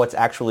figure out what's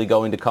actually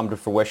going to come to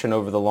fruition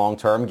over the long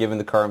term, given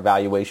the current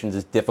valuations,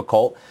 is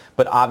difficult.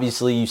 But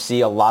obviously you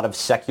see a lot of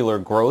secular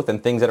growth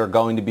and things that are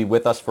going to be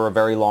with us for a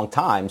very long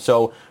time.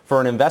 So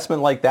for an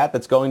investment like that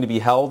that's going to be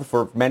held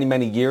for many,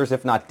 many years,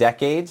 if not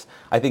decades,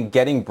 I think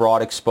getting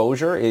broad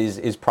exposure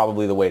is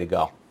probably the way to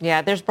go.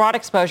 Yeah, there's broad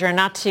exposure. And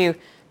not to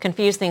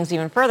confuse things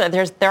even further,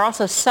 there are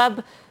also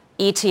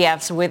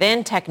ETFs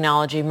within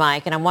technology,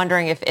 Mike, and I'm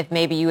wondering if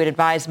maybe you would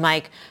advise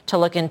Mike to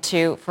look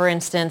into, for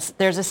instance,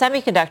 there's a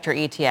semiconductor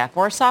ETF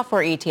or a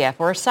software ETF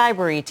or a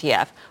cyber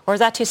ETF, or is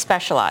that too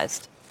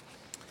specialized?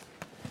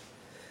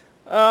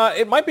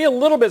 It might be a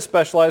little bit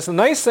specialized. The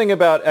nice thing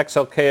about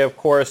XLK, of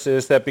course,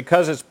 is that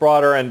because it's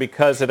broader and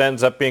because it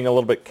ends up being a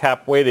little bit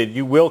cap-weighted,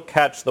 you will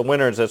catch the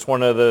winners. That's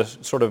one of the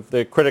sort of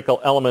the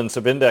critical elements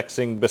of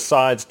indexing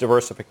besides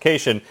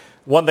diversification.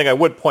 One thing I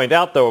would point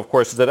out, though, of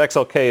course, is that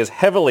XLK is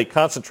heavily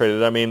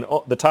concentrated. I mean,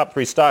 the top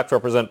three stocks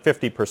represent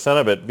 50%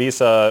 of it,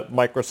 Visa,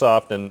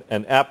 Microsoft,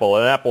 and Apple.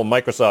 And Apple and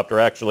Microsoft are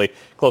actually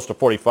close to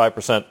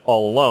 45%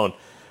 all alone.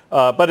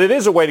 But it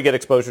is a way to get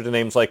exposure to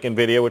names like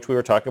NVIDIA, which we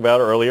were talking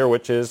about earlier,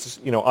 which is,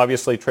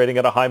 obviously trading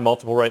at a high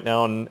multiple right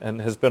now and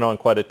has been on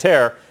quite a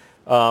tear.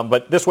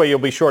 But this way you'll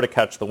be sure to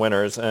catch the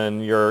winners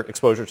and your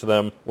exposure to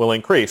them will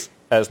increase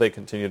as they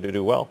continue to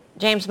do well.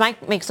 James,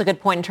 Mike makes a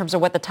good point in terms of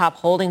what the top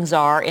holdings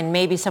are, and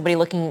maybe somebody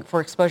looking for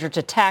exposure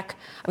to tech.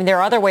 I mean, there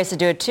are other ways to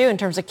do it too in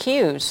terms of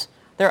Qs.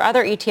 There are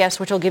other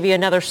ETFs which will give you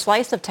another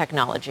slice of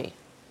technology.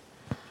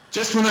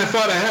 Just when I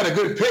thought I had a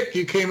good pick,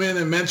 you came in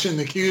and mentioned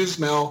the Qs,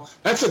 Mel.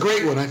 That's a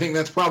great one. I think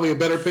that's probably a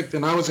better pick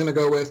than I was going to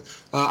go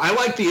with. I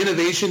like the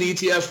innovation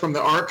ETFs from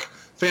the ARK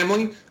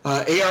family.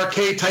 ARK,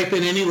 type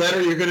in any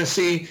letter, you're going to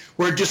see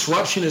where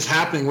disruption is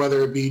happening,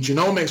 whether it be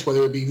genomics,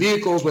 whether it be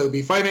vehicles, whether it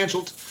be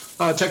financial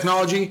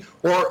technology,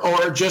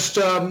 or just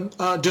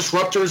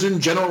disruptors in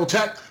general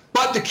tech.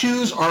 But the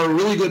Qs are a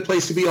really good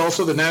place to be.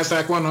 Also, the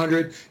NASDAQ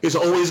 100 is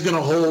always going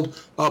to hold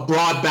a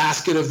broad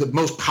basket of the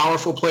most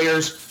powerful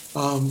players.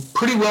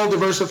 Pretty well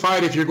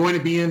diversified if you're going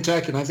to be in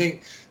tech, and I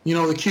think the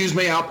Qs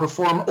may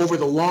outperform over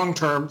the long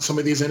term some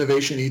of these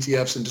innovation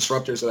ETFs and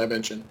disruptors that I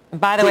mentioned.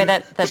 By the way,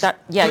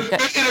 good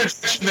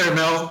interjection there,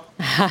 Mel.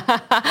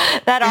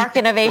 That ARK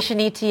Innovation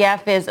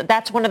ETF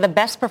that's one of the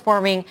best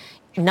performing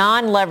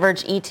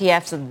non-leveraged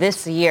ETFs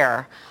this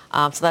year.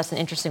 So that's an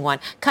interesting one.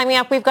 Coming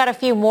up, we've got a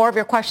few more of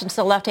your questions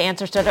still left to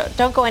answer, so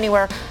don't go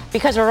anywhere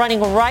because we're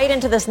running right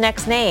into this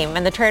next name,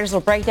 and the traders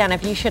will break down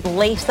if you should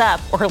lace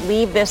up or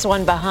leave this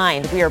one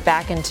behind. We are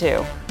back in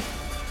 2.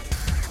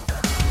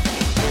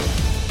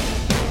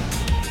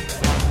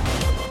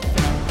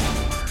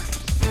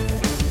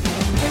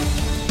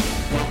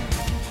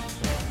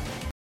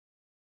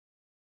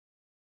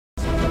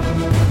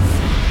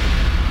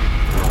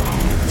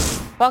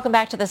 Welcome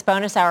back to this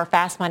bonus hour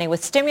Fast Money.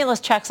 With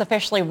stimulus checks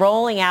officially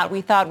rolling out,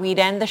 we thought we'd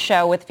end the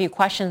show with a few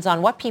questions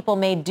on what people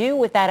may do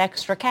with that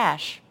extra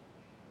cash.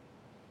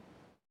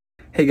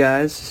 Hey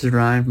guys, this is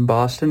Ryan from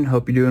Boston.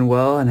 Hope you're doing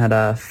well and had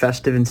a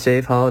festive and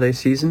safe holiday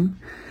season.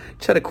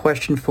 Just had a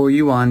question for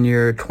you on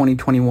your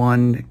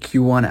 2021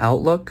 Q1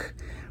 outlook.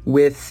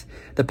 With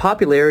the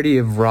popularity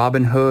of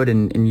Robinhood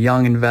and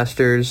young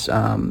investors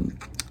on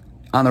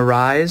the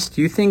rise,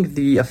 do you think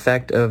the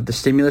effect of the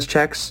stimulus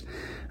checks,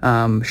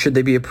 should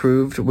they be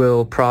approved,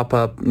 will prop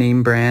up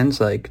name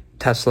brands like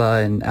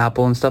Tesla and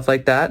Apple and stuff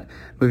like that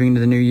moving into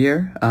the new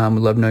year?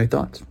 Would love to know your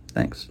thoughts.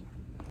 Thanks.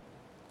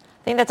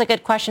 I think that's a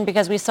good question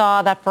because we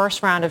saw that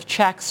first round of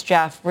checks,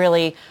 Jeff,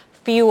 really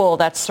fuel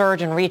that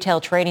surge in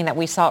retail trading that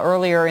we saw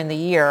earlier in the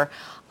year.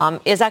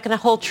 Is that going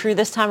to hold true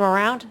this time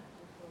around?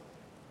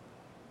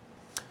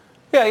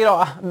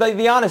 Yeah,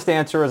 the honest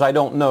answer is I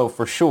don't know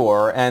for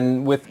sure.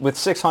 And with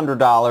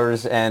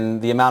 $600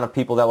 and the amount of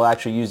people that will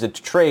actually use it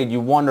to trade, you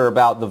wonder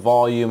about the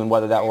volume and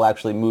whether that will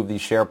actually move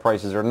these share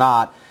prices or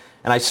not.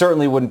 And I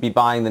certainly wouldn't be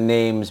buying the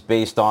names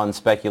based on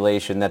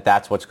speculation that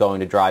that's what's going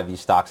to drive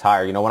these stocks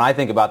higher. When I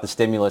think about the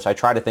stimulus, I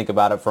try to think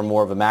about it from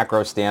more of a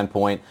macro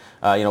standpoint.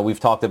 We've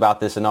talked about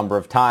this a number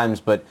of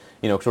times, but,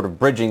 sort of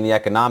bridging the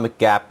economic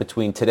gap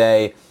between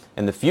today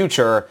and the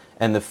future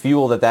and the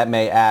fuel that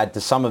may add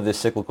to some of this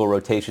cyclical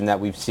rotation that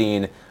we've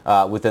seen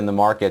within the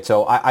market.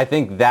 So I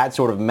think that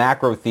sort of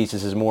macro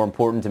thesis is more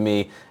important to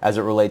me as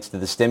it relates to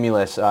the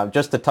stimulus.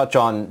 Just to touch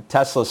on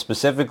Tesla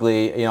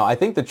specifically, I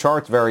think the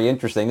chart's very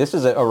interesting. This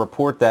is a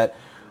report that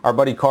our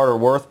buddy Carter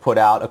Worth put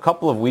out a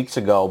couple of weeks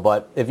ago.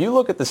 But if you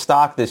look at the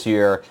stock this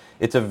year,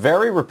 it's a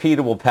very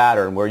repeatable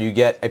pattern where you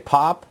get a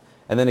pop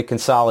and then a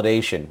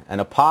consolidation and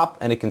a pop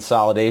and a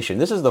consolidation.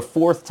 This is the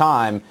fourth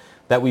time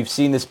that we've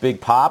seen this big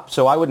pop.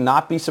 So I would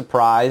not be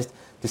surprised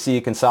to see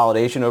a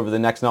consolidation over the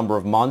next number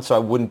of months. So I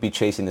wouldn't be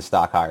chasing the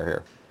stock higher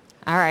here.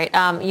 All right.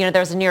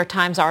 There's a New York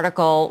Times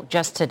article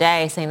just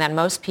today saying that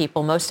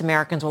most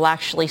Americans will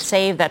actually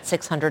save that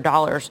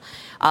 $600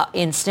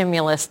 in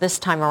stimulus this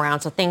time around.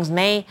 So things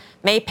may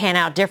pan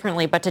out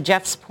differently. But to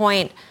Jeff's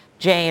point,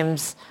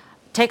 James,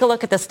 take a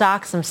look at the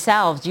stocks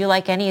themselves. Do you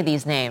like any of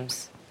these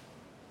names?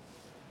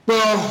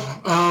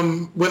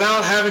 Well,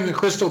 without having a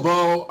crystal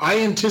ball, I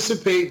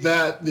anticipate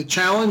that the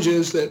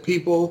challenges that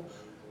people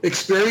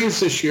experience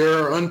this year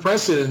are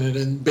unprecedented.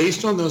 And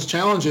based on those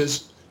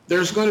challenges,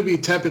 there's going to be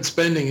tepid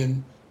spending.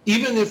 And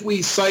even if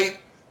we cite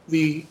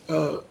the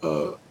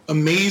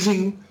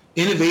amazing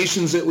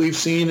innovations that we've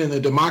seen in the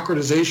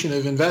democratization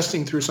of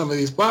investing through some of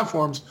these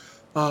platforms,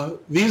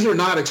 these are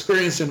not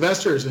experienced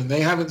investors, and they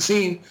haven't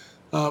seen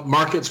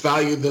markets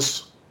valued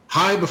this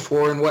high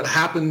before, and what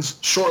happens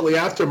shortly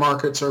after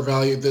markets are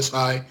valued this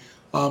high.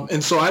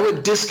 And so I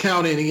would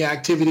discount any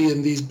activity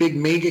in these big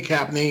mega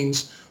cap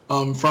names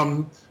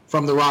from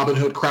the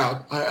Robinhood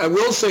crowd. I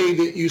will say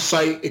that you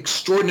cite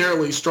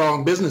extraordinarily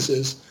strong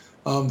businesses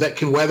that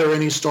can weather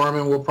any storm,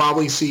 and we'll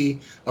probably see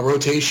a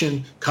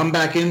rotation come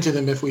back into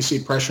them if we see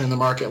pressure in the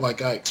market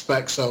like I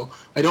expect. So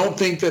I don't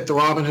think that the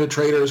Robinhood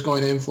trader is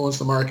going to influence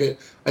the market.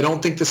 I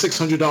don't think the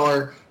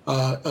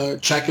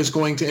 $600 check is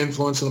going to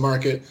influence the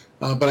market,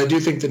 but I do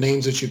think the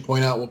names that you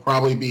point out will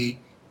probably be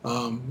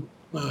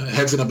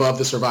heads and above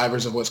the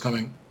survivors of what's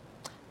coming.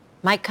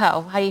 Mike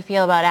Coe, how do you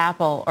feel about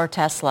Apple or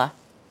Tesla?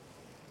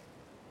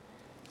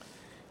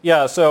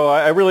 Yeah, so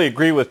I really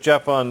agree with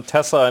Jeff on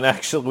Tesla, and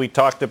actually we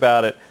talked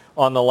about it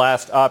on the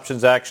last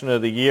options action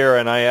of the year,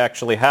 and I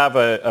actually have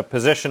a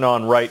position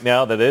on right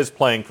now that is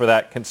playing for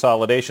that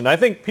consolidation. I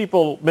think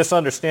people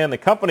misunderstand the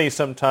company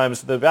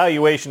sometimes. The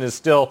valuation is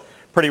still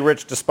pretty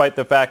rich, despite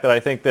the fact that I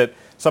think that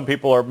some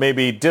people are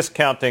maybe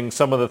discounting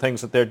some of the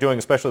things that they're doing,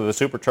 especially the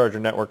Supercharger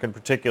network in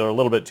particular, a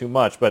little bit too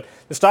much. But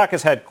the stock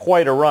has had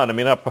quite a run. I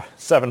mean, up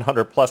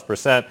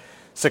 700+%.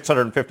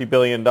 $650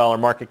 billion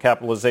market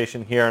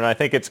capitalization here, and I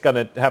think it's going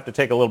to have to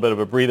take a little bit of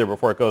a breather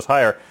before it goes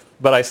higher.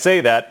 But I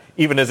say that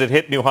even as it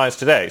hit new highs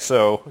today.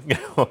 So,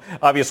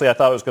 obviously I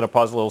thought it was going to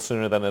pause a little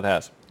sooner than it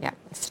has. Yeah,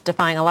 it's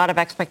defying a lot of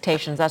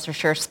expectations, that's for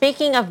sure.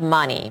 Speaking of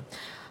money,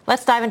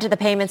 let's dive into the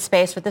payment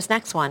space with this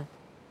next one.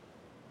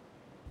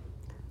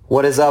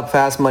 What is up,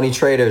 Fast Money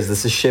traders?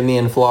 This is Shimmy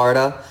in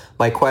Florida.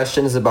 My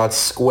question is about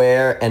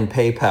Square and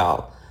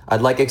PayPal.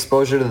 I'd like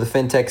exposure to the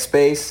fintech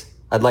space.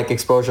 I'd like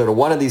exposure to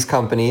one of these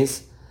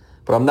companies,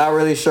 but I'm not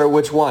really sure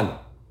which one.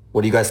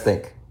 What do you guys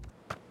think?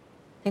 I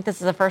think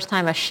this is the first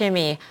time a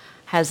Shimmy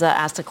has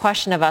asked a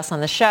question of us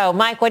on the show.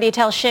 Mike, what do you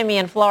tell Shimmy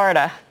in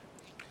Florida?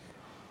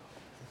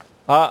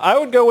 I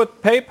would go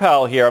with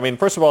PayPal here. I mean,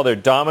 first of all, they're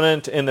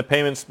dominant in the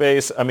payment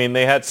space. I mean,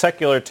 they had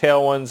secular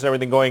tailwinds and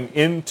everything going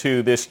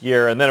into this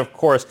year. And then, of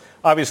course,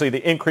 obviously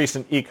the increase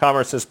in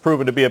e-commerce has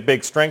proven to be a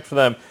big strength for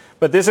them.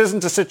 But this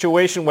isn't a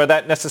situation where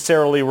that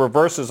necessarily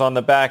reverses on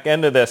the back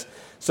end of this.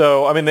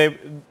 So, I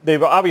mean,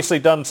 they've obviously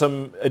done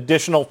some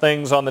additional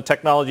things on the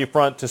technology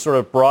front to sort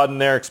of broaden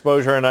their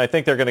exposure, and I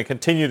think they're going to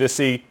continue to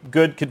see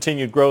good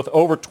continued growth,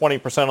 over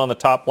 20% on the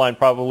top line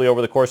probably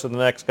over the course of the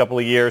next couple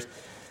of years.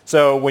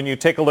 So when you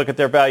take a look at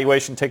their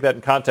valuation, take that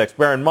in context.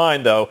 Bear in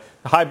mind, though,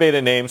 high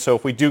beta name, so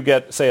if we do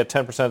get, say, a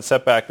 10%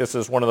 setback, this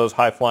is one of those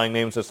high-flying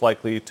names that's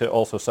likely to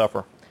also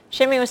suffer.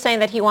 Shimmy was saying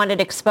that he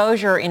wanted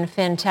exposure in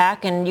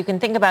fintech, and you can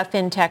think about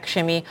fintech,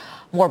 Shimmy,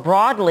 more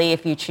broadly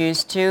if you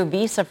choose to.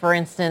 Visa, for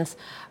instance,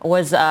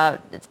 was a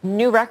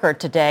new record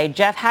today.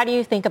 Jeff, how do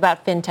you think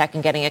about fintech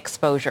and getting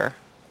exposure?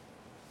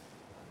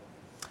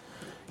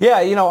 Yeah,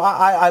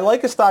 I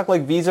like a stock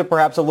like Visa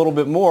perhaps a little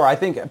bit more. I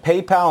think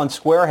PayPal and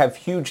Square have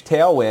huge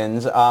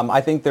tailwinds.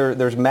 I think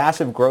there's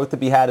massive growth to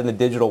be had in the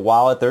digital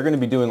wallet. They're going to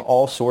be doing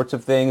all sorts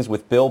of things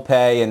with bill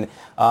pay,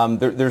 and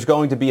there's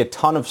going to be a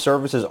ton of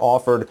services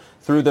offered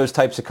through those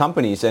types of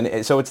companies.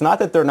 And so it's not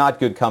that they're not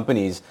good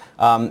companies.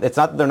 It's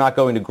not that they're not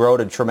going to grow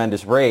at a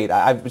tremendous rate.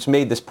 I've just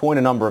made this point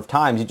a number of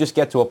times. You just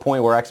get to a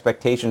point where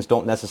expectations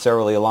don't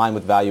necessarily align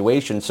with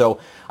valuation. So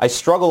I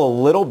struggle a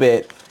little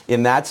bit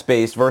in that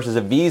space versus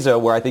a Visa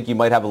where I think you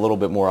might have a little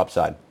bit more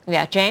upside.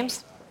 Yeah,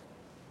 James?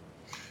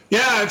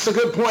 Yeah, it's a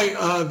good point.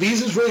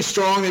 Visa's really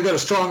strong. They've got a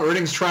strong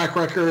earnings track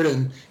record,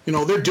 and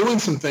they're doing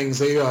some things.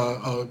 They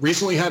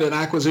recently had an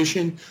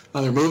acquisition.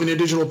 They're moving to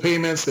digital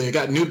payments. They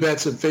got new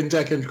bets in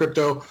fintech and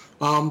crypto.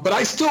 But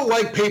I still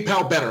like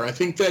PayPal better. I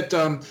think that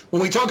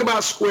when we talk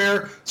about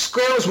Square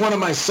is one of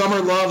my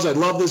summer loves. I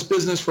love this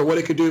business for what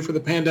it could do for the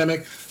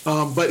pandemic.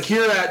 But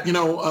here at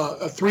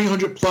a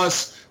 300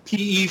 plus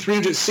PE,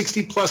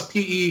 360 plus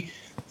PE.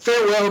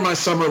 Farewell to my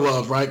summer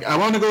love, right? I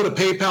want to go to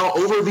PayPal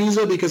over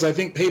Visa because I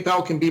think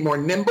PayPal can be more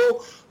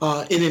nimble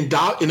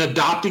in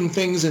adopting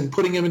things and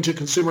putting them into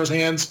consumers'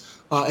 hands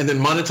and then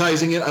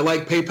monetizing it. I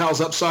like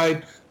PayPal's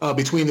upside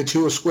between the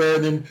two of Square.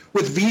 And then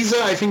with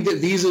Visa, I think that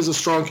Visa is a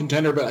strong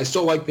contender, but I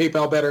still like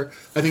PayPal better.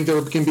 I think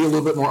there can be a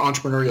little bit more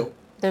entrepreneurial.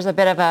 There's a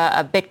bit of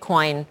a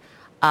Bitcoin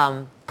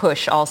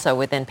push also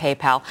within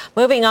PayPal.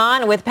 Moving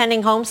on, with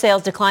pending home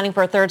sales declining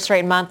for a third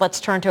straight month,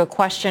 let's turn to a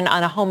question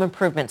on a home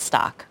improvement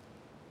stock.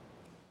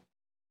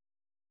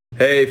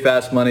 Hey,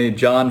 Fast Money,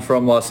 John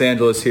from Los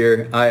Angeles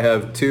here. I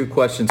have two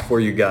questions for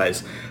you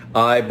guys.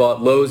 I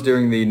bought Lowe's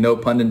during the, no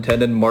pun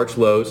intended, March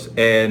lows,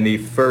 and the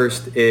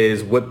first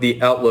is what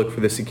the outlook for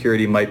the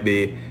security might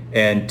be,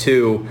 and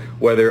two,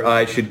 whether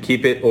I should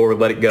keep it or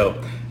let it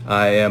go.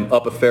 I am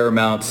up a fair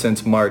amount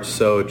since March,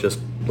 so just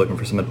looking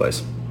for some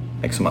advice.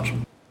 Thanks so much.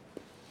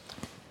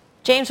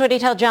 James, what do you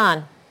tell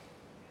John?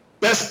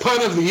 Best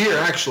pun of the year,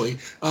 actually.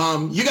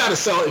 You got to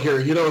sell it here.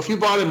 If you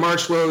bought in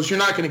March lows, you're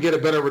not going to get a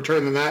better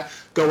return than that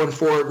going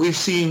forward. We've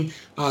seen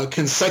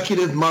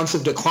consecutive months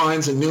of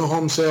declines in new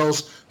home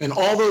sales, and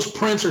all those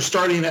prints are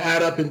starting to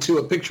add up into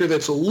a picture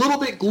that's a little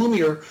bit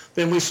gloomier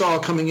than we saw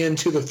coming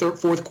into the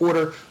fourth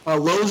quarter.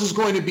 Lowe's is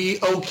going to be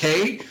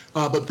okay,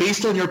 but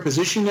based on your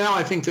position now,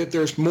 I think that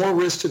there's more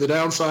risk to the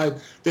downside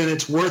than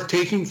it's worth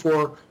taking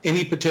for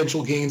any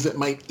potential gains that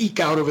might eke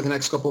out over the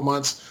next couple of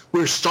months.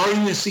 We're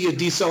starting to see a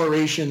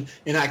deceleration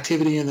in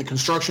activity in the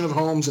construction of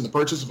homes and the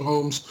purchase of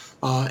homes,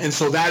 and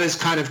so that is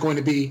kind of going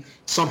to be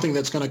something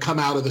that's going to come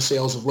out of the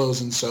sales of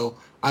Lowe's, and so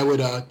I would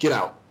get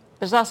out.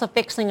 There's also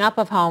fixing up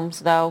of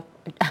homes, though.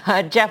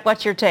 Jeff,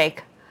 what's your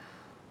take?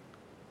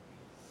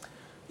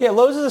 Yeah,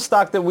 Lowe's is a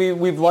stock that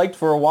we've liked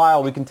for a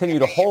while. We continue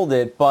to hold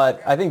it,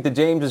 but I think to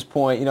James's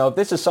point, if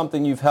this is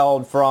something you've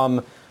held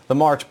from the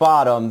March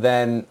bottom,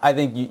 then I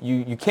think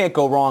you can't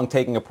go wrong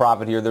taking a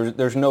profit here.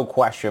 There's no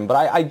question. But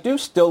I do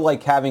still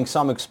like having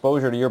some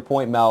exposure, to your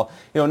point, Mel.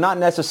 Not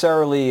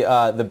necessarily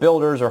the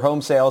builders or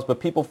home sales, but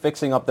people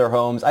fixing up their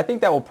homes. I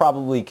think that will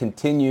probably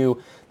continue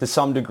to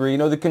some degree.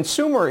 The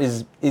consumer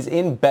is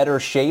in better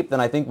shape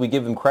than I think we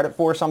give them credit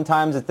for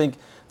sometimes. I think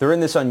they're in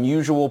this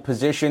unusual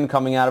position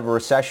coming out of a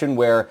recession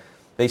where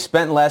they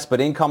spent less, but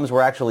incomes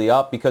were actually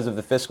up because of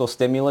the fiscal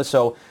stimulus.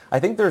 So I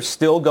think there's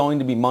still going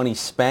to be money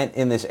spent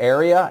in this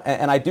area.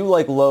 And I do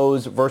like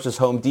Lowe's versus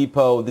Home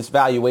Depot. This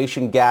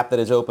valuation gap that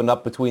has opened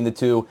up between the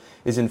two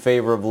is in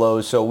favor of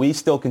Lowe's. So we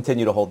still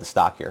continue to hold the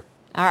stock here.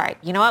 All right.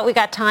 You know what? We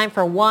got time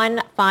for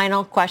one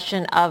final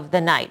question of the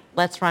night.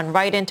 Let's run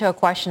right into a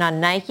question on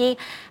Nike,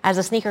 as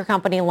a sneaker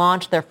company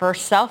launched their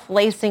first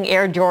self-lacing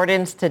Air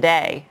Jordans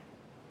today.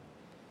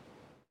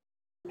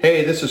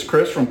 Hey, this is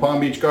Chris from Palm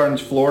Beach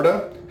Gardens,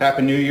 Florida.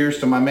 Happy New Year's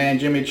to my man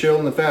Jimmy Chill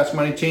and the Fast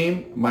Money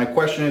team. My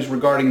question is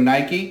regarding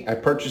Nike. I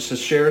purchased the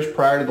shares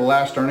prior to the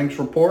last earnings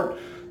report.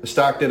 The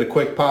stock did a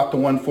quick pop to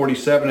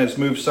 147 and has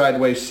moved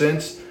sideways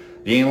since.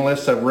 The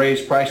analysts have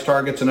raised price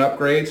targets and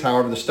upgrades.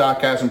 However, the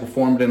stock hasn't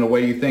performed in the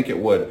way you think it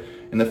would.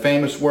 In the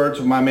famous words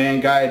of my man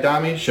Guy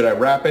Adami, should I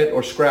wrap it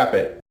or scrap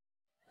it?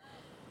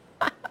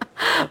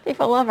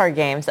 People love our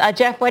games.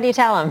 Jeff, what do you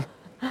tell them?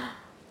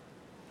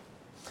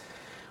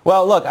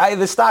 Well, look,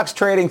 the stock's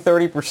trading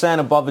 30%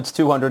 above its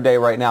 200-day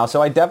right now,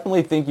 so I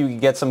definitely think you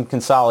could get some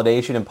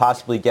consolidation and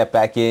possibly get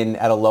back in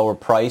at a lower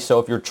price. So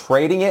if you're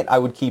trading it, I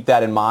would keep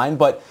that in mind.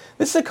 But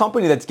this is a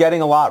company that's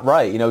getting a lot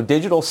right.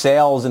 Digital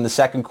sales in the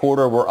second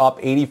quarter were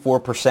up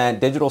 84%.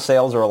 Digital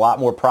sales are a lot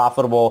more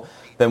profitable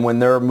than when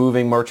they're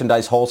moving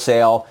merchandise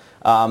wholesale.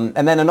 And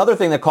then another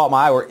thing that caught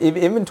my eye were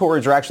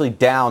inventories are actually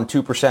down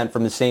 2%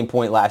 from the same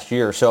point last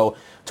year. So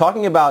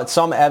talking about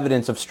some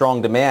evidence of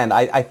strong demand,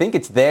 I think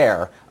it's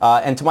there.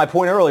 And to my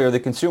point earlier, the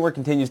consumer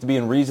continues to be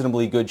in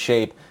reasonably good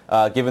shape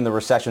given the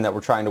recession that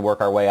we're trying to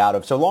work our way out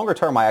of. So longer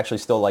term, I actually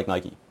still like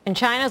Nike. And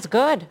China's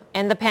good.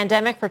 And the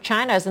pandemic for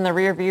China is in the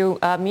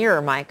rearview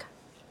mirror, Mike.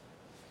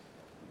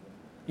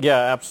 Yeah,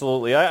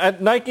 absolutely.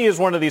 Nike is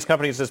one of these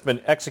companies that's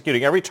been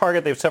executing. Every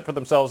target they've set for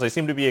themselves, they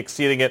seem to be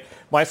exceeding it.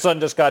 My son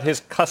just got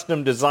his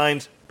custom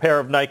designed pair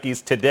of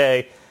Nikes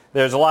today.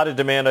 There's a lot of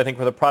demand, I think,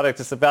 for the product.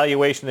 It's the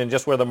valuation and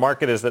just where the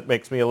market is that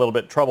makes me a little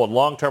bit troubled.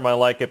 Long term, I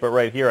like it, but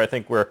right here, I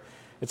think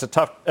it's a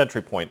tough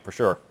entry point for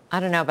sure. I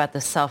don't know about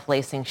the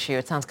self-lacing shoe.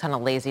 It sounds kind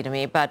of lazy to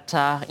me, but,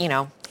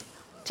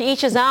 to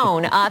each his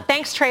own.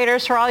 Thanks,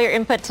 traders, for all your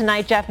input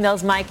tonight. Jeff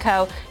Mills, Mike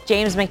Coe,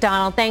 James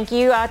McDonald. Thank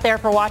you out there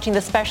for watching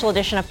the special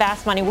edition of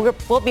Fast Money.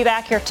 We'll be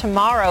back here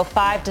tomorrow,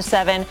 5 to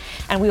 7,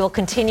 and we will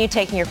continue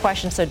taking your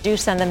questions, so do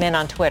send them in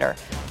on Twitter.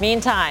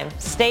 Meantime,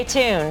 stay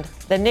tuned.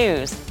 The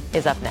news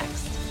is up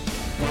next.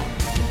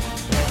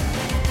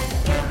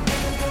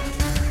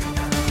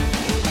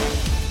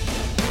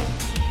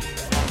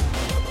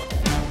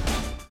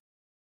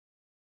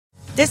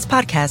 This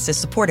podcast is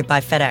supported by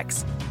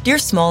FedEx. Dear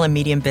small and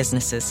medium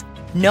businesses,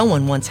 no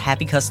one wants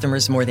happy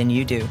customers more than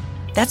you do.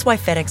 That's why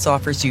FedEx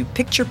offers you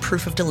picture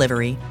proof of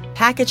delivery,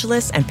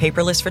 packageless and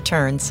paperless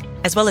returns,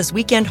 as well as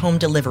weekend home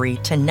delivery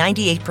to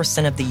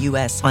 98% of the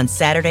U.S. on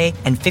Saturday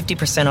and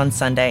 50% on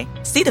Sunday.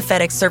 See the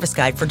FedEx service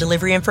guide for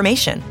delivery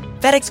information.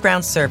 FedEx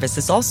Ground service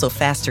is also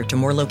faster to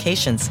more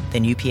locations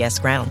than UPS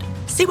Ground.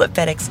 See what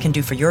FedEx can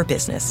do for your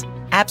business.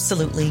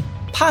 Absolutely,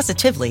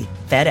 positively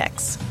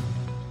FedEx.